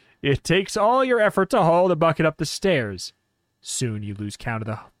load. It takes all your effort to haul the bucket up the stairs. Soon you lose count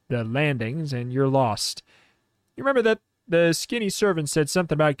of the landings, and you're lost. You remember that the skinny servant said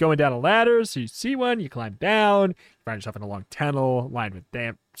something about going down a ladder, so you see one, you climb down, you find yourself in a long tunnel lined with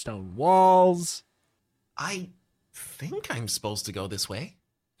damp stone walls. I think I'm supposed to go this way.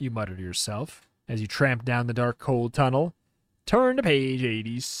 You mutter to yourself as you tramp down the dark, cold tunnel. Turn to page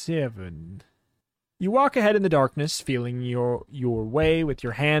 87. You walk ahead in the darkness, feeling your way with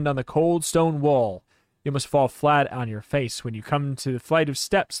your hand on the cold stone wall. You almost fall flat on your face when you come to the flight of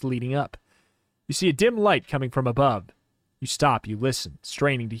steps leading up. You see a dim light coming from above. You stop, you listen,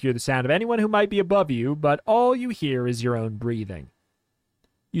 straining to hear the sound of anyone who might be above you, but all you hear is your own breathing.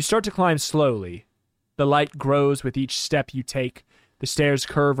 You start to climb slowly. The light grows with each step you take. The stairs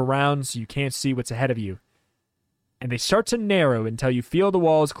curve around so you can't see what's ahead of you. And they start to narrow until you feel the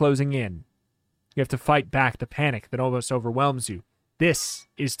walls closing in. You have to fight back the panic that almost overwhelms you. This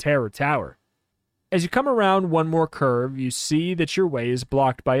is Terror Tower. As you come around one more curve, you see that your way is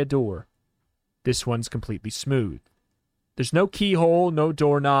blocked by a door. This one's completely smooth. There's no keyhole, no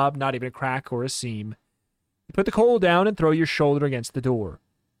doorknob, not even a crack or a seam. You put the coal down and throw your shoulder against the door.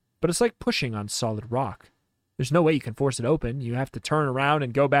 But it's like pushing on solid rock. There's no way you can force it open. You have to turn around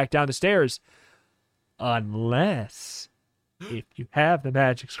and go back down the stairs. Unless, if you have the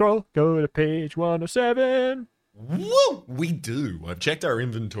magic scroll, go to page 107. Woo! We do. I've checked our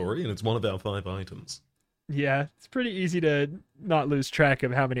inventory and it's one of our 5 items. Yeah, it's pretty easy to not lose track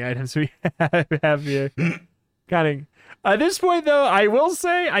of how many items we have here. Kind of. At this point, though, I will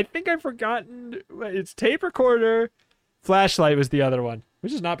say, I think I've forgotten. It's tape recorder. Flashlight was the other one,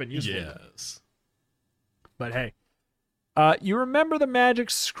 which has not been useful. Yes. But hey, you remember the magic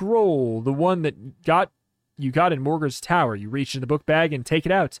scroll, the one that you got in Morgar's tower. You reach in the book bag and take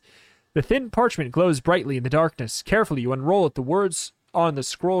it out. The thin parchment glows brightly in the darkness. Carefully, you unroll it. The words on the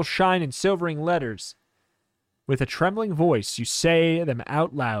scroll shine in silvering letters. With a trembling voice, you say them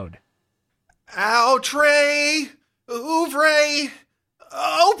out loud. Outre, ouvre,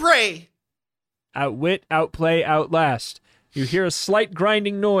 opre. Outwit, outplay, outlast. You hear a slight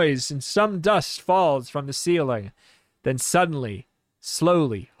grinding noise, and some dust falls from the ceiling. Then suddenly,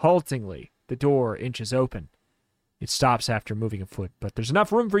 slowly, haltingly, the door inches open. It stops after moving a foot, but there's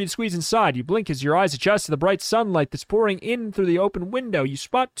enough room for you to squeeze inside. You blink as your eyes adjust to the bright sunlight that's pouring in through the open window. You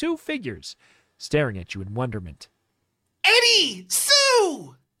spot 2 figures staring at you in wonderment. Eddie!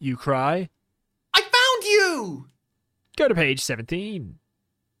 Sue! You cry. I found you! Go to page 17.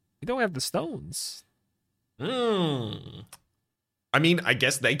 You don't have the stones. I mean, I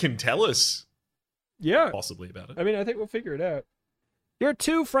guess they can tell us Yeah. possibly about it. I mean, I think we'll figure it out. Your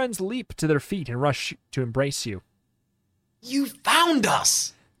 2 friends leap to their feet and rush to embrace you. You found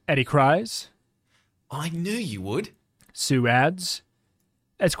us! Eddie cries. I knew you would. Sue adds.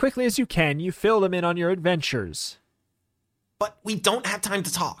 As quickly as you can, you fill them in on your adventures. But we don't have time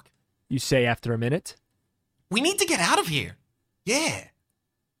to talk. You say after a minute. We need to get out of here. Yeah.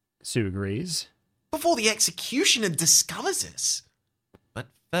 Sue agrees. Before the executioner discovers us. But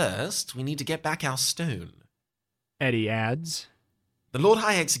first, we need to get back our stone. Eddie adds. The Lord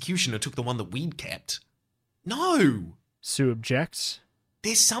High Executioner took the one that we'd kept. No! Sue objects.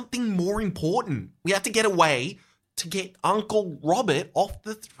 There's something more important. We have to get away to get Uncle Robert off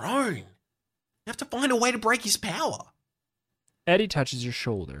the throne. We have to find a way to break his power. Eddie touches your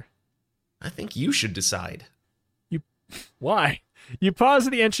shoulder. I think you should decide. Why? You pause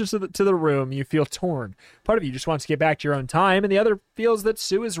at the entrance to the room. You feel torn. Part of you just wants to get back to your own time, and the other feels that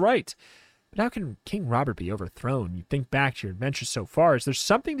Sue is right. But how can King Robert be overthrown? You think back to your adventures so far. Is there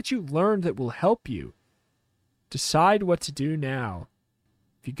something that you learned that will help you? Decide what to do now.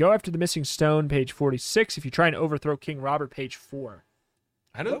 If you go after the missing stone, page 46. If you try and overthrow King Robert, page 4.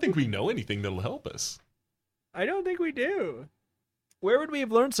 I don't think we know anything that'll help us. I don't think we do. Where would we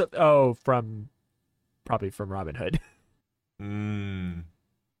have learned something? Oh, probably from Robin Hood.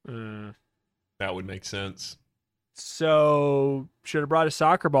 That would make sense. So, should have brought a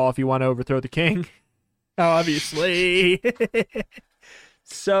soccer ball if you want to overthrow the king. Obviously.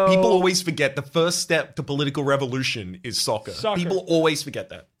 So people always forget the first step to political revolution is soccer. People always forget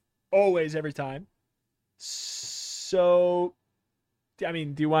that. Always, every time. So, I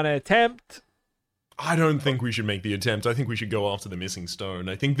mean, do you want to attempt? I don't think we should make the attempt. I think we should go after the missing stone.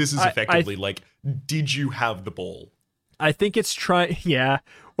 I think this is effectively like, did you have the ball? I think it's trying, yeah.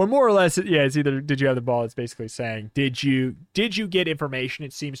 Or more or less, yeah, it's either did you have the ball, it's basically saying, did you get information?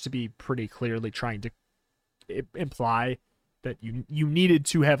 It seems to be pretty clearly trying to imply that you needed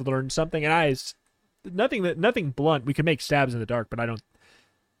to have learned something. And nothing blunt. We could make stabs in the dark, but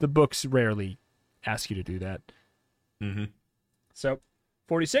the books rarely ask you to do that. Mm-hmm. So,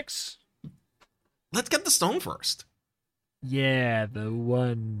 46. Let's get the stone first. Yeah, the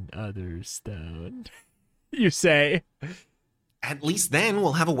one other stone. You say. At least then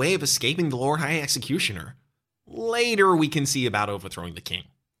we'll have a way of escaping the Lord High Executioner. Later we can see about overthrowing the king.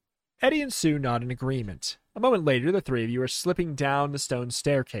 Eddie and Sue nod in agreement. A moment later, the three of you are slipping down the stone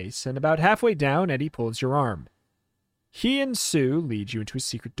staircase, and about halfway down, Eddie pulls your arm. He and Sue lead you into a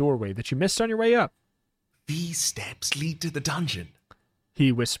secret doorway that you missed on your way up. These steps lead to the dungeon,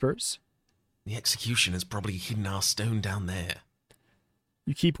 he whispers. The executioner's probably hidden our stone down there.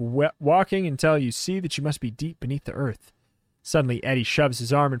 You keep walking until you see that you must be deep beneath the earth. Suddenly, Eddie shoves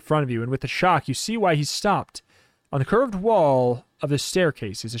his arm in front of you, and with a shock, you see why he's stopped. On the curved wall of the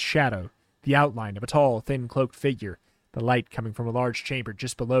staircase is a shadow, the outline of a tall, thin, cloaked figure, the light coming from a large chamber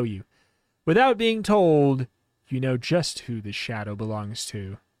just below you. Without being told, you know just who this shadow belongs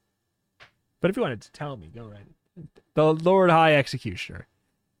to. But if you wanted to tell me, go right. The Lord High Executioner.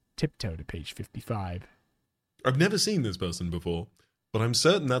 Tiptoe to page 55. I've never seen this person before, but I'm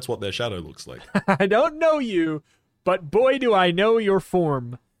certain that's what their shadow looks like. I don't know you, but boy do I know your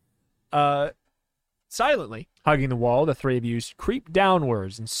form. Silently, hugging the wall, the three of you creep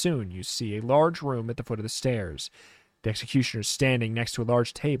downwards, and soon you see a large room at the foot of the stairs. The executioner is standing next to a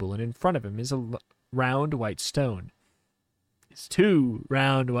large table, and in front of him is a round white stone. It's 2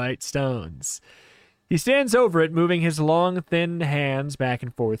 round white stones. He stands over it, moving his long, thin hands back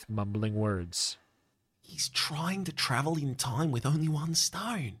and forth, mumbling words. He's trying to travel in time with only one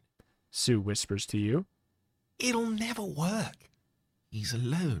stone, Sue whispers to you. It'll never work. He's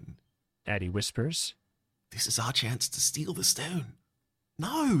alone, Eddie whispers. This is our chance to steal the stone.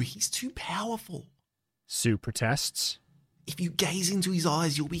 No, he's too powerful, Sue protests. If you gaze into his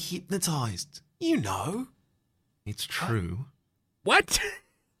eyes, you'll be hypnotized. You know. It's true. What?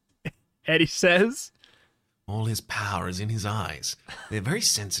 Eddie says. All his power is in his eyes. They're very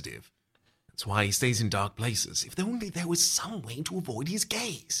sensitive. That's why he stays in dark places. If only there was some way to avoid his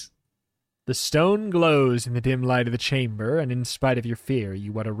gaze. The stone glows in the dim light of the chamber, and in spite of your fear,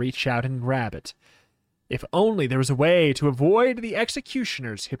 you want to reach out and grab it. If only there was a way to avoid the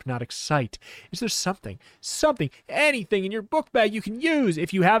executioner's hypnotic sight. Is there something, anything in your book bag you can use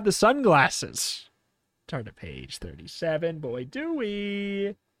if you have the sunglasses? Turn to page 37. Boy, do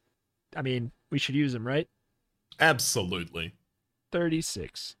we. I mean, we should use them, right? Absolutely.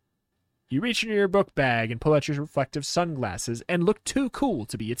 36. You reach into your book bag and pull out your reflective sunglasses and look too cool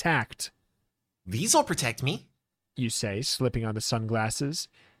to be attacked. These'll protect me, you say, slipping on the sunglasses.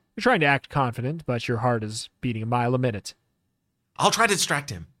 You're trying to act confident, but your heart is beating a mile a minute. I'll try to distract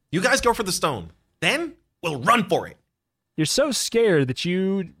him. You guys go for the stone. Then we'll run for it. You're so scared that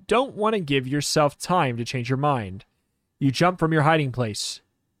you don't want to give yourself time to change your mind. You jump from your hiding place.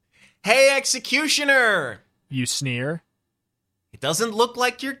 Hey, executioner! You sneer. It doesn't look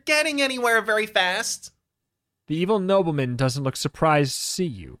like you're getting anywhere very fast. The evil nobleman doesn't look surprised to see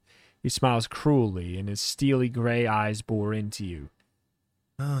you. He smiles cruelly, and his steely gray eyes bore into you.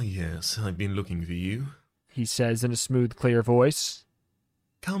 Ah, yes, I've been looking for you, he says in a smooth, clear voice.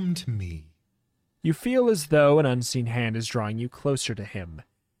 Come to me. You feel as though an unseen hand is drawing you closer to him.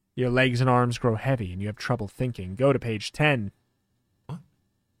 Your legs and arms grow heavy, and you have trouble thinking. Go to page 10. What?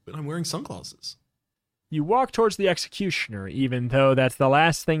 But I'm wearing sunglasses. You walk towards the executioner, even though that's the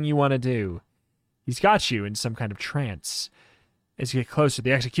last thing you want to do. He's got you in some kind of trance. As you get closer,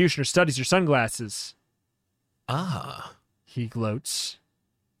 the executioner studies your sunglasses. Ah. He gloats.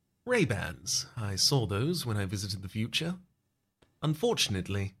 Ray-Bans. I saw those when I visited the future.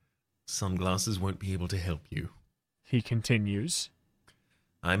 Unfortunately, sunglasses won't be able to help you. He continues.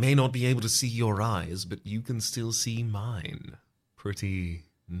 I may not be able to see your eyes, but you can still see mine. Pretty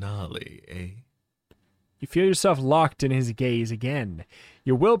gnarly, eh? You feel yourself locked in his gaze again.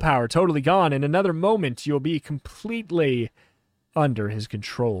 Your willpower totally gone. In another moment, you'll be completely under his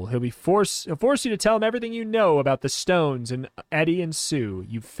control. He'll force you to tell him everything you know about the stones and Eddie and Sue.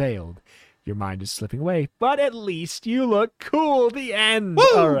 You've failed. Your mind is slipping away, but at least you look cool. The end. Woo!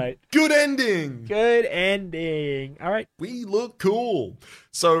 All right. Good ending. Good ending. All right. We look cool.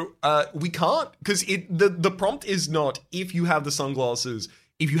 So we can't, because the prompt is not if you have the sunglasses,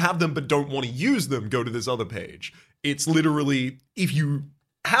 if you have them but don't want to use them, go to this other page. It's literally, if you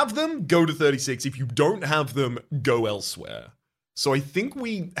have them, go to 36. If you don't have them, go elsewhere. So I think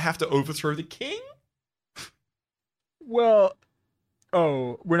we have to overthrow the king? Well,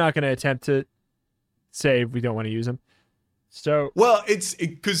 we're not going to attempt to say if we don't want to use them. So, well, it's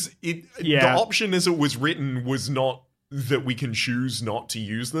because the Yeah. option as it was written was not that we can choose not to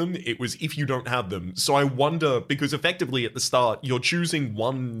use them. It was if you don't have them. So I wonder, because effectively at the start, you're choosing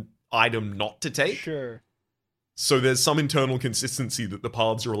one item not to take. sure. So there's some internal consistency that the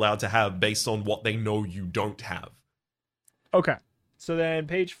paths are allowed to have based on what they know you don't have. Okay. So then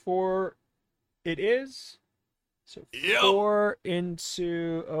page 4, it is. So Yep. 4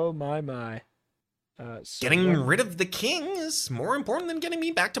 into, oh my. So Getting what- rid of the king is more important than getting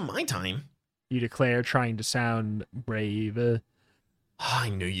me back to my time. You declare, trying to sound brave. I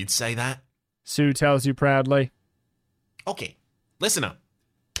knew you'd say that. Sue tells you proudly. Okay, listen up.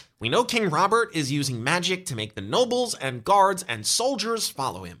 We know King Robert is using magic to make the nobles and guards and soldiers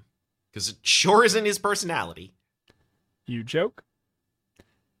follow him. Because it sure isn't his personality. You joke.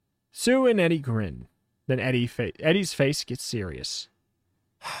 Sue and Eddie grin. Then Eddie's face gets serious.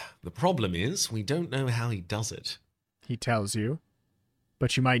 The problem is, we don't know how he does it. He tells you.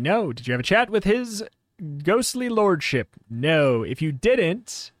 But you might know. Did you have a chat with his ghostly lordship? No. If you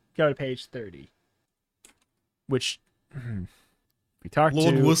didn't, go to page 30. Which we talked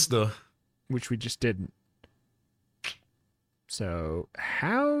Lord to. Worcester. Which we just didn't. So,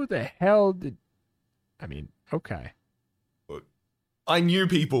 how the hell did... I mean, okay. I knew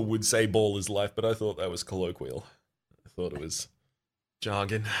people would say ball is life, but I thought that was colloquial. I thought it was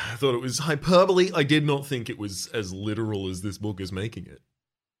jargon. I thought it was hyperbole. I did not think it was as literal as this book is making it.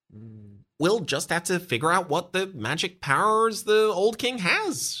 We'll just have to figure out what the magic powers the old king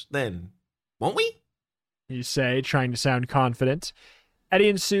has, then. Won't we? You say, trying to sound confident. Eddie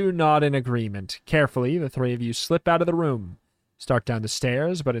and Sue nod in agreement. Carefully, the three of you slip out of the room. Start down the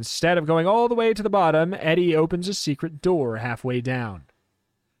stairs, but instead of going all the way to the bottom, Eddie opens a secret door halfway down.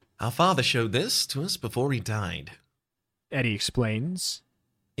 Our father showed this to us before he died. Eddie explains.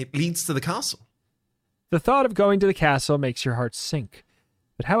 It leads to the castle. The thought of going to the castle makes your heart sink.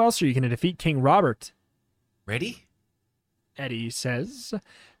 But how else are you going to defeat King Robert? Ready? Eddie says,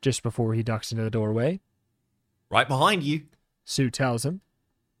 just before he ducks into the doorway. Right behind you. Sue tells him.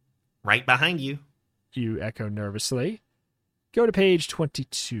 Right behind you. You echo nervously. Go to page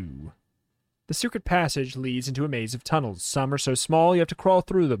 22. The secret passage leads into a maze of tunnels. Some are so small you have to crawl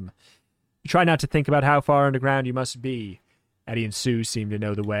through them. You try not to think about how far underground you must be. Eddie and Sue seem to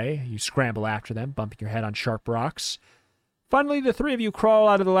know the way. You scramble after them, bumping your head on sharp rocks. Finally, the three of you crawl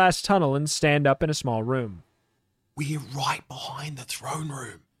out of the last tunnel and stand up in a small room. We're right behind the throne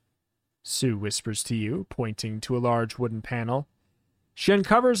room. Sue whispers to you, pointing to a large wooden panel. She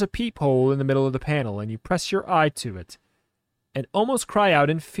uncovers a peephole in the middle of the panel, and you press your eye to it, and almost cry out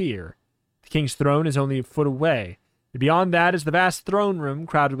in fear. The king's throne is only a foot away, and beyond that is the vast throne room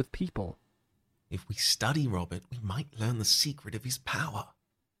crowded with people. If we study Robert, we might learn the secret of his power.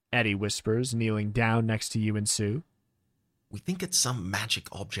 Eddie whispers, kneeling down next to you and Sue. We think it's some magic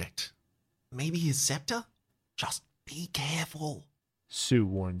object. Maybe his scepter? Just be careful. Sue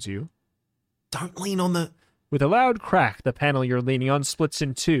warns you. Don't lean on the... With a loud crack, the panel you're leaning on splits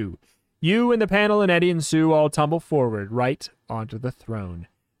in two. You and the panel and Eddie and Sue all tumble forward, right onto the throne.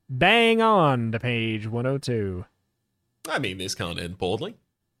 Bang on to page 102. I mean, this can't end poorly.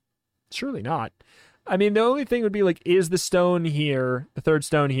 Surely not. I mean, the only thing would be like, is the stone here, the third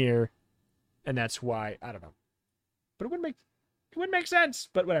stone here, and that's why, I don't know. But it wouldn't make sense,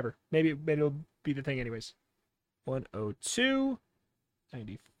 but whatever. Maybe it'll be the thing anyways. 102.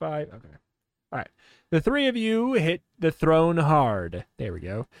 95. Okay. All right. The three of you hit the throne hard. There we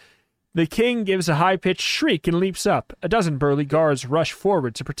go. The king gives a high-pitched shriek and leaps up. A dozen burly guards rush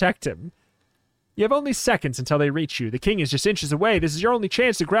forward to protect him. You have only seconds until they reach you. The king is just inches away. This is your only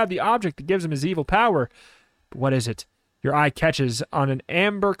chance to grab the object that gives him his evil power. But what is it? Your eye catches on an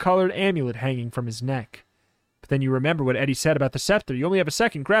amber-colored amulet hanging from his neck. But then you remember what Eddie said about the scepter. You only have a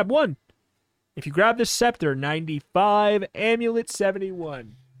second. Grab one. If you grab the scepter, 95, amulet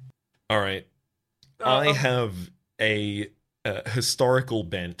 71. All right. I have a historical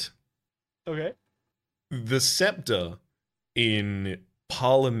bent. Okay. The scepter in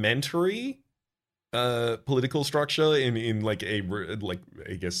parliamentary political structure in like a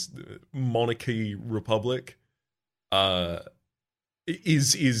I guess monarchy republic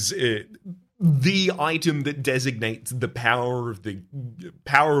is the item that designates the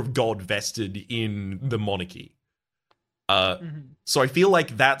power of God vested in the monarchy. So I feel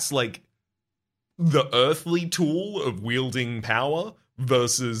like that's like the earthly tool of wielding power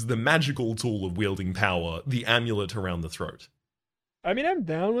versus the magical tool of wielding power, the amulet around the throat. I mean, I'm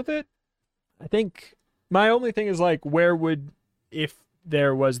down with it. I think my only thing is like, where would, if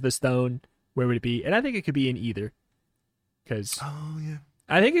there was the stone, where would it be? And I think it could be in either. Because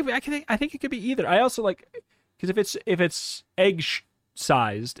I think it could be either. I also like, because if it's egg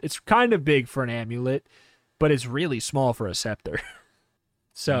sized, it's kind of big for an amulet, but it's really small for a scepter.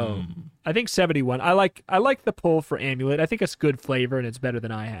 So I think 71. I like the pull for amulet. I think it's good flavor and it's better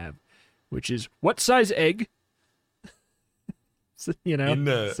than I have, which is what size egg? So, you know,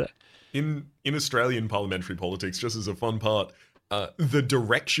 in Australian parliamentary politics, just as a fun part, the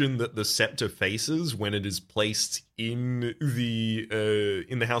direction that the scepter faces when it is placed in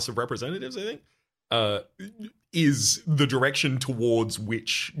the House of Representatives, I think, is the direction towards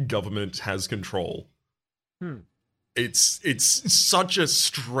which government has control. It's such a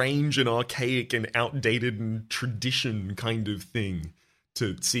strange and archaic and outdated and tradition kind of thing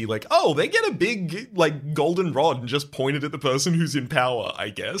to see, like, oh, they get a big like golden rod and just point it at the person who's in power, I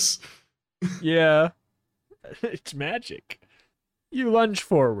guess. Yeah. It's magic. You lunge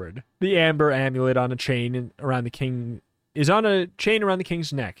forward. The amber amulet on a chain around the king is on a chain around the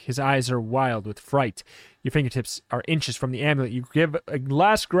king's neck. His eyes are wild with fright. Your fingertips are inches from the amulet. You give a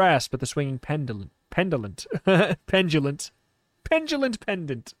last grasp at the swinging pendant,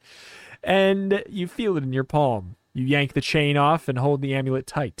 and you feel it in your palm. You yank the chain off and hold the amulet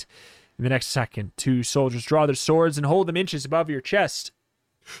tight. In the next second, two soldiers draw their swords and hold them inches above your chest.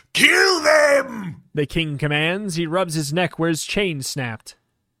 Kill them! The king commands. He rubs his neck where his chain snapped.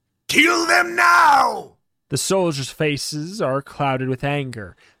 Kill them now! The soldiers' faces are clouded with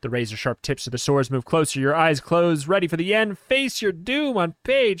anger. The razor-sharp tips of the swords move closer. Your eyes close, ready for the end. Face your doom on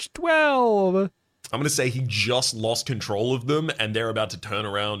page 12. I'm going to say he just lost control of them, and they're about to turn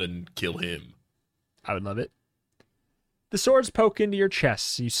around and kill him. I would love it. The swords poke into your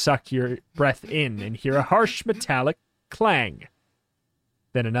chest. You suck your breath in and hear a harsh metallic clang.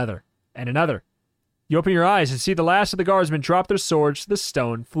 Then another, and another. You open your eyes and see the last of the guardsmen drop their swords to the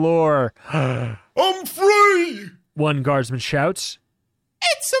stone floor. I'm free! One guardsman shouts.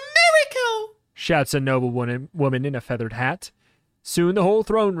 It's a miracle! Shouts a noble woman in a feathered hat. Soon the whole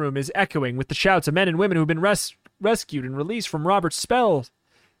throne room is echoing with the shouts of men and women who have been rescued and released from Robert's spell.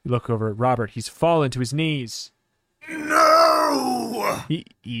 You look over at Robert. He's fallen to his knees. No!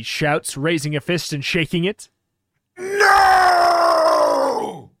 He shouts, raising a fist and shaking it. No!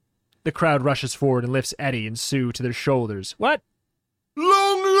 The crowd rushes forward and lifts Eddie and Sue to their shoulders. What?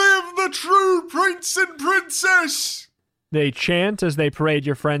 Long live the true prince and princess! They chant as they parade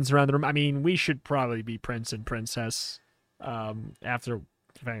your friends around the room. I mean, we should probably be prince and princess after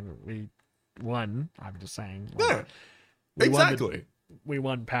we won. I'm just saying. Yeah, exactly. We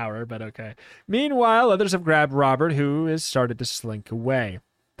won power, but okay. Meanwhile, others have grabbed Robert, who has started to slink away.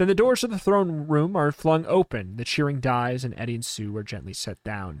 Then the doors of the throne room are flung open. The cheering dies, and Eddie and Sue are gently set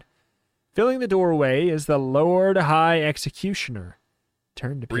down. Filling the doorway is the Lord High Executioner.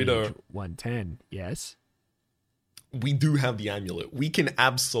 Turn to page 110. Yes? We do have the amulet. We can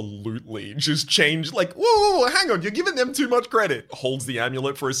absolutely just change, like, whoa, hang on, you're giving them too much credit. Holds the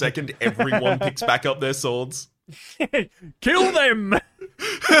amulet for a second. Everyone picks back up their swords. Kill them!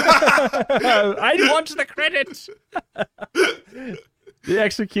 I want the credit! The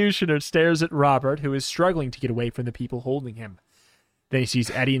executioner stares at Robert, who is struggling to get away from the people holding him. Then he sees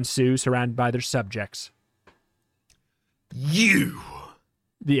Eddie and Sue surrounded by their subjects. You!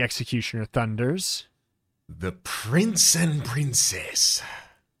 The executioner thunders. The prince and princess.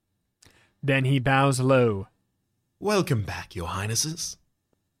 Then he bows low. Welcome back, your highnesses.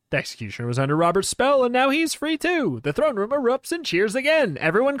 The executioner was under Robert's spell, and now he's free too. The throne room erupts and cheers again.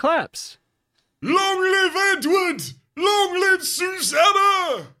 Everyone claps. Long live Edward! Long live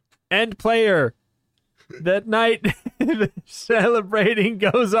Susanna! End player. That night, the celebrating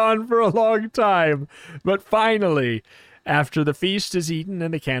goes on for a long time. But finally, after the feast is eaten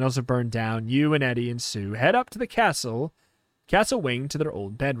and the candles are burned down, you and Eddie and Sue head up to the castle wing to their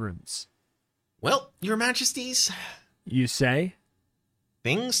old bedrooms. Well, Your Majesties, You say?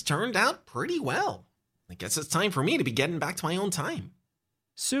 things turned out pretty well. I guess it's time for me to be getting back to my own time.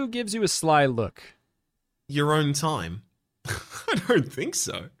 Sue gives you a sly look. Your own time? I don't think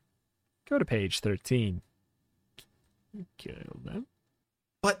so. Go to page 13. Kill them.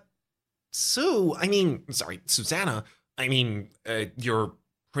 But, Susanna, your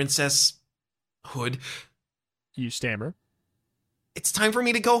princess hood, You stammer. it's time for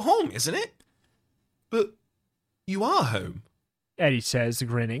me to go home, isn't it? But you are home. Eddie says,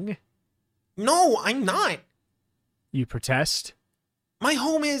 grinning. No, I'm not. You protest. My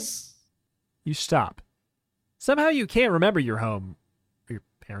home is... You stop. Somehow you can't remember your home, or your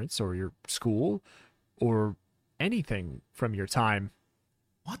parents, or your school, or anything from your time.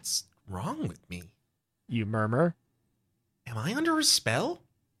 What's wrong with me? You murmur. Am I under a spell?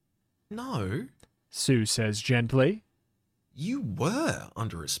 No. Sue says gently. You were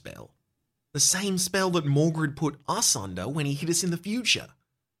under a spell. The same spell that Morgred put us under when he hit us in the future.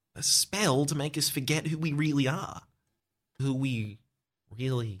 A spell to make us forget who we really are. Who we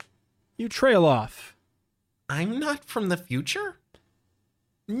really... You trail off. I'm not from the future?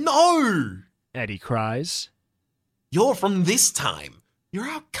 No! Eddie cries. You're from this time. You're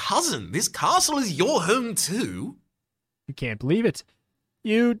our cousin. This castle is your home too. You can't believe it.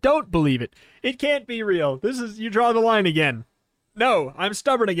 You don't believe it. It can't be real. You draw the line again. No, I'm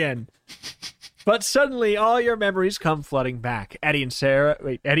stubborn again. But suddenly, all your memories come flooding back. Eddie and Sue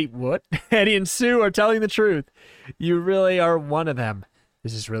are telling the truth. You really are one of them.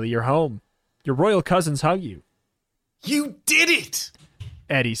 This is really your home. Your royal cousins hug you. You did it!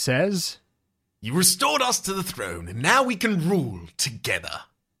 Eddie says. You restored us to the throne, and now we can rule together.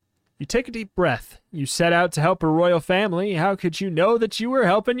 You take a deep breath. You set out to help a royal family. How could you know that you were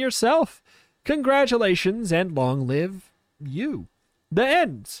helping yourself? Congratulations, and long live you. The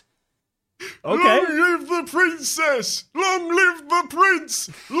end. Okay. Long live the princess! Long live the prince!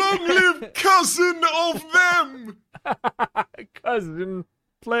 Long live cousin of them! Cousin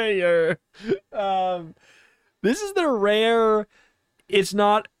player. This is the rare. It's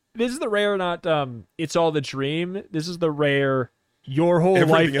not. This is the rare. Not. It's all the dream. This is the rare. Your whole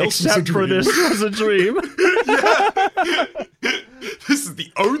Everything life, else was a except for dream. this, was a dream. This is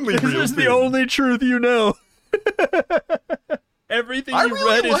the only This real is thing. the only truth you know. Everything I you really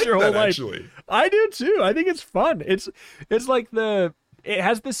read is like your whole that, life. actually. I do too. I think it's fun. It's like it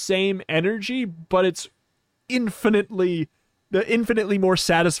has the same energy, but it's the infinitely more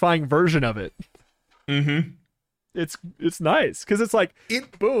satisfying version of it. Mm-hmm. It's nice because it's like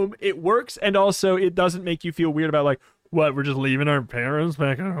boom, it works, and also it doesn't make you feel weird about like what we're just leaving our parents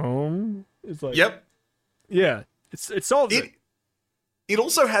back at home. It's like Yep. yeah, it solves it. It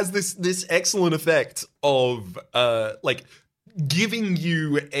also has this excellent effect of like giving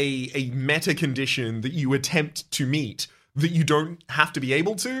you a meta condition that you attempt to meet that you don't have to be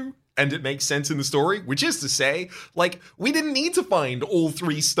able to, and it makes sense in the story, which is to say, like, we didn't need to find all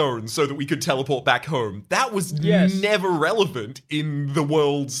 3 stones so that we could teleport back home. That was never relevant in the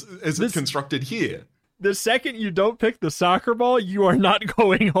worlds as it's constructed here. The second you don't pick the soccer ball, you are not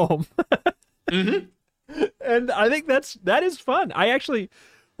going home. Mm-hmm. And I think that is fun. I actually,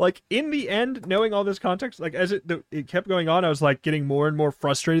 like, in the end, knowing all this context, like, as it kept going on, I was, like, getting more and more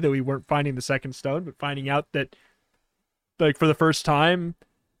frustrated that we weren't finding the second stone, but finding out that, like, for the first time,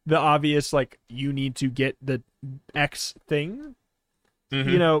 the obvious, like, you need to get the X thing,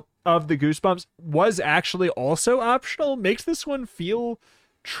 you know, of the Goosebumps was actually also optional, makes this one feel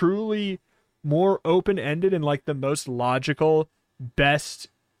truly more open-ended and, like, the most logical, best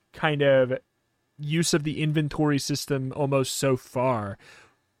kind of use of the inventory system almost so far,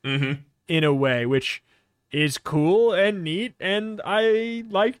 in a way, which is cool and neat, and I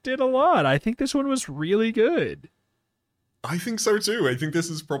liked it a lot. I think this one was really good. I think so too. I think this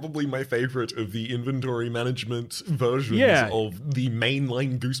is probably my favorite of the inventory management versions of the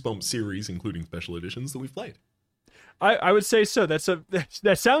mainline Goosebumps series, including special editions that we've played. I would say so.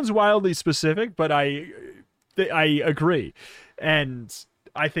 That sounds wildly specific, but I agree, and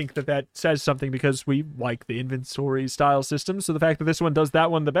I think that says something because we like the inventory style system. So the fact that this one does that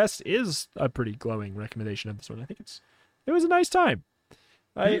one the best is a pretty glowing recommendation of this one. I think it was a nice time.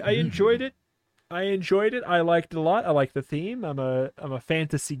 I enjoyed it. I enjoyed it. I liked it a lot. I like the theme. I'm a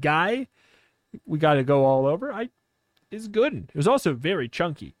fantasy guy. We got to go all over. It's good. It was also very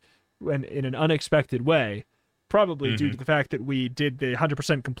chunky, and in an unexpected way, probably due to the fact that we did the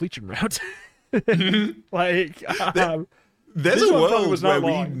 100% completion route. Like, there's a world was where not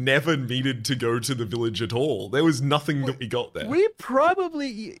we long. never needed to go to the village at all. There was nothing that we got there. We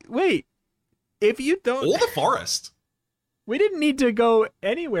probably wait. If you don't, Or the forest. we didn't need to go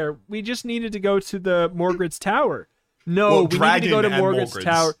anywhere. We just needed to go to the Morgrid's Tower. No, Well, we needed to Dragon go to and Morgrid's Morgrid's.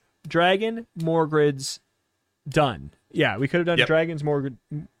 Tower. Dragon, Morgrid's, done. Yeah, we could have done Yep. Dragon's,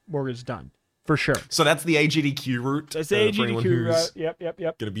 Morgrid's, done for sure. So that's the AGDQ route. That's the for anyone AGDQ who's route. Yep.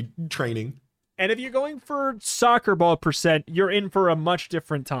 going to be training. And if you're going for soccer ball percent, you're in for a much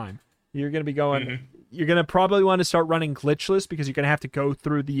different time. You're going to be going. You're going to probably want to start running glitchless because you're going to have to go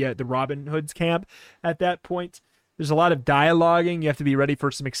through the Robin Hood's camp at that point. There's a lot of dialoguing. You have to be ready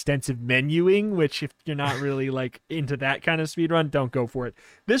for some extensive menuing, which if you're not really like into that kind of speedrun, don't go for it.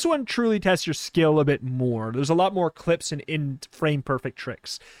 This one truly tests your skill a bit more. There's a lot more clips and in frame perfect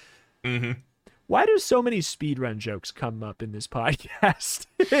tricks. Why do so many speedrun jokes come up in this podcast?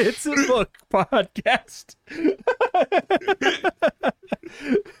 It's a book podcast.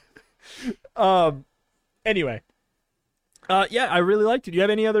 Anyway. Yeah, I really liked it. Do you have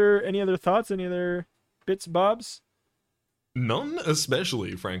any other thoughts? Any other bits and bobs? None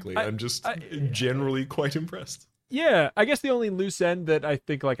especially, frankly. I'm just generally quite impressed. Yeah, I guess the only loose end that I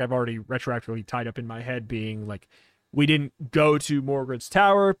think like I've already retroactively tied up in my head being like we didn't go to Morgrid's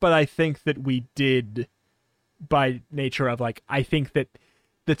Tower, but I think that we did by nature of like I think that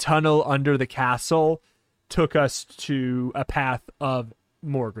the tunnel under the castle took us to a path of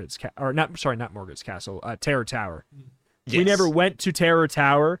Morgrid's not Morgrid's Castle, Terror Tower. Yes. We never went to Terror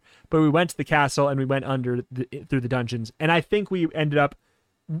Tower, but we went to the castle and we went under through the dungeons. And I think we ended up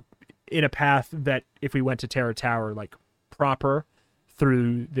in a path that if we went to Terror Tower like proper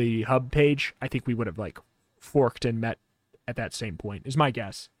through the hub page, I think we would have like forked and met at that same point. Is my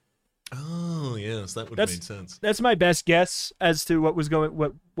guess. Oh, yes, that would have made sense. That's my best guess as to what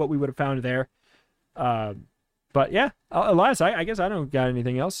we would have found there. But yeah, Elias, I guess I don't got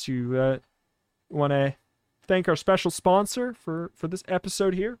anything else. You want to thank our special sponsor for this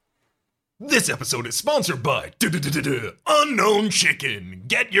episode here? This episode is sponsored by Unknown Chicken.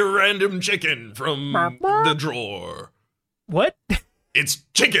 Get your random chicken from the drawer. What? It's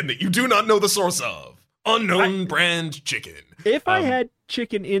chicken that you do not know the source of. Unknown brand chicken. If I had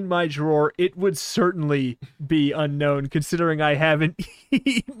chicken in my drawer, it would certainly be unknown, considering I haven't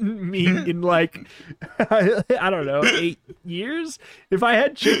eaten meat in like, I don't know, 8 years? If I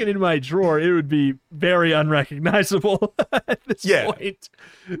had chicken in my drawer, it would be very unrecognizable at this point.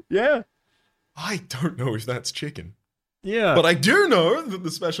 Yeah. I don't know if that's chicken. Yeah. But I do know that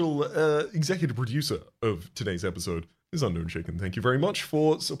the special executive producer of today's episode is Unknown Chicken. Thank you very much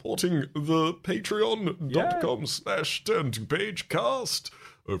for supporting the patreon.com/turn-to-pagecast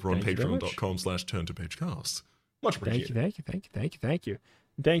over on patreon.com/turn-to-pagecast. Much appreciated. Thank you.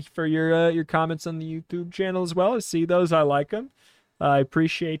 Thank you for your comments on the YouTube channel as well. I see those. I like them. I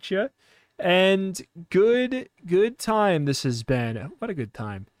appreciate you. And good time this has been. What a good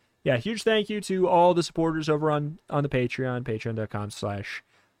time. Yeah, huge thank you to all the supporters over on the Patreon,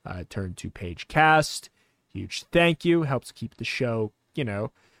 patreon.com/turn-to-pagecast. Huge thank you. Helps keep the show, I'm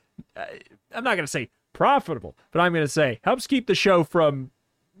not going to say profitable, but I'm going to say helps keep the show from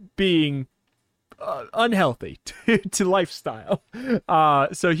being unhealthy to lifestyle.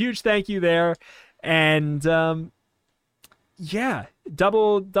 So huge thank you there. And yeah,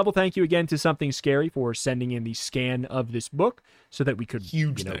 double thank you again to Something Scary for sending in the scan of this book so that we could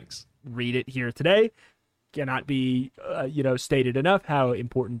Thanks. read it here today. Cannot be stated enough how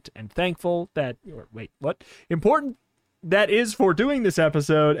important and thankful important that is for doing this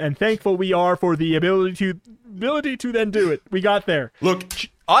episode, and thankful we are for the ability to then do it. We got there. Look,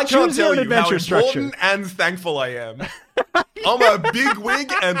 I can't tell you how adventure important and thankful I am. I'm a big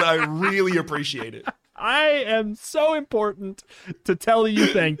wig and I really appreciate it. I am so important to tell you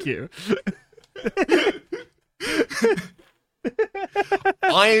thank you.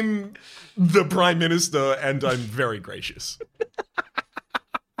 I'm the Prime Minister and I'm very gracious.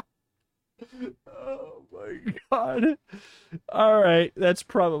 Oh my god. All right, that's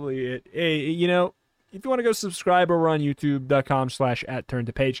probably it. Hey, if you want to go subscribe over on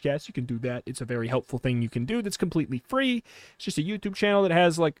youtube.com/@turn-to-pagecast, you can do that. It's a very helpful thing you can do that's completely free. It's just a YouTube channel that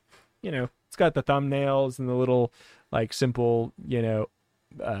has it's got the thumbnails and the little simple, videos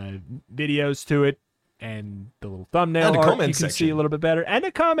to it. And the little thumbnail and a art comment you can section. see a little bit better. And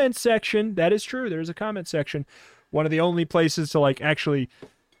a comment section. That is true. There is a comment section. One of the only places to actually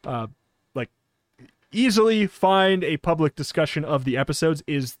easily find a public discussion of the episodes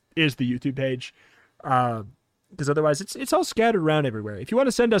is the YouTube page. Because otherwise it's all scattered around everywhere. If you want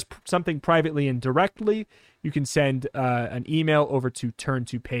to send us something privately and directly, you can send an email over to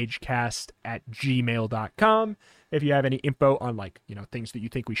turntopagecast@gmail.com. If you have any info on, like, you know, things that you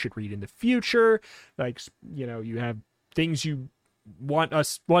think we should read in the future, like, you know, you have things you want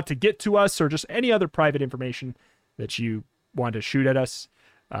to get to us, or just any other private information that you want to shoot at us,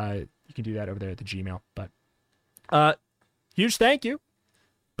 you can do that over there at the Gmail. But huge thank you.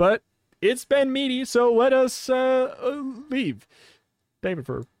 But it's been meaty, so let us leave. Thank you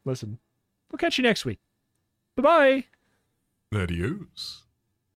for listening. We'll catch you next week. Bye-bye. Adios.